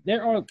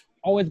are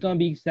always gonna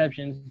be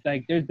exceptions.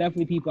 Like there's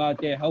definitely people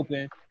out there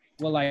helping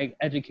with like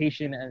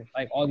education and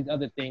like all these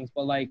other things,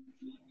 but like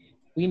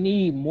we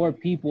need more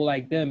people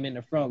like them in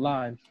the front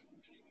lines.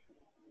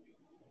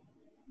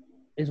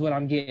 Is what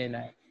I'm getting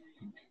at.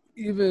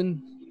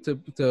 Even to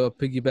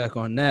piggyback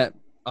on that,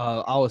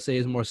 I would say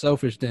it's more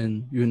selfish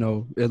than, you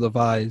know,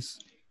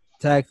 ill-advised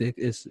tactic.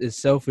 It's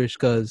selfish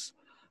because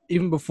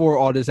even before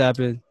all this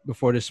happened,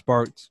 before this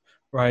sparked,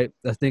 right?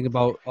 Let's think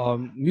about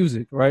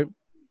music, right?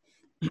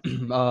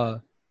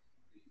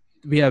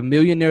 We have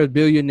millionaires,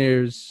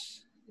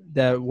 billionaires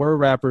that were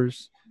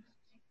rappers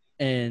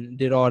and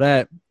did all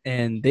that,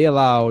 and they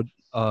allowed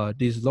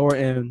these lower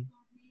end,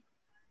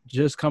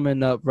 just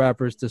coming up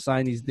rappers to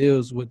sign these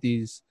deals with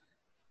these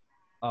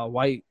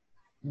white.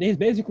 It's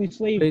basically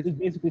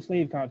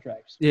slave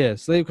contracts. Yeah,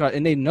 slave contracts,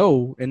 and they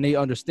know and they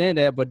understand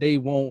that, but they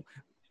won't.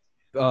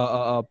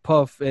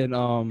 Puff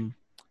and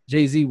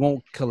Jay-Z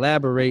won't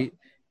collaborate,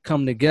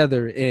 come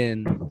together,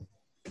 and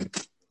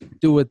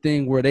do a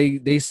thing where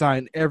they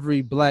sign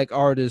every black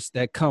artist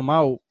that come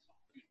out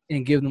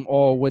and give them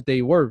all what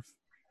they worth.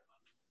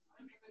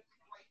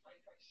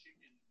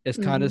 It's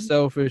kind of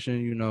selfish,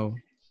 and you know.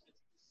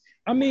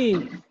 I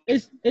mean,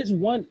 it's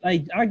one,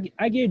 like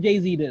I give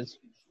Jay-Z this.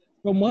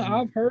 From what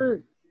I've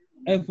heard,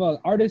 if an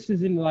artist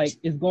is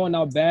going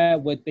out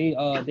bad with they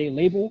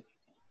label,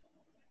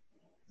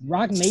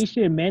 Roc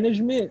Nation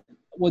management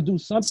will do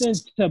something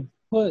to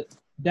put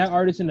that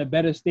artist in a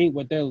better state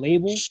with their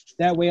label.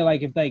 That way,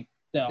 like if like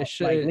the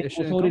label's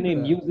holding their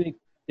music,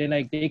 then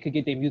like they could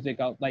get their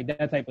music out, like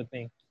that type of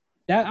thing.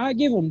 That I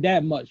give them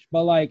that much,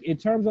 but like in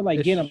terms of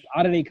like getting them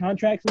out of their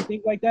contracts and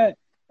things like that,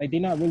 like they're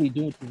not really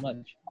doing too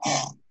much.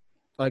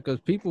 Like, cause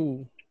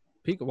people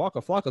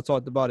Waka Flocka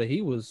talked about it.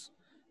 He was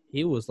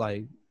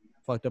like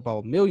fucked up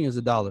about millions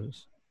of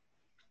dollars.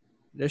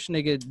 This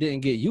nigga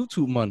didn't get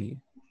YouTube money.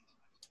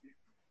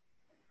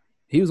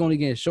 He was only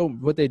getting show.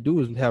 What they do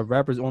is have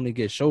rappers only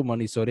get show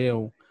money, so they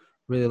don't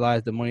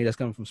realize the money that's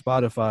coming from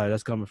Spotify,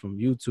 that's coming from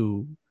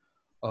YouTube,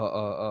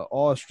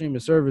 all streaming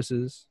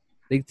services.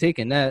 They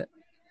taking that,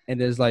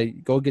 and it's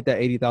like, go get that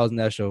 80,000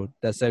 that show,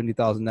 that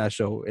 70,000 that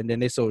show, and then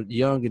they so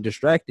young and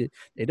distracted,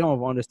 they don't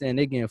even understand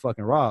they getting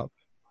fucking robbed.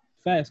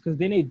 Facts, because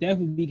then they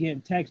definitely be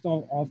getting taxed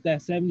off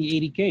that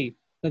 70, 80K,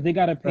 because they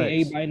gotta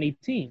pay everybody in their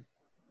team.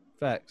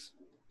 Facts,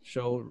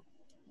 show,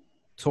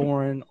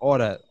 touring, all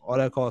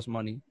that costs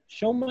money.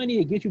 Show money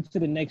to get you to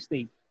the next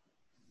state,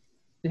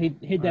 to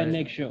hit that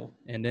next show.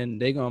 And then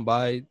they gonna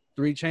buy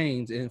 3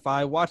 chains and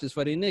 5 watches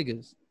for their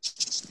niggas.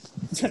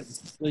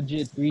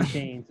 Legit 3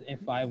 chains and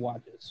 5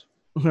 watches.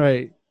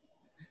 Right.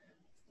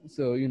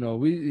 So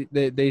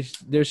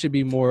there should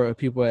be more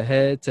people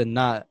ahead to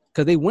not,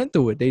 because they went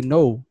through it. They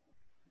know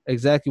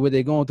exactly what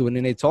they're going through, and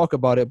then they talk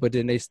about it, but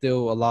then they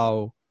still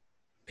allow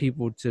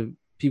people to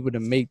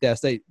make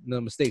the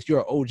mistakes. You're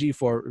an OG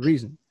for a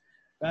reason.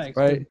 Thanks.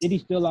 Right?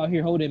 Diddy's still out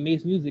here holding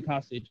Mace Music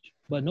hostage,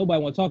 but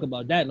nobody want to talk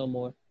about that no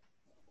more.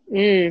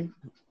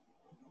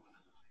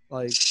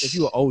 Like, if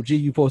you're an OG,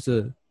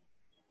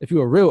 if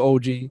you're a real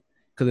OG,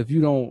 because if you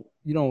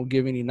don't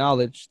give any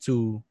knowledge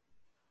to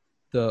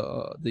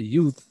the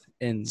youth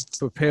and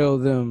propel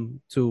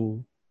them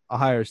to a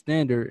higher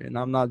standard, and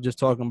I'm not just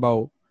talking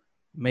about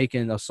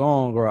making a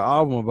song or an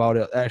album about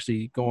it,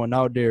 actually going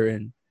out there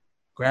and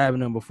grabbing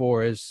them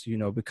before it's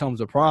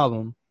becomes a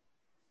problem,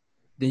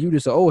 then you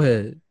just an old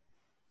head.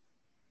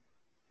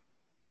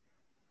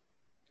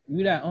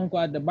 You that uncle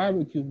at the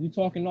barbecue, you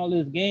talking all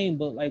this game,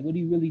 but like, what are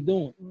you really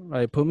doing?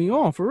 Like, put me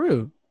on for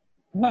real.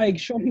 Like,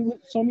 show me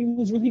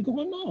what's really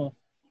going on.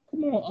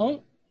 Come on,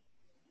 Unc.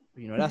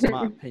 That's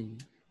my opinion.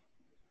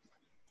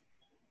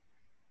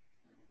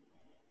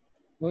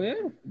 Well,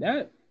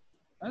 yeah,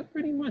 that's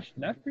pretty much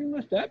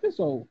the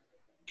episode.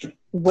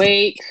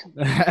 Wait.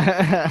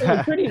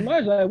 Yeah, pretty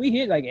much, like, we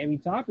hit like every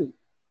topic.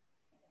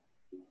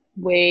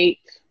 Wait.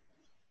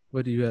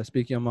 What do you have?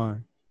 Speak your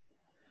mind.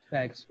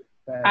 Facts.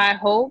 I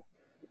hope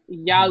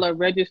y'all are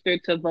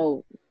registered to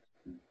vote.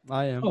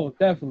 I am. Oh,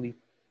 definitely.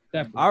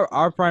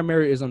 Our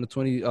primary is on the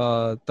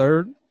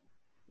 23rd.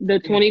 The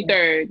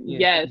 23rd, Yeah,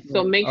 yes.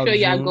 So make sure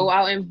y'all June. go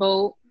out and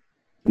vote.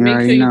 You Make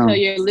already sure you know. tell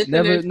your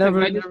listeners Never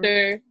to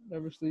register.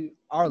 Never sleep.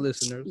 Our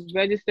listeners.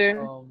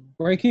 Register.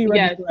 Where can you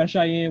register at,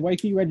 Cheyenne? Where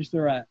can you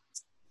register at?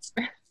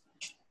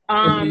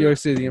 In New York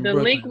City and the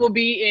Brooklyn. link will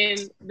be in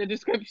the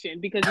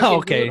description because you can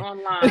Okay. do it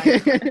online.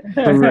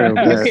 For real, You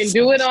bro. can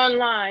do it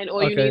online.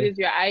 All you Okay. need is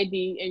your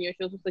ID and your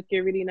social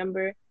security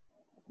number.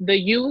 The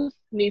youth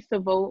needs to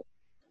vote.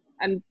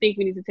 I think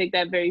we need to take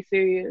that very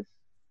serious.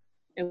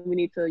 And we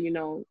need to,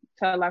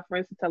 tell our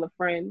friends to tell a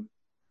friend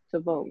to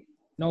vote.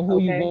 Know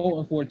who you Okay.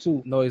 voting for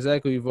too. Know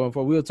exactly who you're voting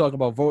for. We'll talk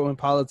about voting,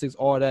 politics,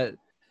 all that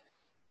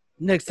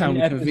next time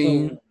we In the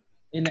convene.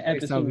 In the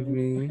Next time we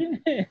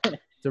episode. convene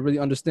to really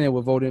understand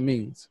what voting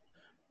means.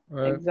 All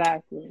right.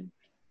 Exactly.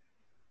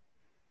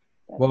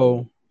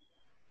 Well,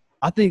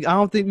 I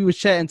don't think we was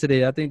chatting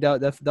today. I think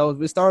that was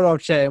we started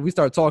off chatting. We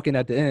started talking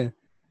at the end.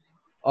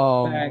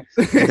 Facts.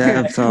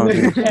 That's all.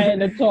 We're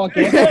chatting and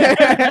talking.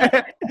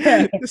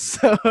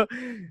 So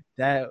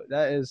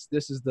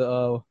this is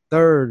the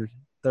third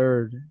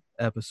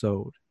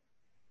episode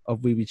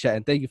of We Be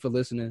Chatting. Thank you for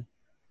listening.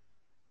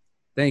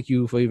 Thank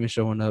you for even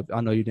showing up.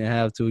 I know you didn't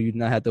have to. You did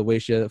not have to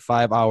waste your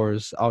 5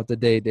 hours out the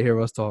day to hear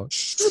us talk.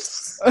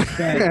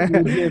 Facts.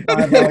 You did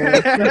 5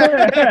 hours.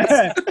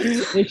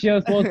 This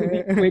show's supposed to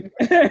be quick.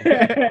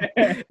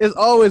 It's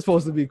always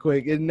supposed to be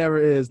quick. It never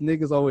is.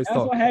 Niggas always That's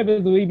talk. what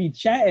happens when we be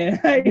chatting.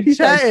 Be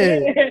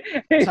chatting.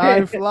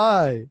 Time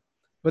fly.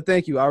 But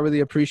thank you. I really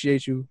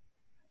appreciate you.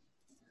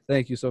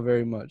 Thank you so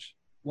very much.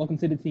 Welcome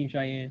to the team,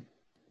 Cheyenne.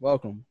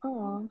 Welcome.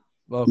 Oh,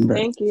 Welcome.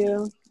 thank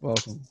you.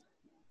 Welcome.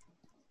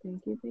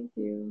 Thank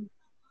you.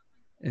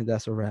 And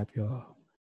that's a wrap, y'all.